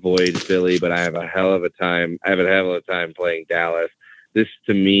avoid Philly, but I have a hell of a time playing Dallas. This,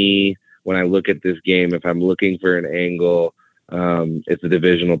 to me, when I look at this game, if I'm looking for an angle, it's a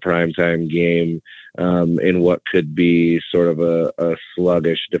divisional primetime game in what could be sort of a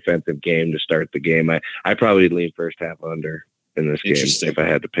sluggish defensive game to start the game. I probably lean first half under in this game if I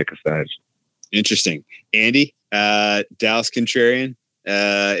had to pick a side. Interesting. Andy, Dallas contrarian.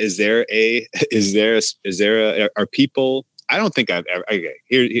 Are people? I don't think I've ever. Okay,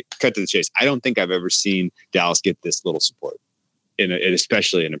 here, cut to the chase. I don't think I've ever seen Dallas get this little support,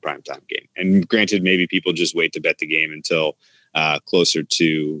 especially in a primetime game. And granted, maybe people just wait to bet the game until closer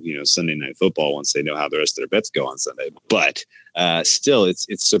to Sunday Night Football once they know how the rest of their bets go on Sunday. But still, it's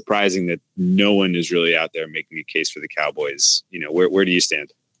surprising that no one is really out there making a case for the Cowboys. Where do you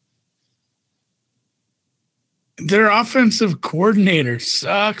stand? Their offensive coordinator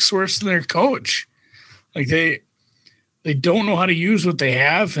sucks worse than their coach. Like they don't know how to use what they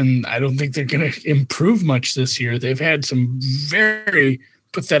have, and I don't think they're going to improve much this year. They've had some very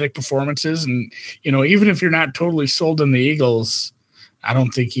pathetic performances, and even if you're not totally sold on the Eagles, I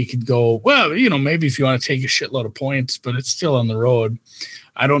don't think you could go, maybe if you want to take a shitload of points, but it's still on the road.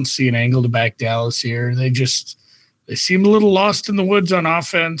 I don't see an angle to back Dallas here. They seem a little lost in the woods on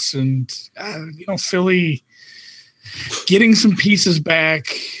offense, and Philly getting some pieces back.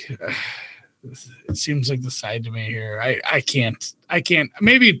 It seems like the side to me here. I can't.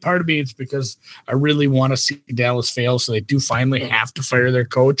 Maybe part of me it's because I really want to see Dallas fail, so they do finally have to fire their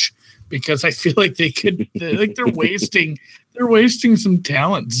coach, because I feel like they're wasting some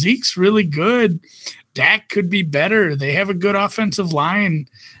talent. Zeke's really good. Dak could be better. They have a good offensive line.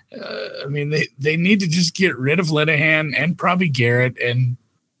 They need to just get rid of Linehan and probably Garrett and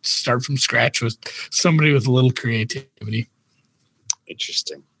start from scratch with somebody with a little creativity.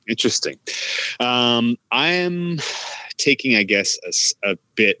 Interesting. Interesting. I am taking, I guess, a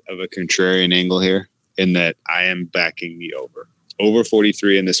bit of a contrarian angle here in that I am backing the over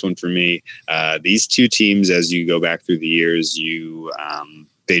 43 in this one for me. These two teams, as you go back through the years,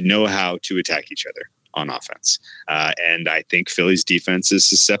 they know how to attack each other on offense. And I think Philly's defense is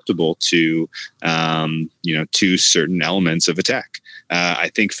susceptible to certain elements of attack.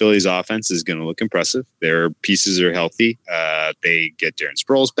 I think Philly's offense is going to look impressive. Their pieces are healthy. They get Darren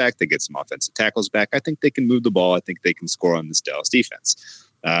Sproles back. They get some offensive tackles back. I think they can move the ball. I think they can score on this Dallas defense.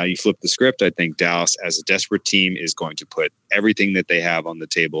 You flip the script. I think Dallas, as a desperate team, is going to put everything that they have on the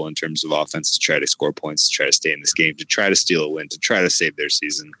table in terms of offense to try to score points, to try to stay in this game, to try to steal a win, to try to save their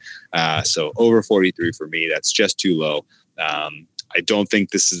season. So over 43 for me, that's just too low. I don't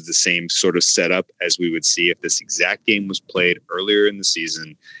think this is the same sort of setup as we would see if this exact game was played earlier in the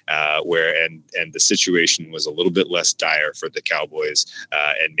season, where the situation was a little bit less dire for the Cowboys,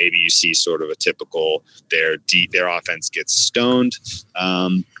 and maybe you see sort of a typical their offense gets stoned.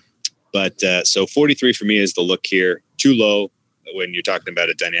 So 43 for me is the look here. Too low when you're talking about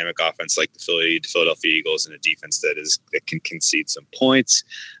a dynamic offense like the Philadelphia Eagles and a defense that can concede some points.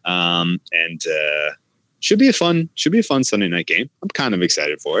 Should be a fun Sunday night game. I'm kind of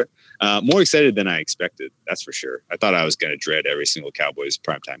excited for it. More excited than I expected. That's for sure. I thought I was going to dread every single Cowboys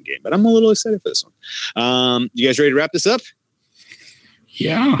primetime game, but I'm a little excited for this one. You guys ready to wrap this up?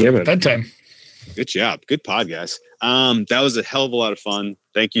 Yeah, bedtime. Good job. Good pod, guys. That was a hell of a lot of fun.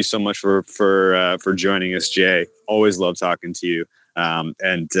 Thank you so much for joining us, Jay. Always love talking to you.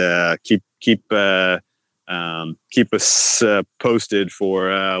 Keep us posted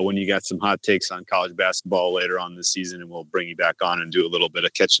for when you got some hot takes on college basketball later on this season, and we'll bring you back on and do a little bit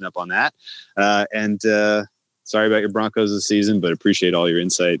of catching up on that. Sorry about your Broncos this season, but appreciate all your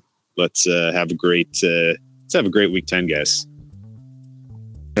insight. Let's have a great week 10, guys.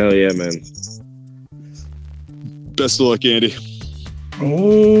 Hell yeah, man. Best of luck, Andy.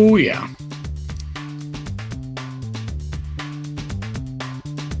 Oh yeah.